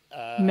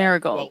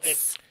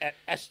 Marigolds. Well,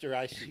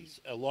 Asteraceae.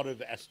 A lot of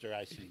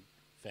Asteraceae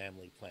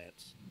family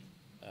plants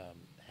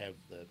have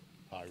the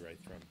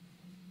pyrethroid,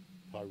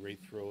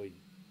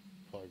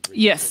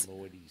 yes, or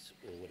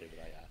whatever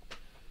they are.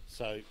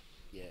 So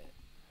yeah.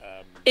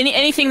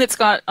 Anything that's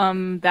got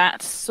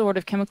that sort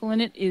of chemical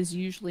in it is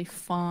usually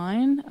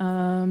fine.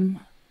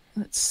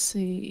 Let's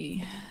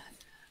see.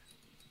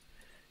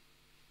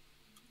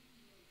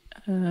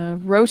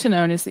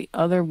 Rotenone is the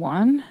other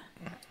one.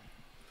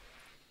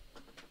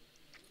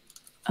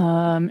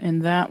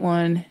 And that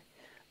one,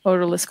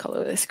 odorless,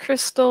 colorless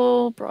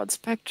crystal, broad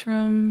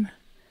spectrum,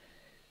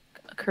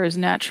 occurs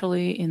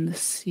naturally in the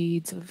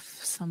seeds of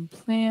some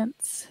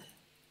plants.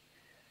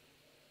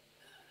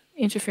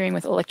 Interfering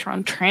with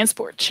electron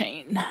transport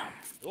chain.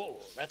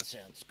 Oh, that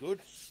sounds good.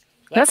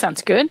 That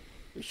sounds good.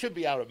 We should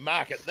be able to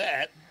market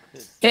that.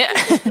 Yeah.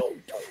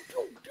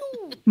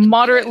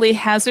 Moderately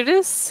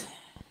hazardous.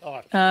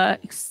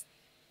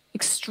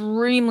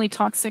 Extremely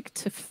toxic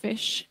to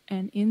fish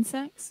and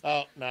insects.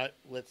 Oh, no,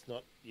 let's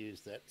not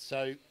use that.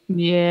 So,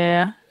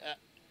 yeah.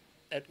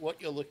 At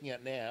what you're looking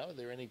at now, are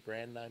there any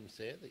brand names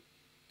there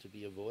to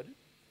be avoided?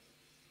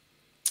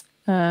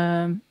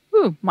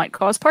 Might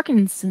cause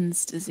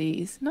Parkinson's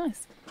disease.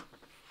 Nice.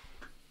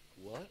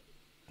 What?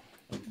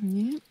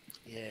 Yeah.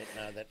 Yeah,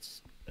 no,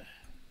 that's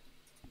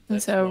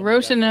so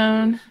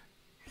rotenone.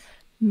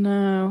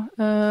 No.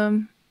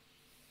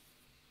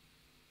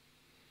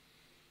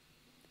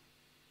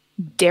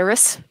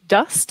 Derris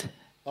dust.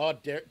 Oh,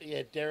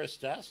 Derris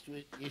dust.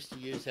 We used to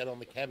use that on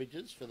the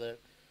cabbages for the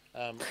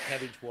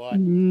cabbage white.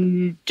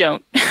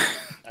 Don't.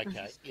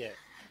 Okay, yeah.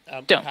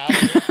 Don't.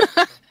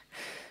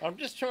 I'm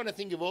just trying to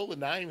think of all the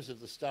names of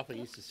the stuff I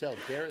used to sell.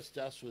 Derris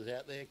dust was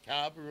out there.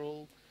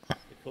 Carbaryl.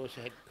 Of course,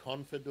 you had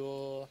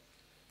Confidor.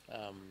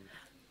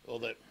 Or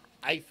the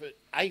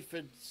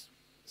aphids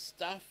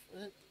stuff.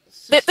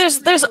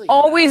 There's really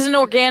always nasty. an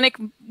organic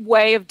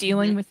way of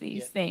dealing with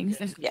these things.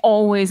 There's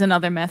always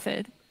another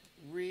method.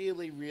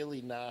 Really,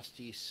 really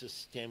nasty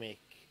systemic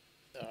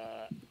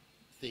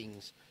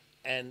things.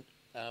 And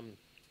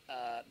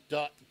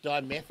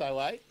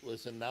dimethoate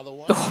was another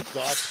one.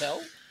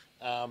 Dipel.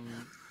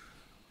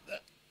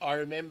 I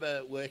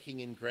remember working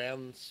in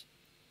grounds,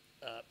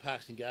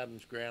 Parks and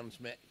Gardens grounds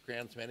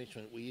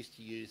management. We used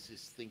to use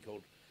this thing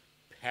called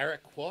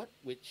paraquat,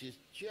 which is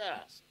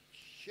just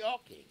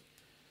shocking.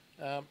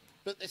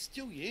 But they're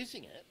still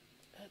using it.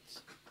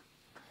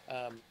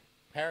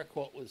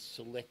 Paraquat was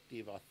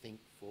selective, I think,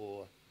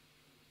 for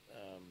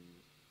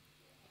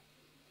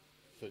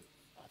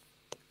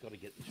I've got to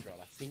get this right.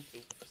 I think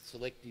it was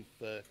selective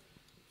for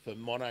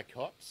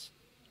monocots,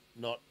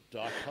 not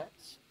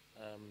dicots.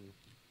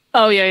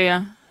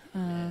 Yeah.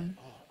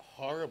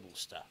 Horrible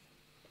stuff.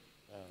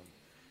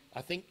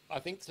 I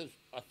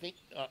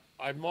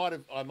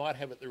might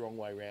have it the wrong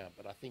way around,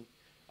 but I think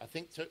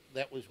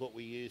that was what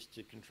we used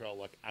to control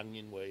like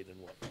onion weed and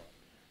whatnot.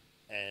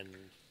 And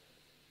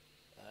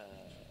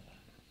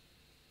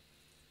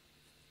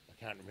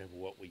I can't remember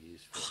what we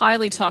used for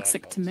Highly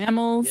toxic to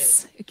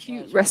mammals,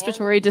 acute it's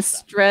respiratory horrible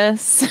stuff.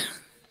 distress.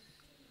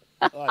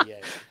 Oh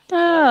yeah.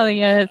 Oh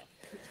yeah.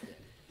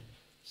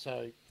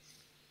 So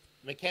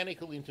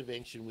mechanical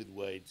intervention with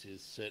weeds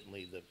is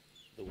certainly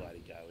the way to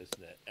go,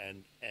 isn't it?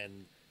 And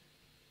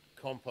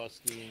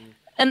composting.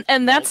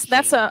 And that's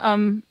mulching.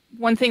 a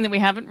one thing that we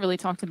haven't really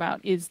talked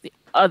about is the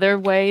other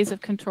ways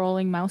of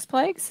controlling mouse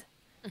plagues.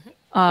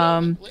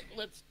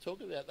 Let's talk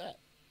about that.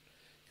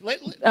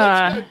 Let's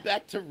go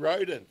back to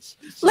rodents.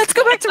 Let's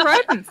go back to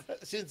rodents.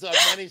 Since I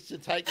managed to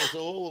take us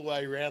all the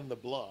way around the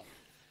block.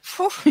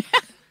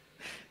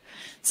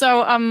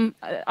 So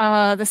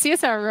the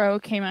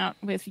CSIRO came out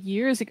with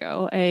years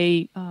ago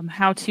a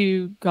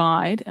how-to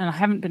guide, and I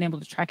haven't been able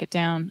to track it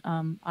down.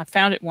 I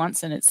found it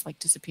once, and it's like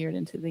disappeared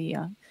into the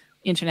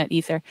internet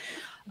ether.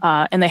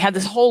 And they had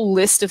this whole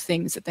list of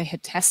things that they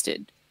had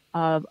tested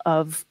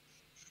of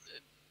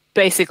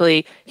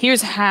basically,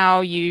 here's how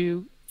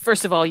you,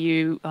 first of all,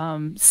 you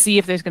see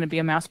if there's going to be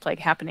a mouse plague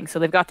happening. So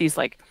they've got these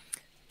like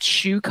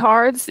shoe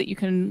cards that you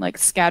can like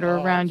scatter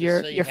around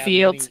your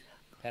fields.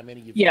 How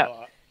many you've Yeah.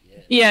 got.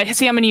 Yeah,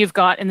 see how many you've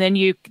got, and then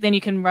you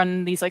can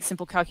run these like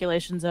simple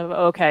calculations of,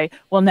 okay,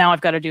 well now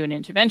I've got to do an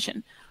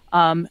intervention.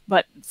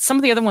 But some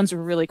of the other ones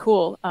were really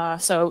cool.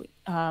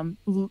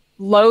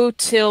 Low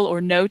till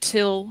or no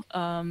till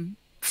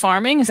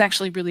farming is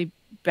actually really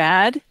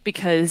bad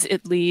because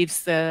it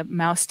leaves the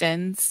mouse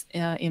dens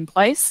in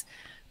place.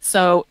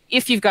 So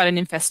if you've got an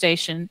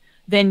infestation,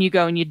 then you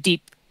go and you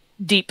deep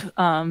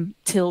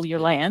till your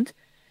land,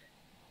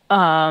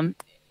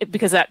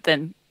 because that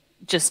then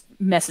just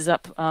messes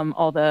up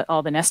all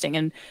the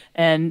nesting,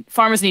 and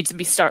farmers need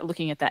to start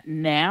looking at that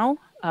now,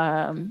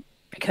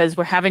 because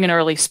we're having an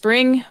early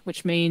spring,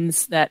 which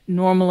means that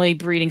normally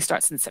breeding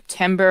starts in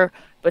September,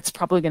 but it's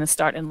probably going to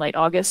start in late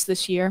August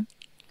this year.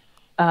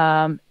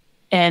 And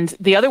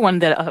the other one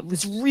that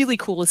was really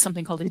cool is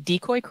something called a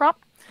decoy crop.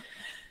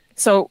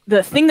 So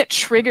the thing that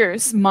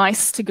triggers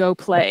mice to go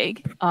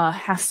plague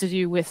has to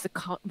do with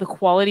the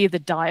quality of the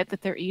diet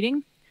that they're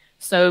eating.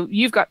 So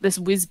you've got this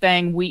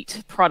whiz-bang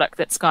wheat product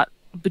that's got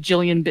a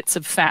bajillion bits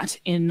of fat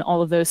in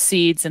all of those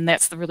seeds, and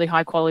that's the really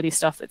high-quality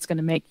stuff that's going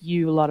to make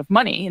you a lot of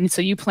money. And so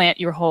you plant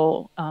your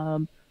whole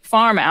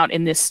farm out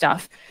in this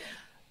stuff.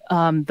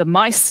 The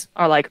mice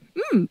are like,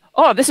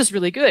 oh, this is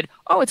really good.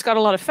 Oh, it's got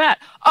a lot of fat.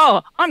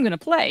 Oh, I'm going to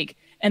plague.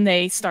 And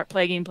they start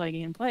plaguing.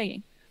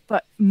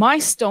 But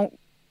mice don't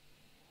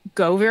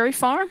go very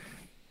far.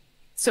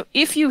 So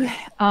if you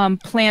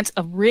plant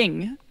a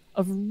ring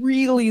of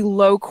really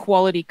low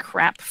quality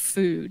crap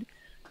food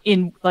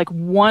in like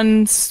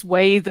one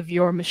swathe of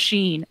your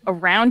machine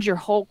around your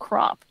whole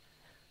crop,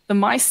 the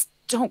mice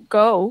don't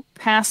go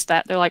past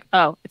that. They're like,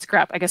 oh, it's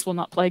crap. I guess we'll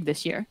not plague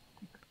this year.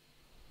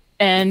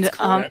 And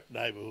Crap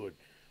neighborhood.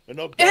 We're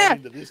not going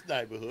into this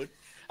neighborhood.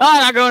 Oh,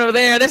 I'm not going over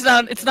there.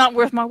 It's not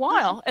worth my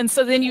while. And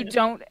so then you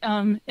don't.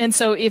 And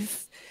so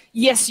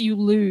yes, you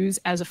lose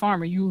as a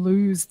farmer. You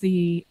lose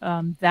the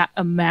that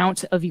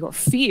amount of your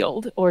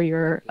field or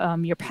your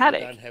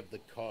paddock. You don't have the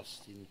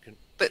cost in.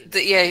 But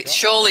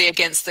surely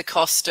against the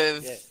cost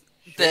of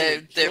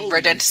the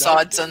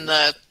rodenticides and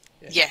the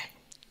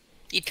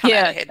you'd come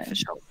out ahead for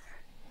sure.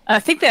 I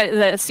think that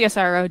the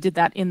CSIRO did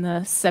that in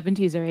the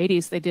 70s or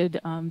 80s. They did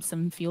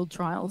some field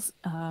trials,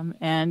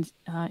 and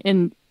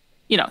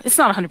it's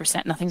not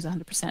 100%. Nothing's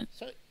 100%.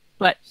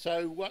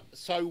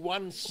 So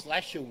one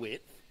slasher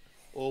width,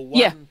 or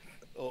one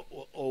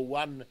or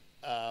one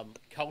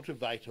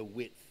cultivator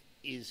width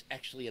is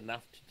actually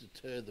enough to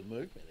deter the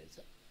movement, is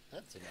it?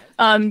 That's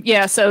amazing.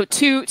 Yeah, so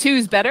two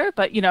is better,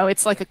 but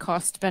it's like a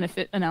cost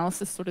benefit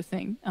analysis sort of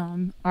thing.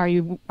 Are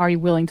you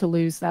willing to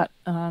lose that?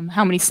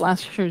 How many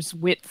slashers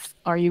width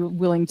are you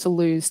willing to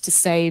lose to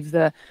save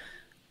the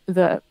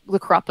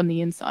crop on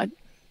the inside?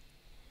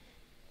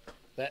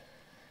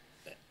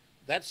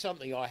 That's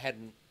something I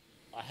hadn't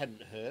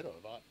heard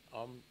of.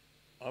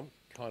 I'm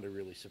kind of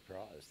really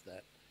surprised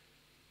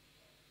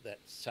that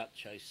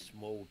such a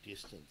small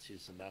distance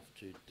is enough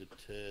to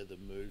deter the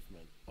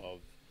movement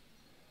of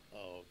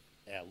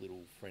our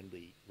little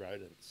friendly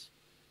rodents.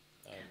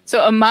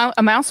 So a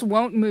mouse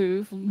won't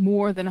move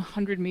more than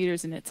 100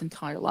 meters in its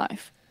entire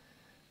life.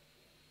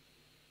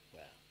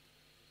 Wow.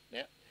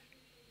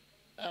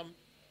 Now,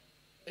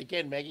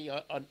 again, Maggie,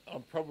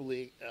 I'm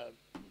probably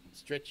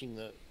stretching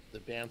the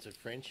bounds of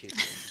friendship.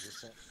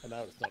 I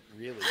know it's not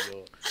really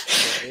your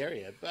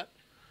area, but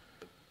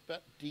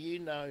do you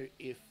know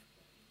if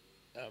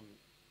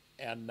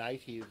our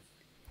native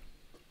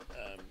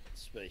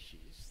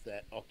species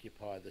that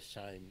occupy the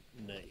same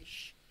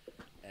niche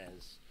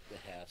as the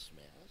house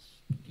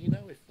mouse, do you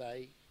know if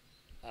they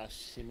are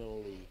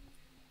similarly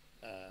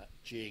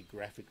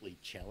geographically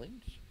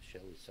challenged,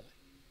 shall we say?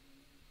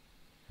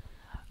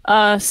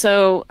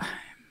 So,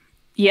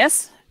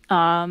 yes.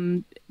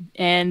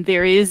 And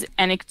there is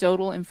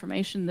anecdotal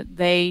information that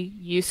they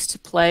used to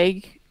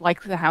plague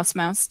like the house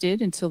mouse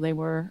did until they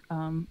were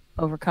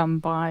overcome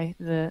by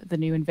the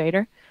new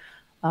invader.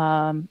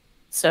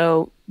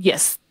 So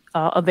yes,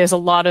 there's a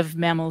lot of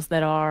mammals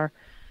that are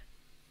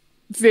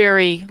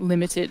very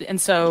limited.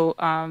 And so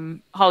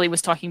Holly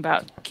was talking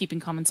about keeping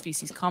common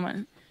species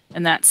common,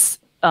 and that's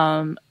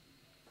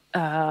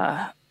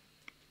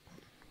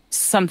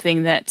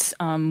something that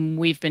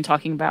we've been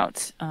talking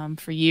about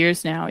for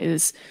years now.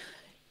 Is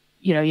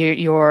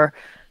you're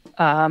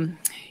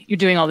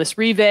doing all this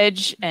re-veg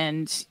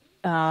and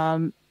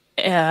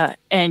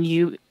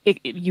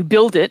you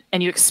build it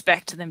and you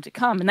expect them to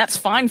come, and that's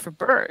fine for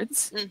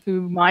birds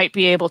who might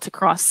be able to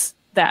cross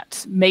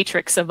that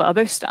matrix of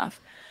other stuff.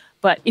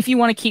 But if you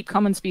want to keep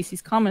common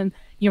species common,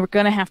 you're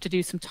going to have to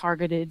do some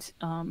targeted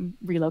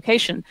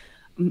relocation.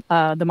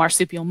 The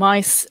marsupial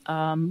mice,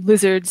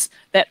 lizards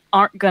that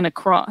aren't going to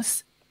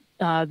cross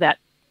that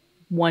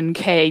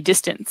 1K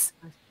distance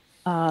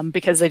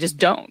because they just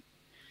don't.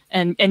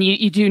 And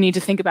you do need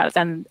to think about it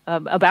then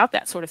about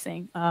that sort of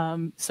thing.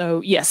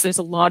 So yes, there's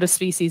a lot of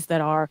species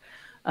that are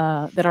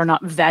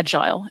not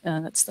vagile.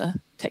 That's the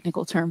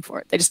technical term for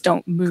it. They just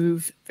don't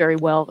move very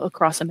well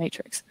across a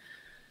matrix.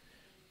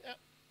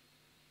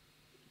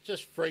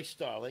 Just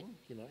freestyling,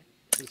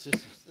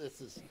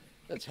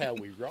 that's how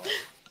we roll.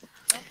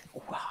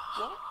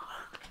 Wow.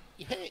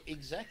 Yeah,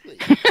 exactly.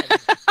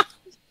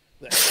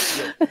 I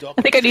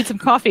think I need some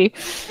coffee.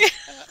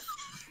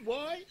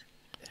 Why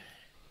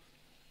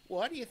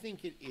do you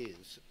think it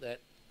is that?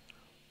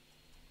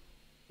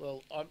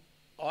 Well,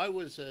 I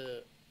was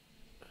a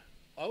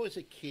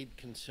kid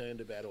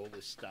concerned about all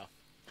this stuff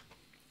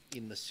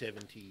in the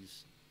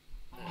 70s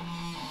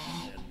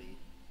and the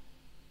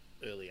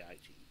early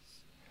 80s.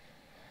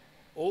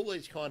 All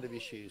these kind of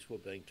issues were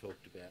being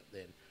talked about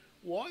then.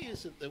 Why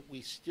is it that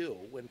we still,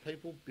 when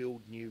people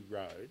build new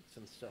roads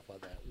and stuff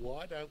like that,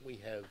 why don't we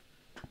have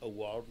a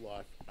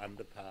wildlife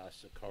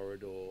underpass, a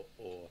corridor,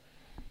 or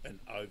an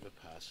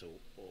overpass, or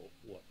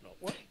whatnot?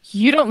 What?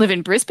 You don't live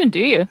in Brisbane, do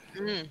you?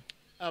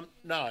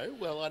 No.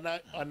 Well,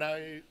 I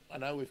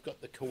know. We've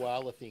got the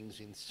koala things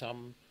in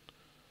some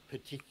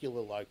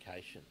particular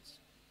locations,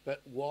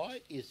 but why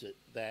is it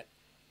that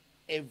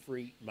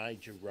every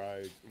major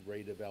road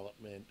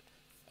redevelopment,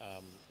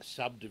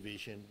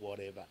 subdivision,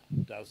 whatever,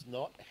 does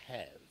not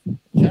have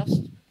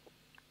just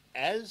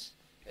as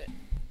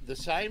the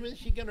same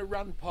as you're going to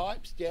run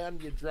pipes down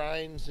your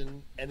drains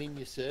and in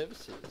your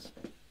services?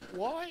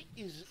 Why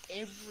is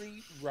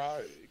every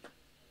road,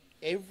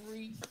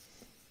 every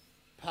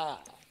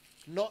path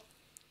not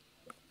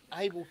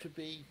able to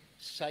be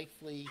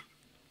safely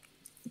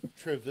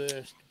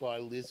traversed by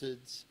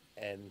lizards?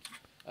 And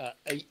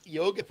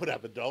you're going to put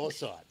up a dollar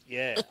sign.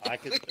 Yeah, I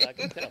can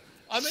tell.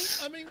 I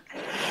mean,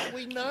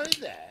 we know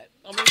that.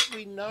 I mean,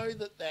 we know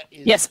that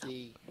is yes.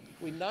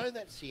 We know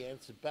that's the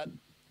answer. But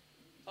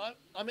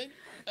I mean,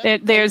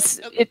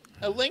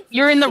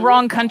 you're in the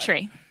wrong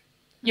country.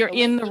 You're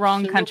in the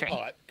wrong country.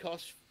 Pipe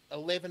costs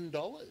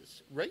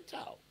 $11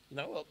 retail.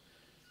 Well,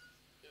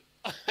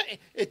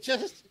 it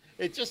just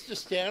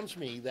astounds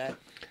me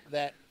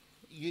that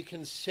you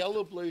can sell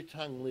a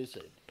blue-tongued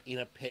lizard in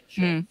a pet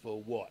shop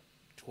for what,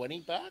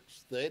 $20,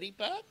 $30,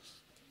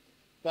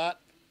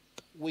 but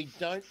we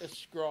don't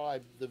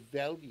ascribe the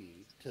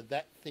value to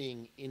that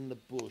thing in the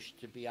bush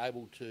to be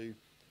able to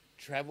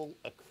travel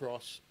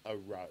across a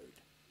road.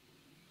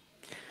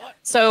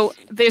 So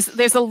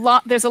there's a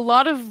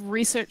lot of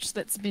research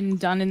that's been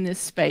done in this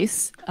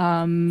space,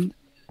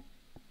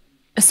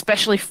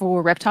 especially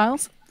for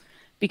reptiles,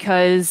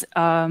 because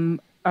a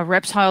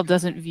reptile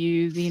doesn't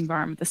view the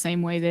environment the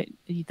same way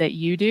that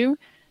you do.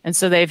 And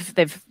so they've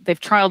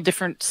trialed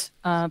different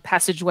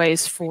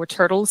passageways for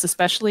turtles,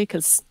 especially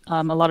because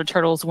a lot of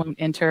turtles won't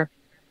enter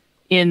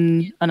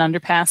in an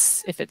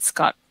underpass if it's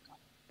got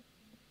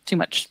too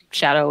much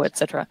shadow,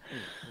 etc.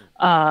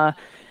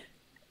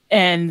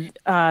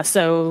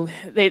 So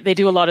they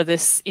do a lot of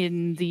this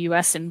in the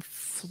U.S. and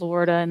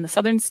Florida and the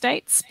southern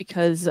states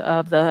because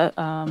of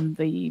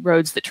the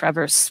roads that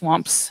traverse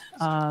swamps,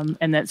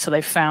 so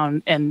they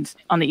found, and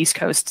on the East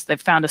Coast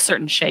they've found a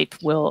certain shape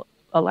will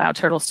allow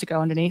turtles to go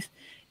underneath.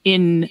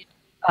 In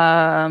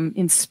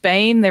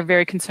Spain, they're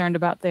very concerned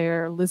about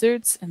their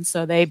lizards, and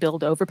so they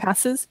build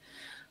overpasses.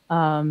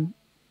 And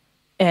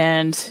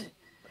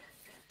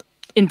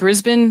in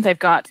Brisbane, they've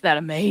got that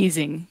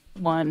amazing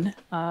one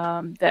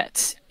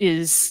that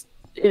is,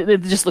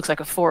 it just looks like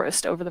a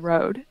forest over the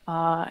road,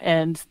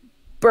 and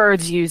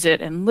birds use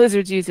it, and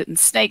lizards use it, and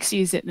snakes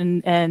use it,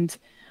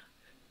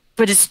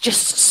 but it's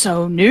just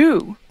so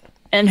new,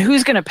 and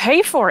who's going to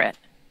pay for it?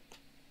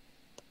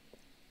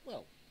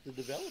 Well, the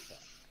developer.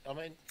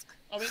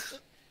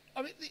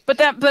 But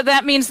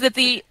that means that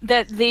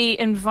the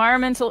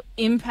environmental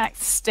impact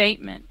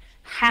statement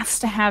has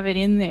to have it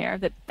in there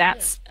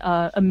that's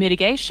a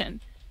mitigation,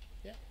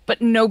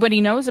 but nobody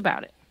knows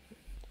about it.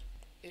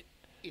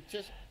 It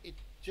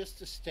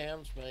just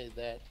astounds me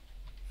that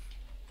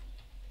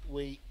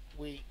we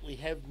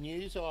have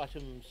news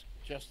items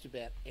just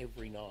about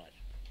every night.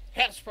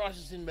 House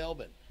prices in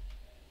Melbourne,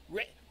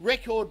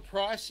 record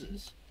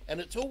prices, and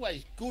it's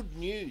always good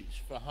news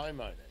for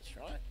homeowners,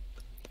 right?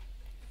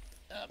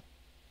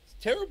 It's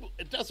terrible.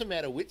 It doesn't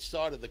matter which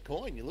side of the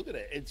coin you look at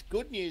it. It's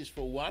good news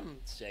for one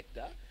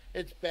sector.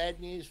 It's bad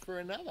news for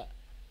another.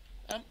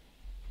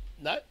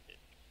 No,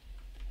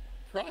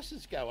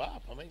 prices go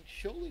up. I mean,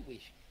 surely we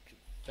should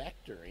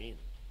factor in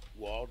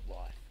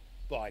wildlife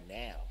by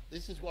now.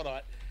 This is what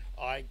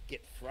I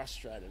get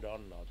frustrated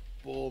on, and I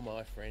bore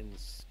my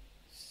friends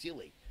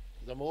silly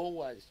because I'm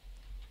always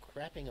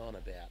crapping on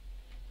about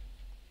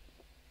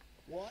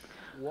why.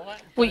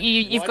 Well,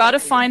 you've got to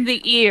find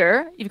the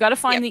ear. You've got to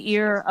find the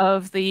ear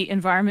of the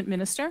environment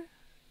minister,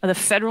 of the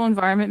federal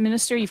environment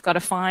minister. You've got to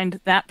find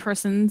that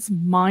person's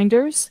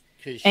minders,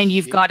 and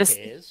you've got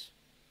to.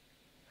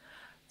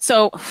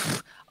 So,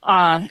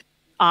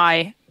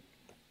 I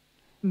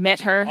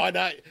met her. I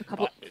know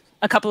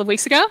a couple of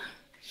weeks ago,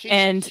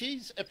 and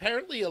she's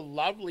apparently a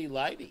lovely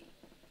lady.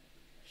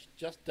 She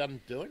just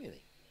doesn't do anything.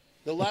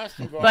 The last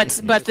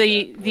environment but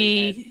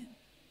the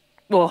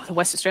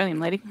West Australian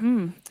lady.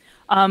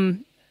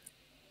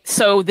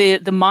 So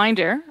the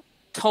minder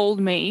told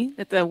me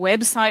that the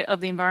website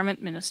of the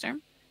environment minister,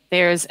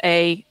 there's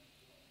a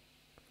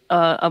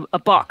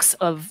box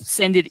of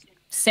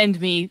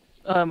send me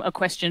a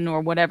question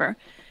or whatever.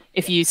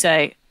 If you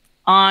say,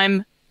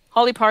 I'm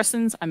Holly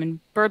Parsons, I'm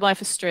in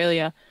Birdlife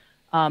Australia.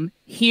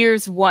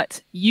 Here's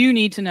what you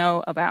need to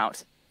know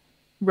about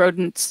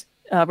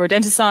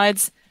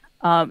rodenticides.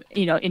 And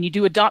you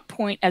do a dot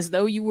point as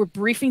though you were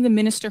briefing the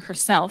minister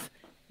herself.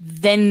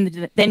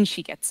 Then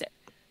she gets it.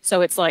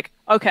 So it's like,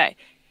 okay,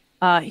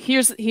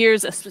 here's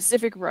a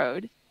specific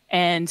road,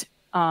 and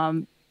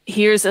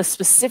here's a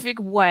specific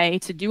way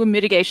to do a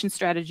mitigation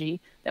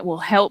strategy that will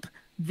help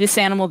this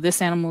animal,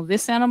 this animal,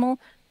 this animal,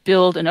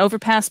 build an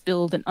overpass,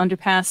 build an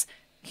underpass.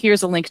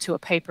 Here's a link to a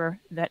paper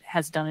that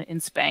has done it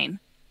in Spain.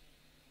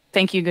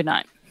 Thank you. Good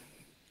night.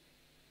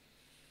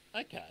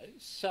 Okay,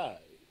 so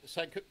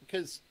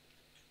because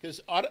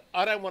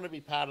I don't want to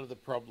be part of the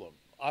problem.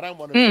 I don't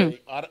want to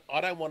be.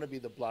 I don't want to be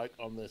the bloke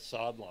on the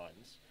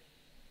sidelines,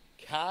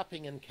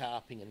 carping and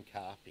carping and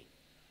carping.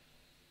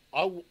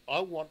 I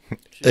want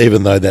to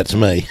even though that's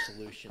me.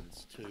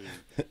 Solutions to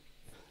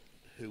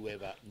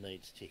whoever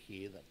needs to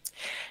hear them.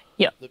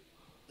 Yeah. The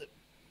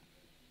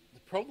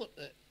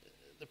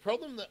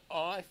problem that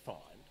I find.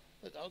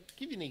 Look, I'll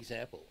give you an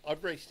example.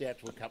 I've reached out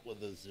to a couple of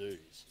the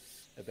zoos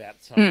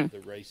about some of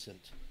the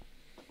recent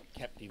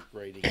captive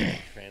breeding and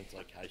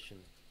translocation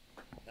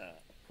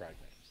programs.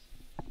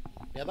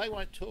 Now, they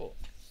won't talk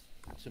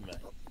to me.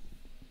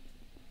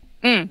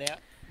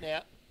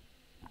 Now,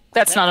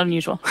 that's not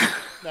unusual.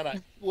 No.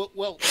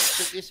 Well,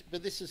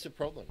 but this is the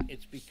problem.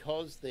 It's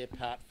because they're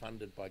part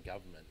funded by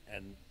government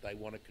and they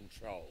want to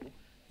control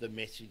the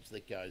message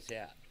that goes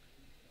out.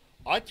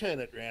 I turn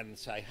it around and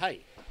say,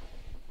 hey,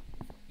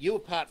 you are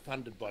part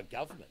funded by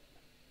government.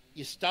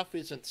 Your stuff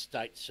isn't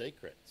state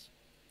secrets.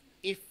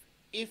 If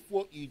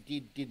what you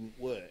did didn't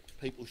work,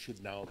 people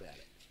should know about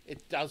it.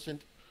 It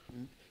doesn't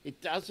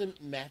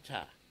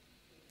matter.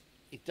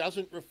 It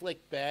doesn't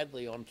reflect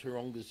badly on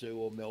Taronga Zoo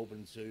or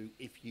Melbourne Zoo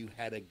if you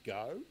had a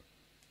go,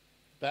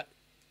 but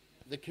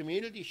the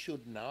community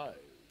should know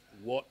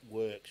what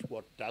works,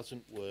 what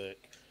doesn't work,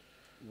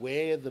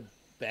 where the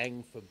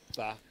bang for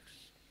bucks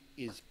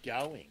is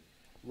going,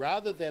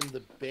 rather than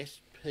the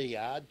best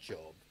PR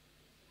job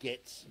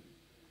gets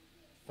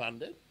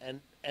funded,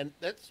 and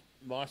that's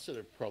my sort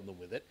of problem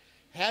with it.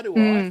 How do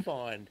I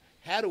find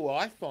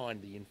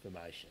the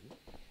information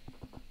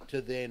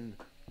to then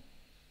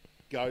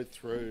go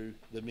through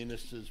the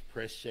minister's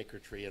press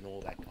secretary and all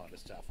that kind of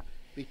stuff?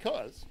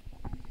 Because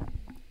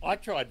I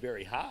tried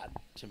very hard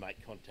to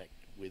make contact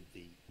with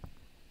the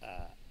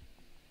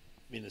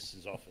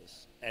minister's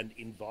office and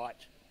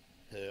invite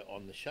her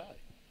on the show.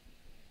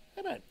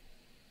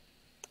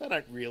 They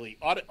don't really.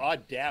 I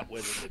doubt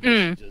whether the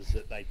messages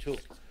that they took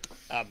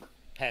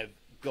have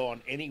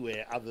gone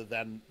anywhere other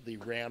than the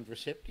round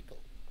receptacle.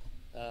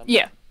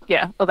 Yeah.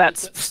 Well,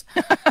 that's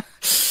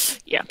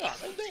yeah. Oh,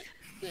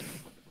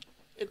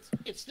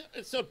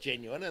 it's not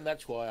genuine, and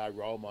that's why I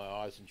roll my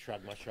eyes and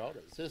shrug my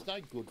shoulders. There's no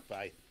good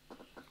faith.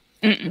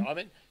 I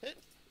mean,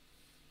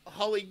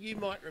 Holly, you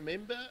might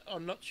remember.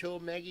 I'm not sure,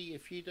 Maggie,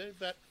 if you do,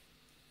 but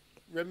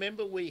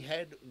remember we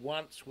had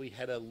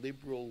a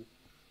Liberal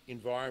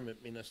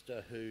environment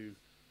minister who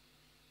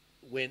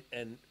went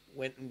and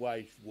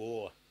waged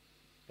war,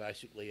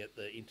 basically at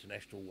the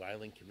International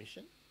Whaling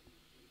Commission.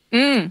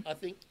 I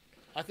think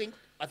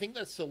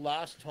that's the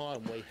last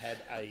time we had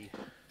a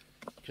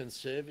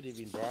Conservative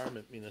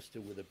environment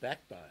minister with a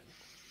backbone.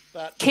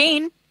 But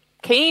Keen,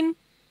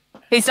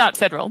 he's not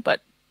federal,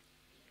 but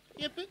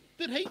yeah,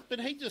 but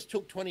he just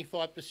took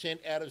 25%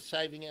 out of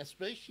saving our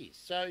species.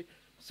 So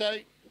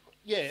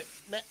yeah,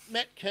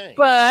 Matt Keane.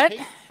 But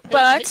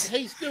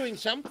he's doing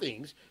some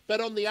things,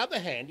 but on the other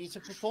hand, he's a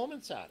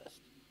performance artist.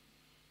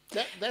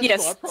 That's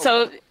yes. my problem.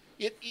 So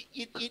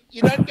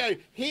you don't go,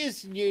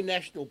 here's new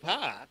national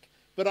park,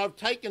 but I've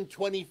taken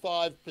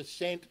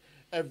 25%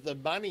 of the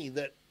money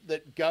that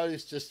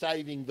goes to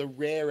saving the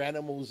rare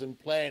animals and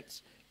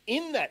plants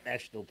in that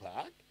national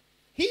park.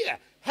 Here,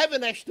 have a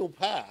national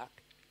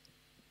park,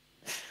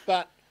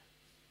 but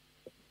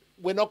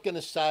we're not going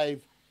to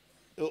save,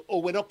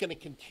 or we're not going to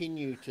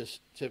continue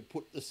to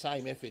put the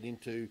same effort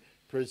into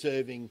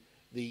preserving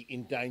the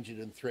endangered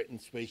and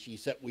threatened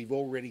species that we've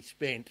already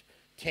spent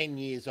 10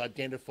 years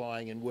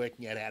identifying and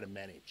working out how to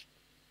manage.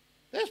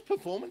 That's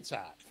performance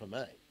art for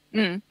me.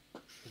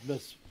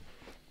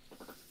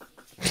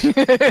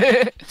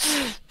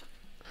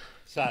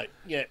 So,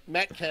 yeah,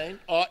 Matt Keane,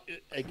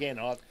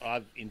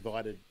 I've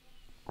invited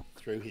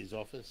through his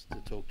office to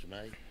talk to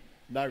me.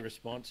 No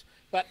response.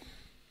 But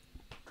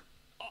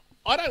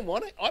I don't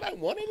want it. I don't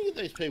want any of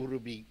these people to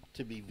be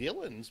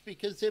villains,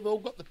 because they've all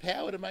got the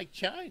power to make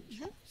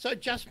change. So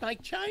just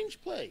make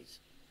change, please.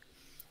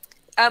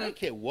 I don't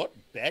care what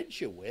badge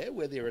you wear,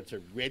 whether it's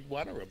a red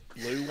one or a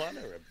blue one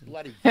or a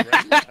bloody green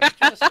one.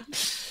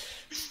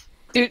 Just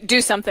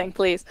do something,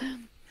 please.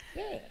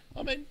 Yeah,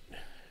 I mean,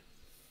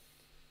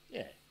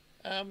 yeah.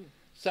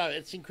 So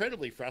it's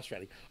incredibly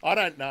frustrating. I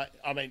don't know.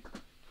 I mean,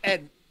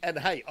 and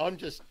hey, I'm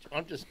just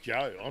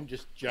Joe. I'm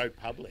just Joe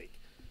Public.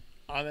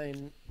 I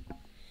mean,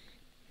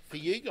 for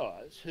you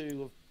guys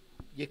who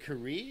your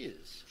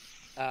careers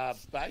are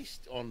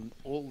based on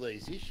all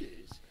these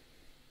issues,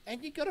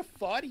 and you've got to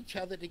fight each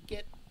other to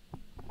get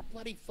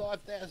bloody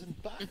 $5,000.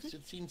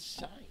 It's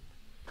insane.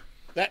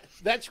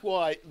 That's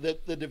why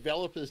the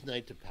developers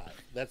need to pay.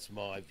 That's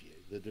my view.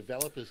 The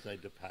developers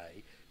need to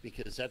pay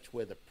because that's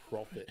where the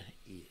profit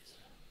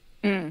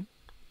is.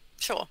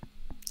 Sure.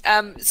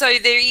 So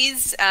there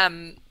is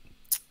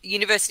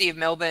University of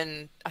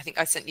Melbourne. I think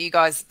I sent you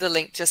guys the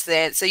link just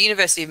there. So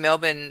University of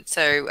Melbourne,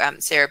 so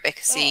Sarah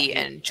Beckersey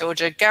and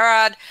Georgia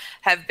Garrard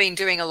have been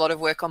doing a lot of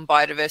work on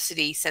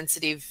biodiversity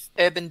sensitive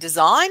urban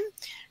design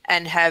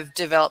and have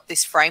developed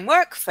this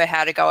framework for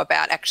how to go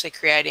about actually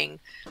creating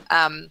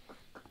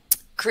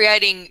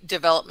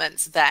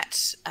developments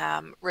that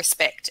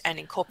respect and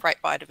incorporate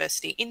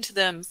biodiversity into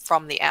them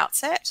from the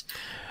outset.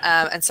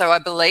 And so I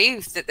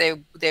believe that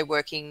they're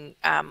working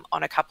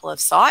on a couple of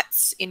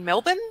sites in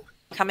Melbourne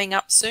coming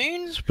up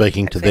soon.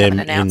 Speaking to them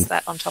in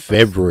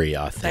February,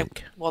 I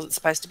think. Wasn't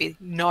supposed to be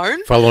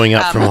known. Following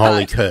up from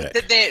Holly Kirk.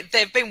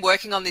 They've been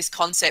working on this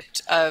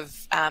concept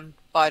of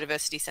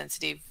biodiversity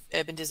sensitive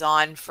urban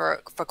design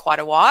for quite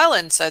a while,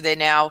 and so they're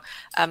now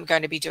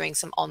going to be doing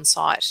some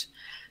on-site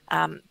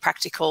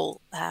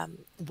practical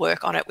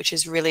work on it, which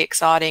is really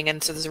exciting.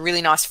 And so there's a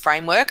really nice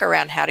framework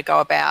around how to go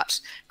about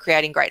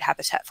creating great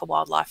habitat for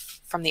wildlife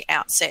from the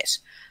outset.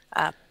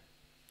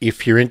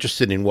 If you're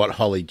interested in what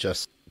Holly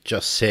just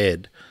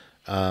said,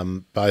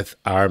 both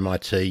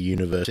RMIT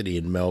University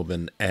in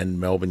Melbourne and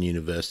Melbourne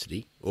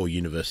University, or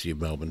University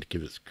of Melbourne to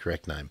give its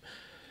correct name,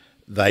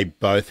 they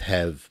both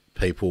have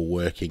people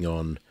working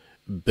on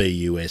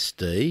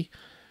BUSD.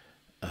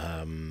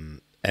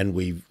 And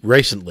we've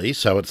recently,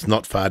 so it's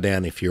not far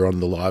down, if you're on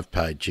the live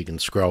page, you can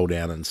scroll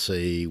down and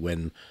see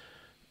when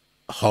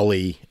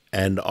Holly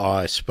and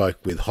I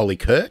spoke with Holly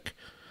Kirk,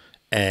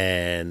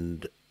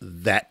 and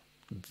that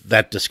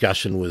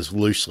discussion was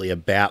loosely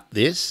about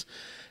this,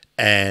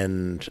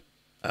 and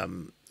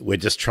we're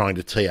just trying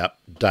to tee up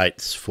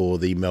dates for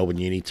the Melbourne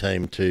Uni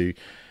team to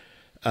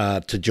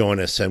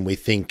join us, and we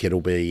think it'll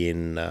be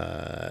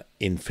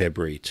in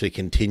February to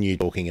continue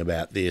talking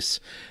about this,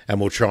 and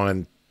we'll try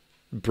and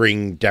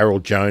bring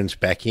Daryl Jones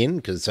back in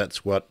because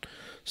that's what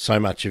so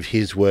much of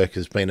his work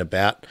has been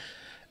about,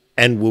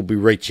 and we'll be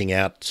reaching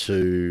out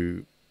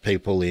to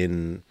people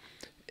in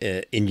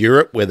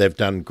Europe where they've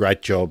done a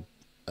great job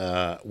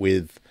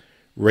with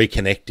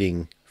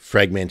reconnecting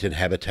fragmented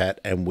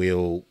habitat, and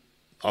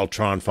I'll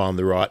try and find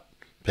the right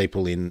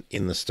people in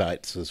the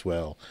States as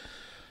well,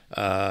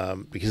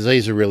 because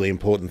these are really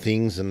important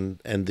things,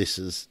 and this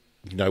is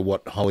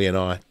what Holly and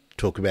I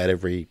talk about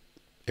every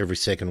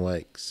second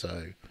week.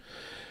 So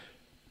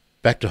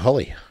back to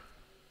Holly.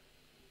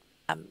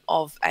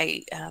 Of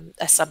a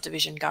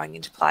subdivision going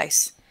into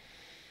place.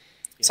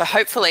 So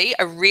hopefully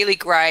a really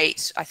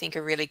great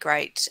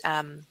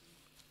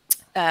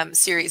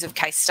series of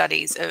case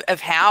studies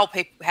of how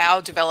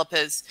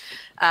developers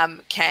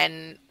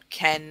can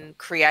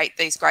create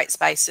these great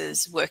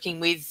spaces, working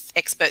with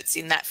experts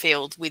in that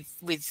field,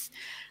 with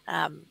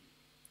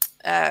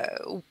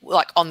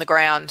like on the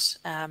ground,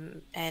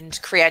 and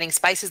creating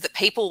spaces that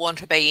people want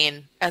to be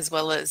in, as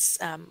well as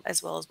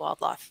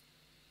wildlife.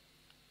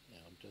 Now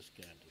I'm just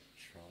going to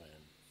try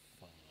and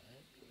find,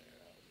 where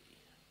are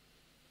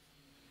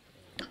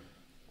we?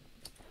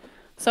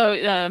 So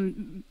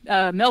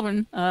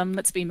Melbourne,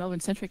 let's be Melbourne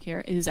centric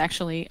here, is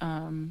actually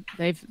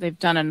they've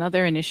done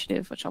another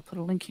initiative, which I'll put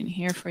a link in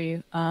here for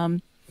you.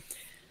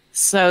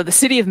 So the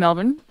City of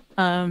Melbourne,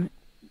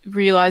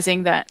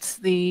 realizing that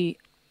the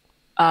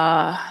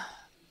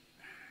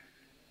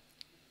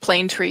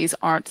plane trees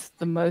aren't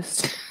the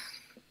most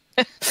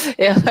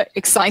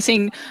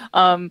exciting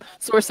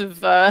source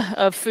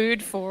of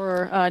food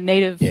for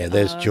native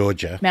there's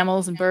Georgia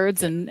mammals and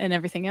birds and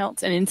everything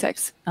else, and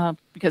insects,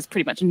 because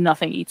pretty much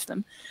nothing eats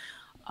them.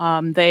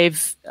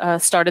 They've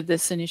started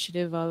this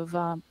initiative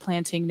of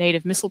planting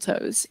native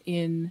mistletoes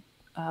in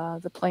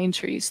the plane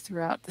trees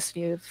throughout the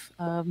city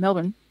of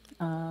Melbourne.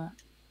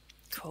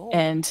 Cool.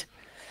 And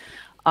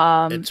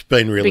it's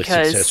been really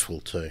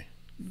successful too.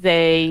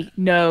 They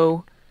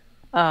know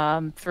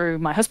through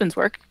my husband's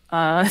work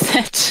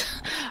that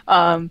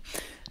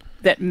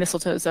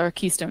mistletoes are a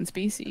keystone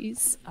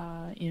species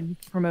in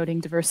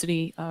promoting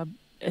diversity,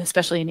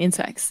 especially in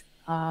insects.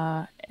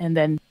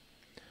 And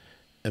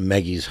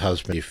Maggie's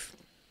husband,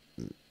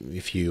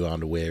 if you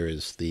aren't aware,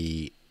 is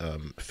the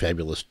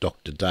fabulous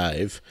Dr.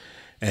 Dave,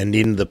 and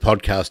in the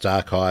podcast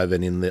archive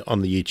and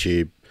on the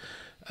YouTube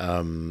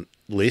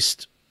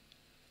list,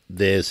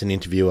 there's an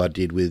interview I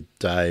did with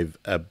Dave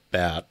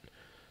about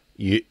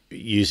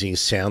using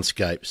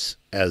soundscapes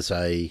as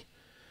a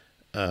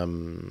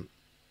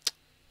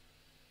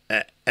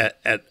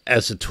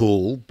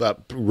tool,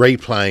 but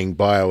replaying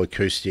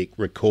bioacoustic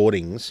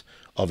recordings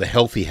of a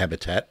healthy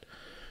habitat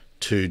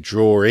to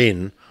draw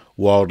in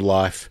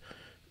wildlife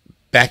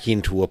back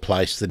into a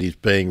place that is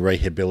being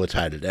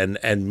rehabilitated, and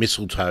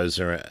mistletoes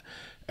are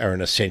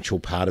an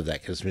essential part of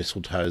that, because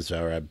mistletoes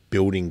are a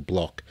building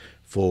block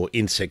for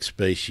insect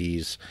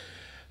species,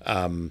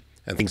 and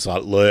things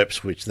like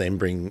lerps, which then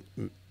bring,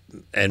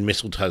 and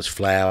mistletoes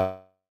flower.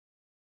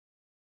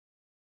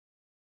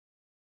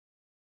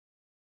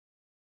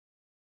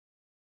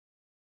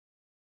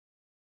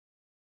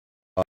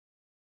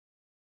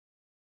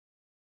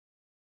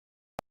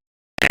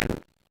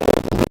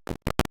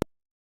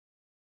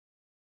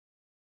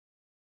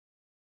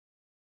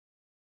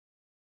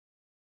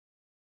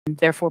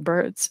 therefore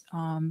birds.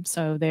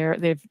 So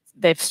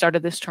they've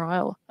started this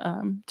trial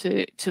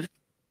to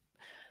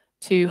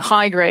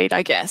high grade,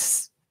 I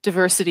guess,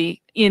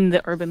 diversity in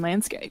the urban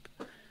landscape.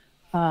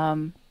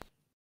 A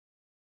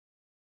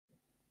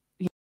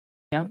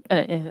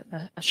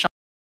shot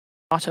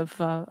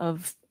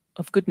of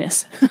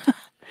goodness.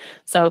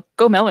 So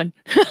go Melbourne.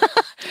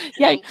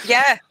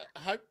 Yeah.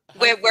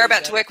 We're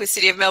about to work with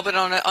City of Melbourne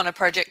on a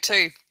project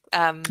too.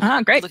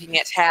 Great. Looking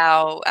at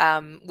how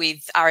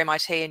with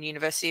RMIT and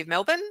University of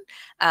Melbourne,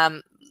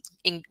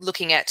 in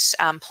looking at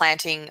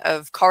planting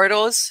of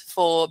corridors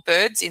for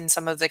birds in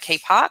some of the key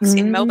parks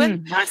in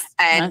Melbourne,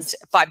 and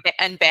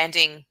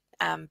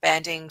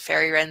banding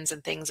fairy wrens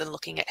and things, and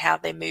looking at how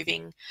they're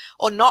moving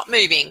or not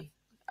moving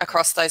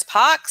across those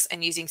parks,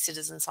 and using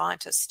citizen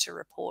scientists to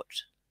report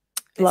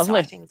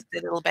lovely sightings,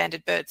 the little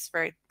banded birds.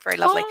 Very, very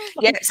lovely.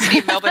 Yeah, City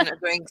of Melbourne are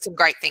doing some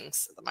great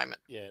things at the moment.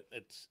 Yeah,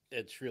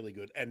 it's really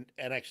good, and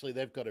actually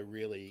they've got a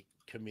really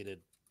committed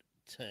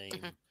team.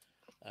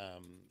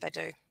 They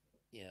do.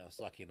 Yeah, I was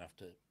lucky enough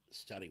to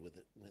study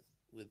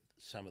with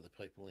some of the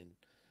people in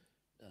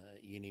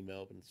Uni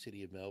Melbourne,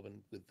 City of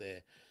Melbourne, with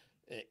their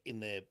in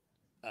their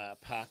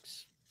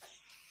parks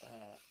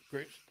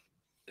groups.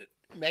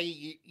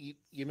 Maggie,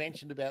 you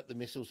mentioned about the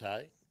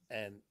mistletoe,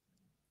 and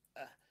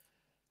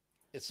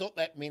it's not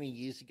that many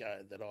years ago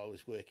that I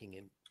was working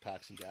in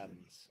parks and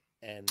gardens,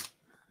 and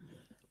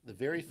the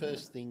very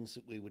first things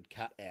that we would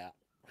cut out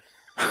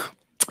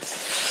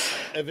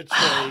of a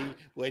tree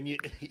when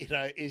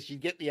is you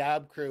get the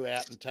arb crew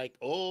out and take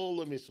all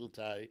the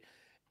mistletoe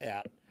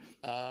out,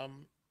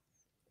 and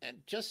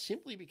just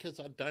simply because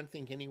I don't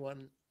think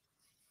anyone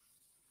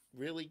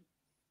really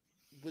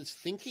was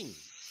thinking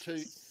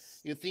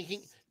you're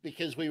thinking,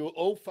 because we were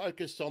all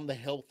focused on the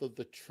health of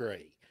the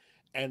tree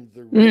and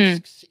the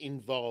risks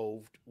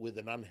involved with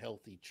an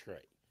unhealthy tree.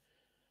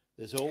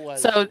 There's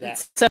always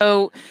that.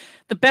 So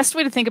the best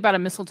way to think about a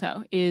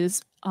mistletoe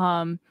is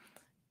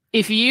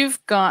if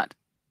you've got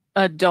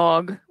a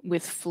dog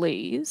with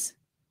fleas,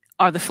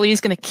 are the fleas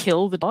going to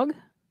kill the dog?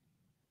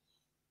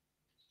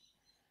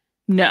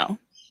 No,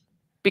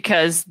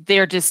 because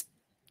they're just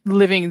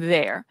living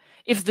there.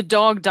 If the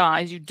dog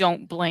dies, you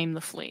don't blame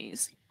the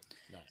fleas.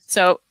 Nice.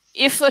 So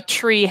if a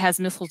tree has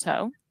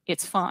mistletoe,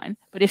 it's fine.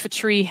 But if a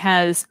tree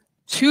has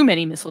too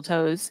many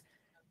mistletoes,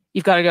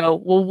 you've got to go,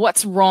 well,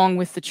 what's wrong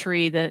with the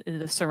tree,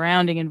 the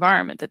surrounding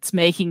environment that's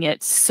making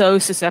it so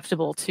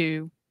susceptible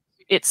to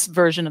its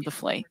version of the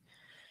flea?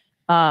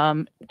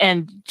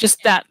 And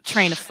just that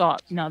train of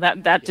thought,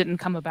 that didn't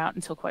come about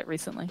until quite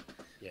recently.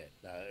 Yeah,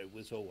 no, it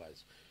was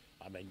always.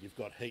 I mean, you've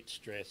got heat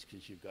stress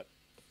because you've got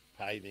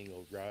paving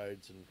or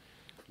roads and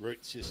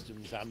root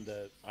systems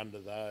under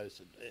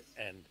those,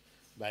 and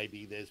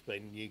maybe there's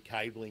been new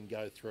cabling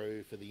go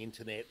through for the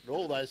internet and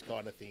all those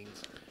kind of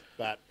things.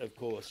 But of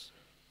course,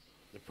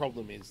 the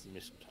problem is the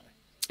mistletoe.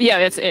 Yeah,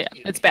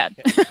 it's bad.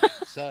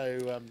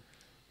 So,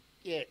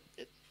 in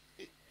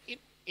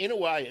a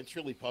way, it's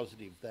really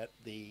positive that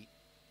the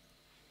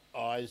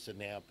eyes are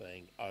now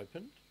being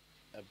opened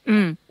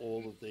about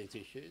all of these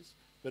issues.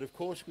 But of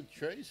course, with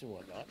trees and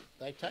whatnot,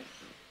 they take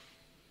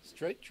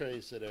street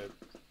trees that are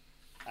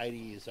 80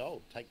 years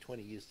old take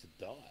 20 years to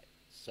die.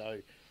 So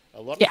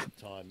a lot of the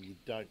time, you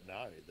don't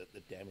know that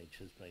the damage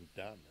has been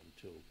done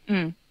until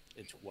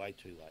it's way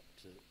too late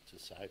to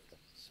save them.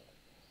 So,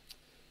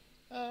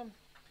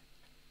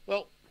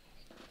 well,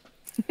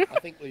 I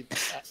think we've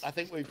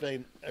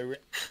been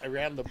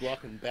around the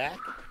block and back.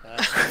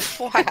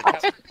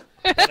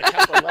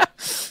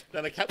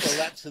 Done a couple of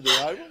laps of the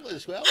oval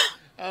as well.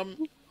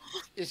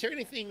 Is there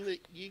anything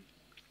that you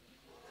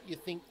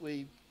think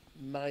we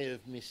may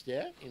have missed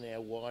out in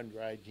our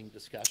wide-ranging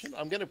discussion?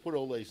 I'm going to put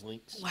all these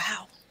links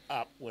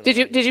up.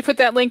 Did you put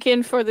that link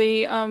in for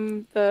the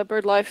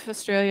Birdlife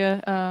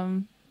Australia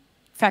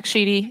fact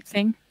sheety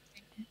thing?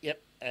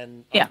 Yep,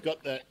 and I've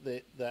got the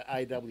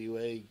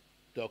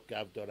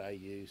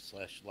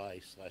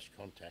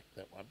awe.gov.au/lay/contact,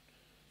 that one.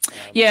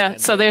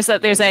 So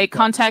there's a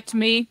contact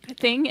me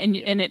thing,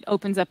 and it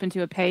opens up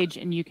into a page,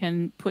 and you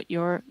can put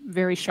your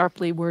very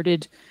sharply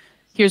worded,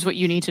 here's what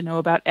you need to know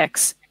about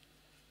X.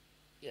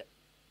 Yeah,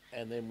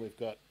 and then we've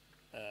got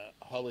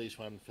Holly's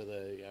one for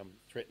the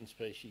threatened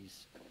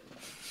species,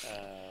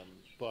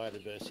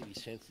 biodiversity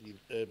sensitive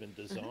urban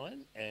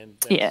design, and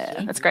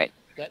that's great.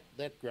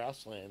 That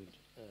grassland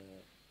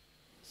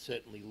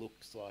certainly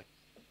looks like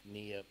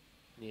near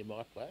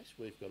my place.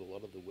 We've got a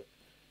lot of the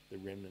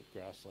remnant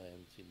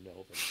grasslands in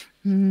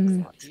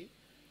Melbourne.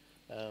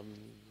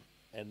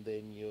 And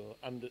then your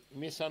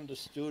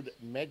misunderstood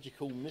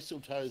magical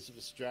mistletoes of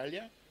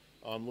Australia.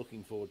 I'm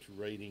looking forward to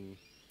reading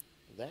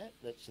that.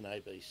 That's an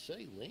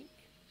ABC link.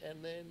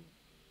 And then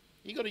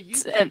you got a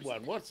YouTube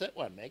one. What's that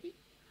one, Maggie?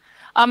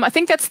 I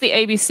think that's the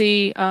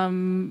ABC.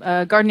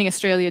 Gardening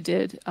Australia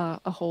did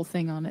a whole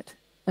thing on it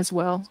as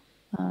well.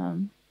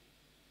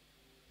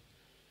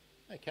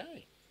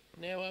 Okay.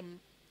 Now,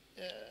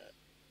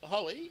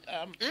 Holly,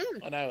 I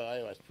know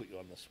I always put you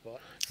on the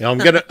spot. Yeah, I'm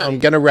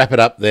gonna wrap it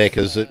up there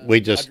because we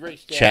just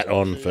chat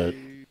on for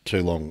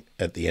too long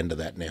at the end of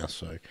that now.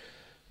 So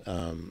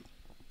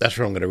that's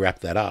where I'm going to wrap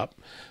that up.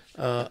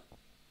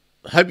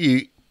 Hope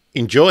you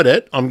enjoyed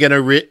it. I'm going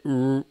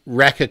to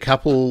rack a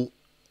couple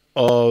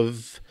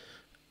of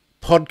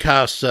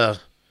podcast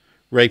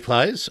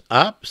replays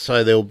up.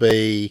 So there'll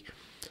be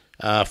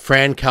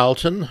Fran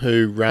Carlton,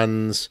 who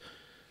runs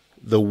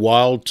the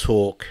Wild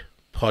Talk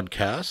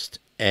podcast,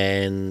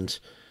 and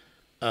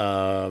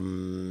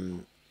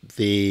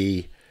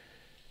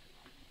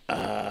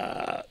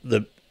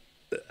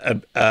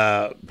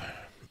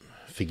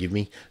forgive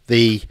me,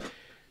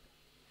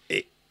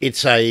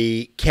 it's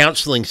a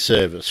counselling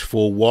service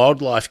for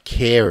wildlife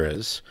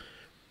carers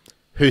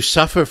who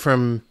suffer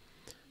from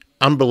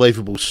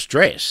unbelievable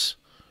stress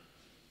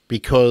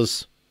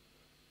because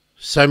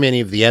so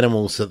many of the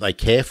animals that they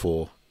care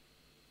for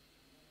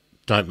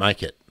don't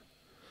make it.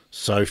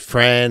 So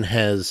Fran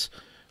has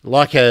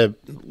like a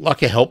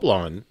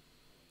helpline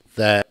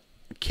that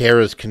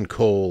carers can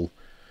call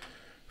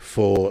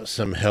for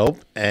some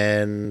help,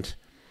 and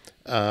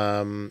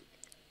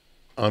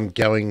I'm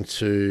going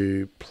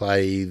to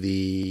play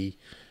the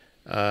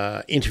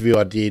interview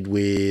I did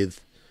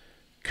with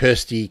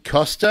Kirsty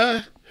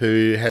Costa,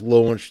 who had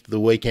launched the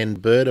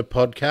Weekend Birder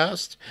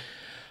podcast,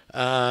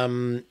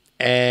 and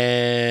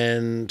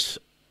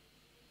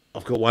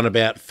I've got one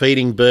about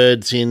feeding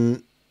birds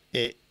in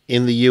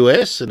the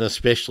US, and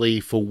especially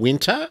for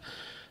winter.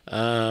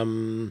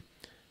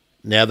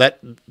 Now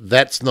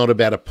that's not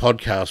about a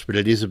podcast, but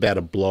it is about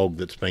a blog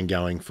that's been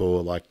going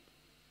for like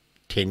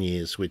 10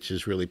 years, which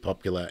is really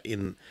popular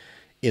in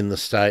the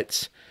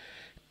States.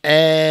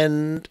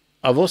 And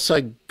I've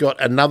also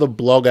got another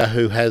blogger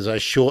who has a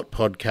short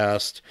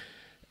podcast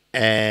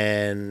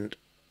and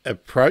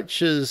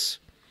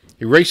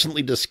he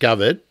recently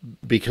discovered,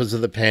 because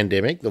of the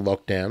pandemic, the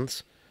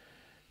lockdowns,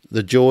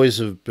 the joys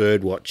of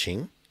bird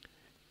watching.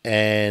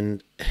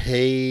 And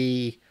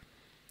he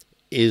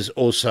is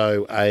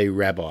also a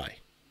rabbi.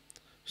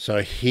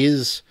 So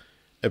his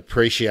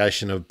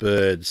appreciation of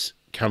birds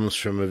comes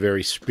from a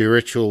very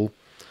spiritual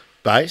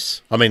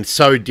base. I mean,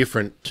 so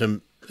different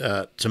to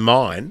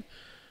mine,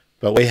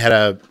 but we had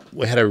a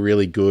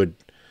really good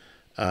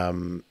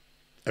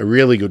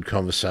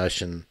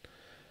conversation.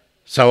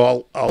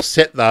 So I'll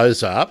set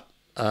those up.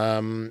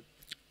 I'm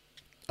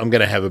going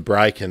to have a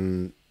break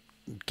and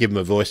give him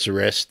a voice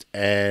arrest.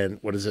 And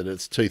what is it?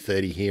 It's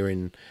 2:30 here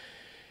in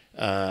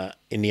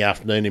in the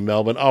afternoon in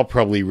Melbourne. I'll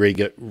probably rig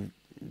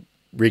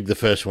the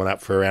first one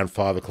up for around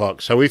 5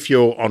 o'clock. So if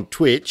you're on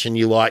Twitch and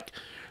you like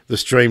the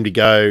stream to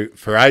go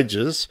for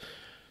ages,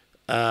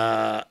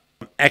 I'm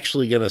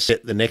actually going to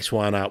set the next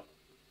one up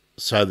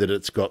so that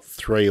it's got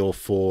 3 or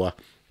 4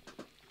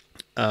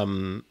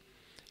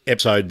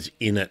 episodes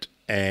in it,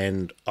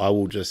 and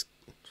I'll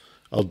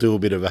do a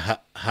bit of a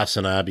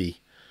Hasanabi,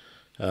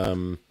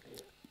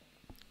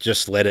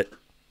 just let it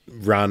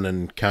run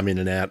and come in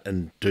and out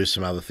and do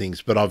some other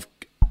things. But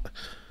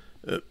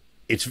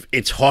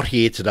it's hot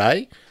here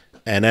today,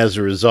 and as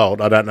a result,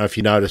 I don't know if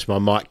you noticed, my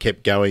mic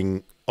kept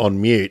going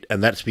on mute,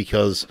 and that's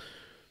because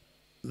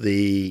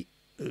the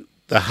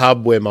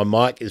hub where my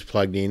mic is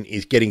plugged in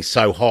is getting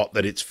so hot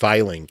that it's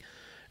failing,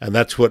 and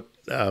that's what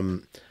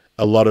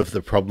a lot of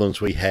the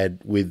problems we had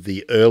with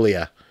the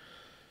earlier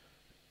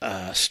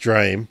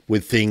stream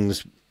with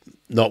things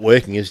not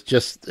working is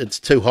just it's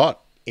too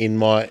hot in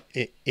my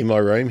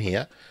room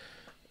here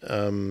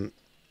for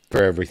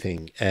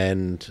everything.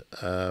 And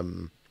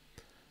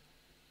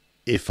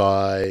if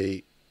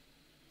I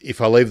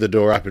leave the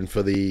door open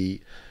for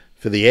the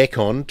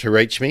aircon to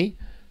reach me,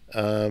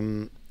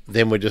 then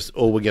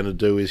all we're going to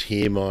do is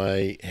hear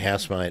my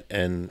housemate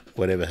and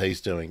whatever he's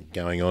doing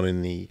going on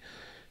in the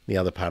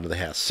other part of the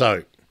house.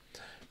 So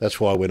that's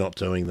why we're not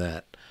doing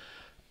that.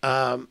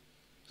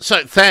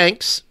 So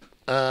thanks.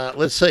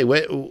 Let's see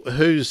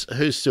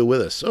who's still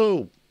with us.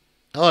 Oh,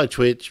 hello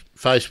Twitch,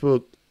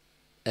 Facebook,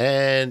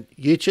 and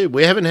YouTube.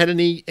 We haven't had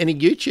any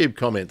YouTube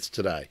comments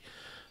today.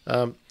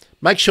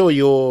 Make sure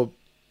you're.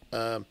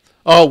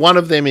 One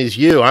of them is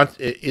you,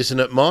 isn't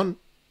it, Mon?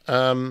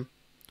 Oh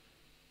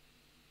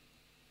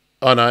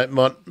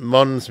no,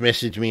 Mon's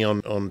messaged me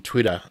on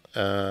Twitter.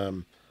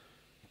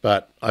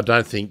 But I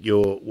don't think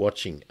you're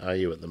watching, are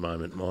you, at the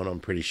moment, Mon? I'm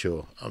pretty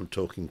sure I'm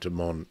talking to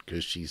Mon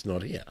because she's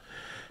not here.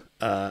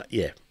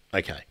 Yeah,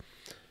 okay.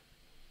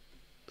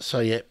 So,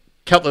 yeah,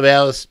 couple of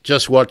hours,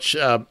 just watch,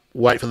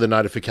 wait for the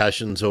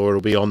notifications, or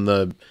it'll be on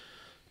the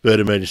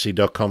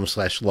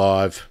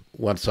birdemergency.com/live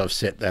once I've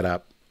set that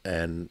up,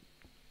 and,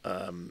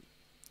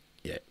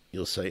 yeah,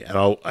 you'll see. And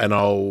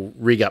I'll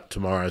rig up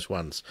tomorrow's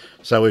ones.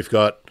 So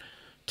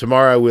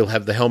tomorrow we'll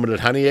have the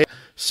helmeted honey egg.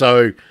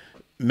 So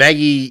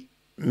Maggie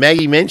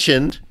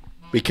mentioned,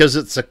 because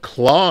it's a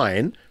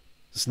cline,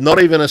 it's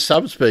not even a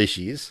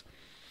subspecies,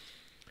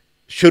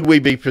 should we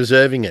be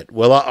preserving it?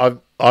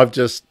 Well, I've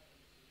just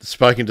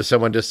spoken to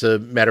someone just a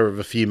matter of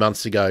a few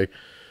months ago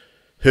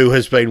who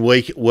has been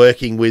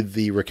working with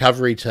the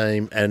recovery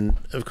team, and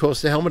of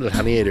course the helmeted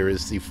honeyeater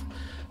is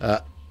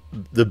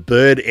the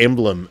bird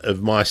emblem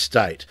of my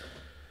state.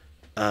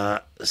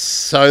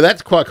 So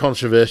that's quite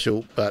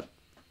controversial, but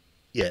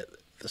yeah.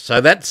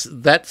 So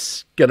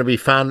that's going to be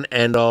fun,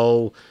 and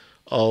I'll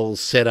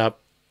set up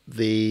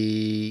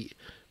the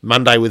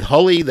Monday with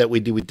Holly that we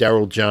did with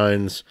Daryl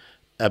Jones,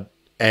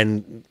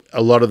 and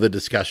a lot of the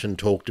discussion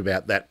talked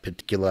about that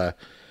particular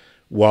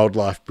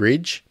wildlife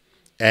bridge,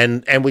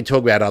 and we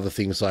talk about other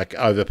things like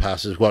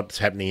overpasses, what's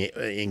happening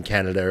in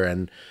Canada,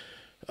 and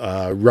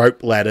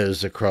rope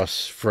ladders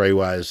across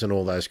freeways and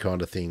all those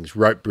kind of things,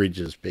 rope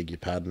bridges, beg your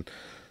pardon.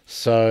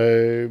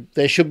 So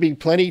there should be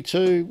plenty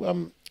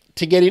to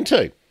get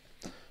into.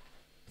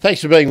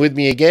 Thanks for being with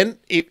me again.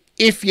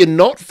 If you're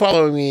not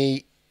following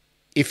me,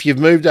 if you've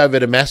moved over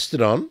to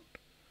Mastodon,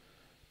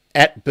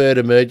 at Bird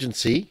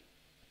Emergency,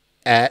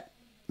 at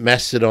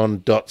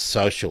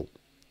mastodon.social.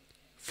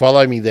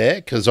 Follow me there,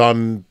 because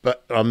I'm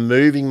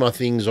moving my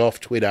things off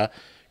Twitter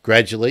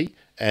gradually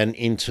and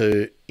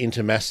into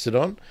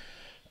Mastodon.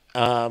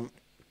 You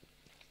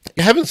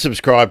haven't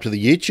subscribed to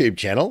the YouTube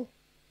channel,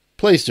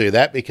 please do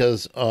that,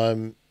 because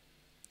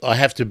I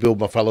have to build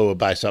my follower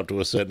base up to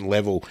a certain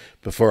level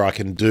before I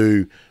can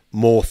do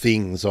more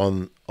things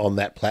on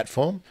that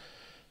platform.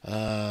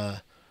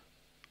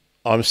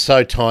 I'm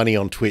so tiny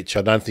on Twitch,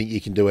 I don't think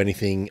you can do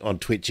anything on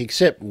Twitch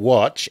except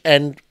watch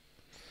and,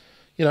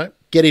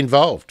 get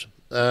involved.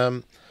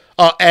 And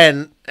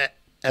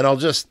I'll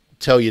just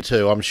tell you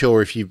too, I'm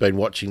sure if you've been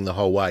watching the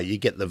whole way, you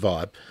get the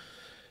vibe.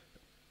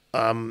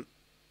 I'm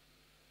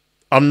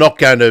not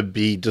going to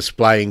be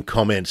displaying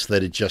comments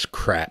that are just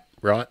crap,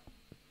 right?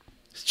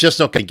 It's just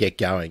not going to get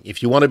going.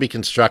 If you want to be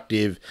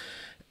constructive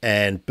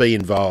and be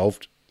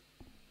involved,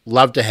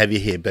 love to have you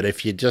here. But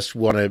if you just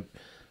want to,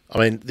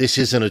 this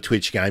isn't a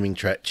Twitch gaming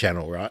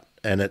channel, right?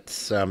 And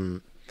it's,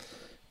 I'm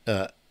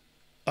not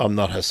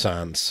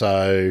Hassan.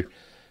 So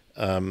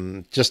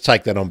just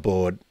take that on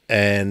board.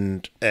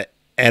 And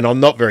I'm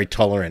not very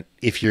tolerant.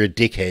 If you're a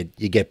dickhead,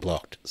 you get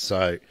blocked.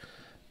 So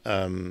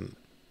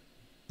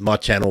my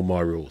channel,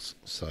 my rules.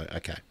 So,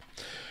 okay.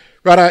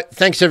 Righto.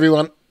 Thanks,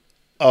 everyone.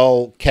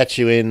 I'll catch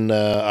you in,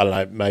 I don't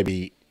know,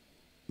 maybe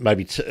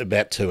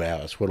about 2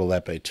 hours. What'll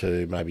that be?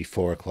 Maybe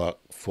 4 o'clock,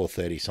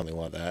 4:30, something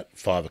like that.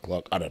 5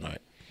 o'clock. I don't know.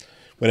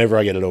 Whenever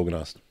I get it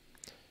organised.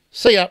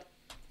 See ya.